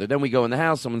with each other. Then we go in the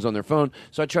house, someone's on their phone,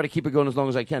 so I try to keep it going as long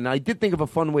as I can. Now, I did think of a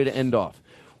fun way to end off.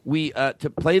 We to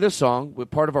play this song with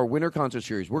part of our winter concert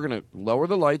series. We're going to lower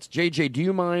the lights. JJ, do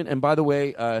you mind? And by the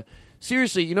way,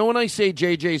 seriously, you know when I say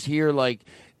JJ's here, like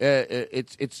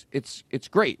it's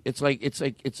great. It's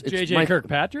JJ my,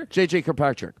 Kirkpatrick? JJ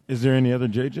Kirkpatrick. Is there any other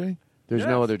JJ? There's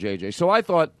no other JJ. So I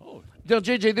thought, now,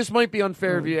 JJ, this might be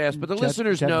unfair if you ask, but the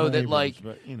listeners know that, like,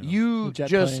 you Jet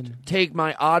just plane. take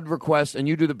my odd request and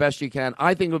you do the best you can.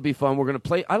 I think it would be fun. We're going to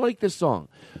play. I like this song.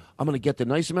 I'm going to get the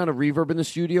nice amount of reverb in the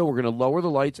studio. We're going to lower the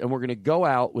lights, and we're going to go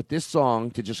out with this song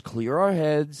to just clear our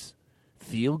heads,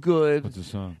 feel good. What's the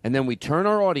song? And then we turn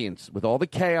our audience, with all the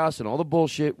chaos and all the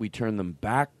bullshit, we turn them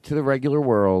back to the regular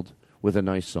world with a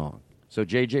nice song. So,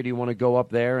 JJ, do you want to go up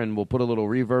there, and we'll put a little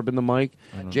reverb in the mic?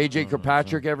 JJ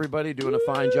Kirkpatrick, everybody, doing a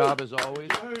fine job as always.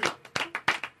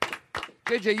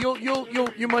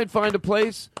 JJ, you might find a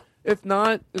place. If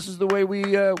not, this is the way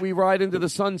we ride into the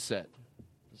sunset.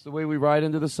 It's the way we ride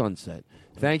into the sunset.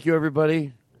 Thank you,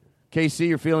 everybody. KC,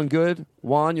 you're feeling good.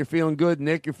 Juan, you're feeling good.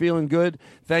 Nick, you're feeling good.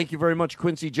 Thank you very much,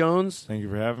 Quincy Jones. Thank you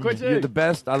for having Quincy. me. You're the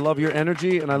best. I love your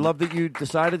energy, and I love that you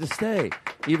decided to stay,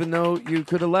 even though you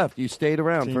could have left. You stayed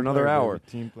around Team for another player, hour.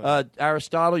 baby. Team player.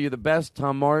 Aristotle, you're the best.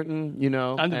 Tom Martin, you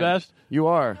know. I'm the and best? You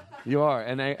are. You are.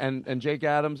 And Jake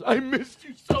Adams, I missed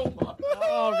you so much.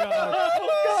 Oh, God.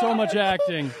 So much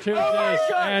acting. Tuesdays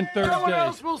and No one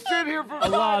else Thursdays. will sit here for A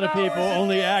lot of people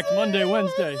only act Monday,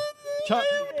 Wednesday.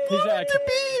 He's acting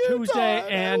Tuesday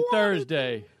and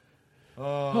Thursday.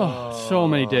 Oh, so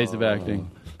many days of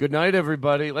acting. Good night,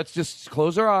 everybody. Let's just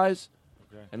close our eyes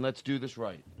and let's do this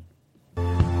right.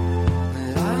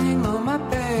 Lying on my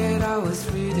bed, I was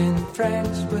reading French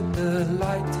with the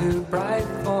light too bright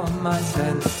for my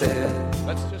senses.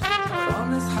 Let's just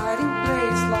From this hiding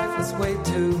place, life was way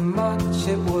too much.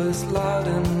 It was loud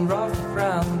and rough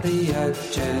around the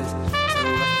edges. So I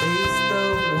faced the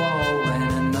wall when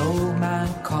an old man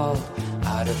called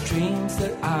out of dreams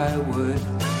that I would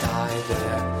die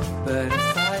there. But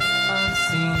sight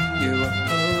unseen, you were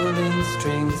pulling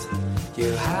strings.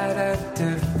 You had a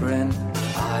different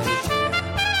idea.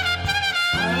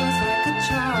 I was like a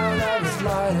child, I was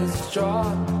light as straw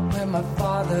when my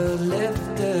father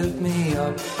lifted me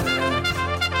up there.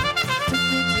 Took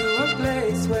me to a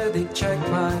place where they checked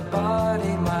my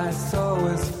body, my soul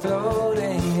was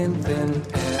floating in thin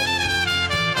air.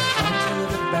 I clung to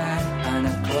the back and I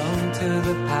clung to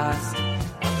the past. I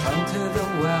clung to the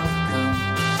welcome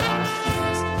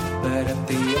darkness. But at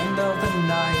the end of the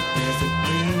night, there's a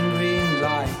green, green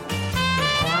light. The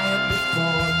quiet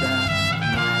before the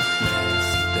madness.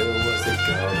 There was a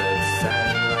girl that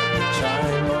sang like the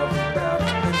chime of a bell,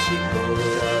 and she pulled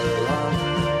along.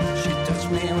 She touched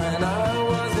me when I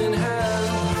was in hell.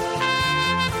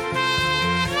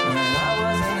 When I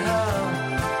was in hell.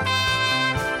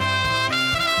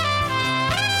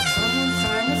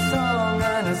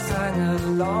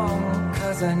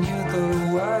 'cause I knew the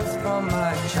words from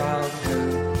my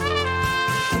childhood.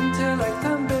 Intellect,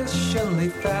 ambition, they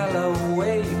fell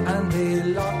away and they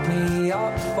locked me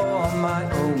up for my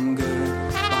own good.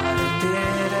 But I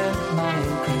didn't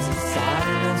mind 'cause the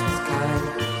silence was kind.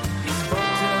 You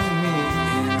spoke to me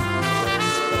in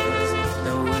whispers.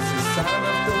 There was the sound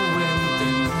of the wind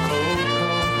in the cold,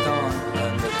 cold dawn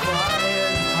and the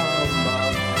quiet hum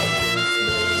of a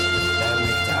business. Let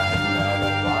me tangle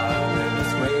a while in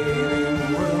this waiting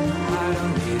room. I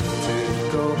don't need to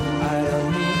go, I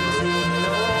don't need to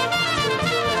know.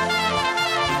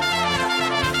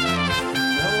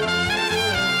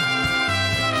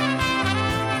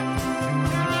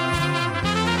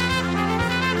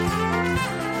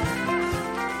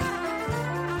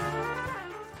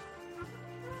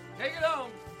 Take it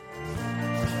home.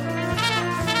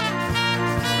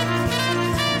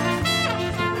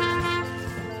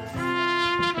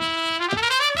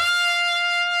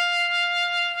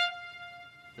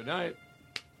 Good night.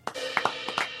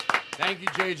 Thank you,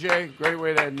 JJ. Great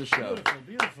way to end the show.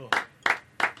 Beautiful.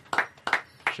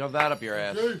 Shove that up your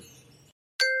ass.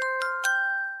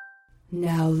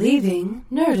 Now leaving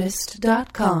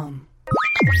Nerdist.com.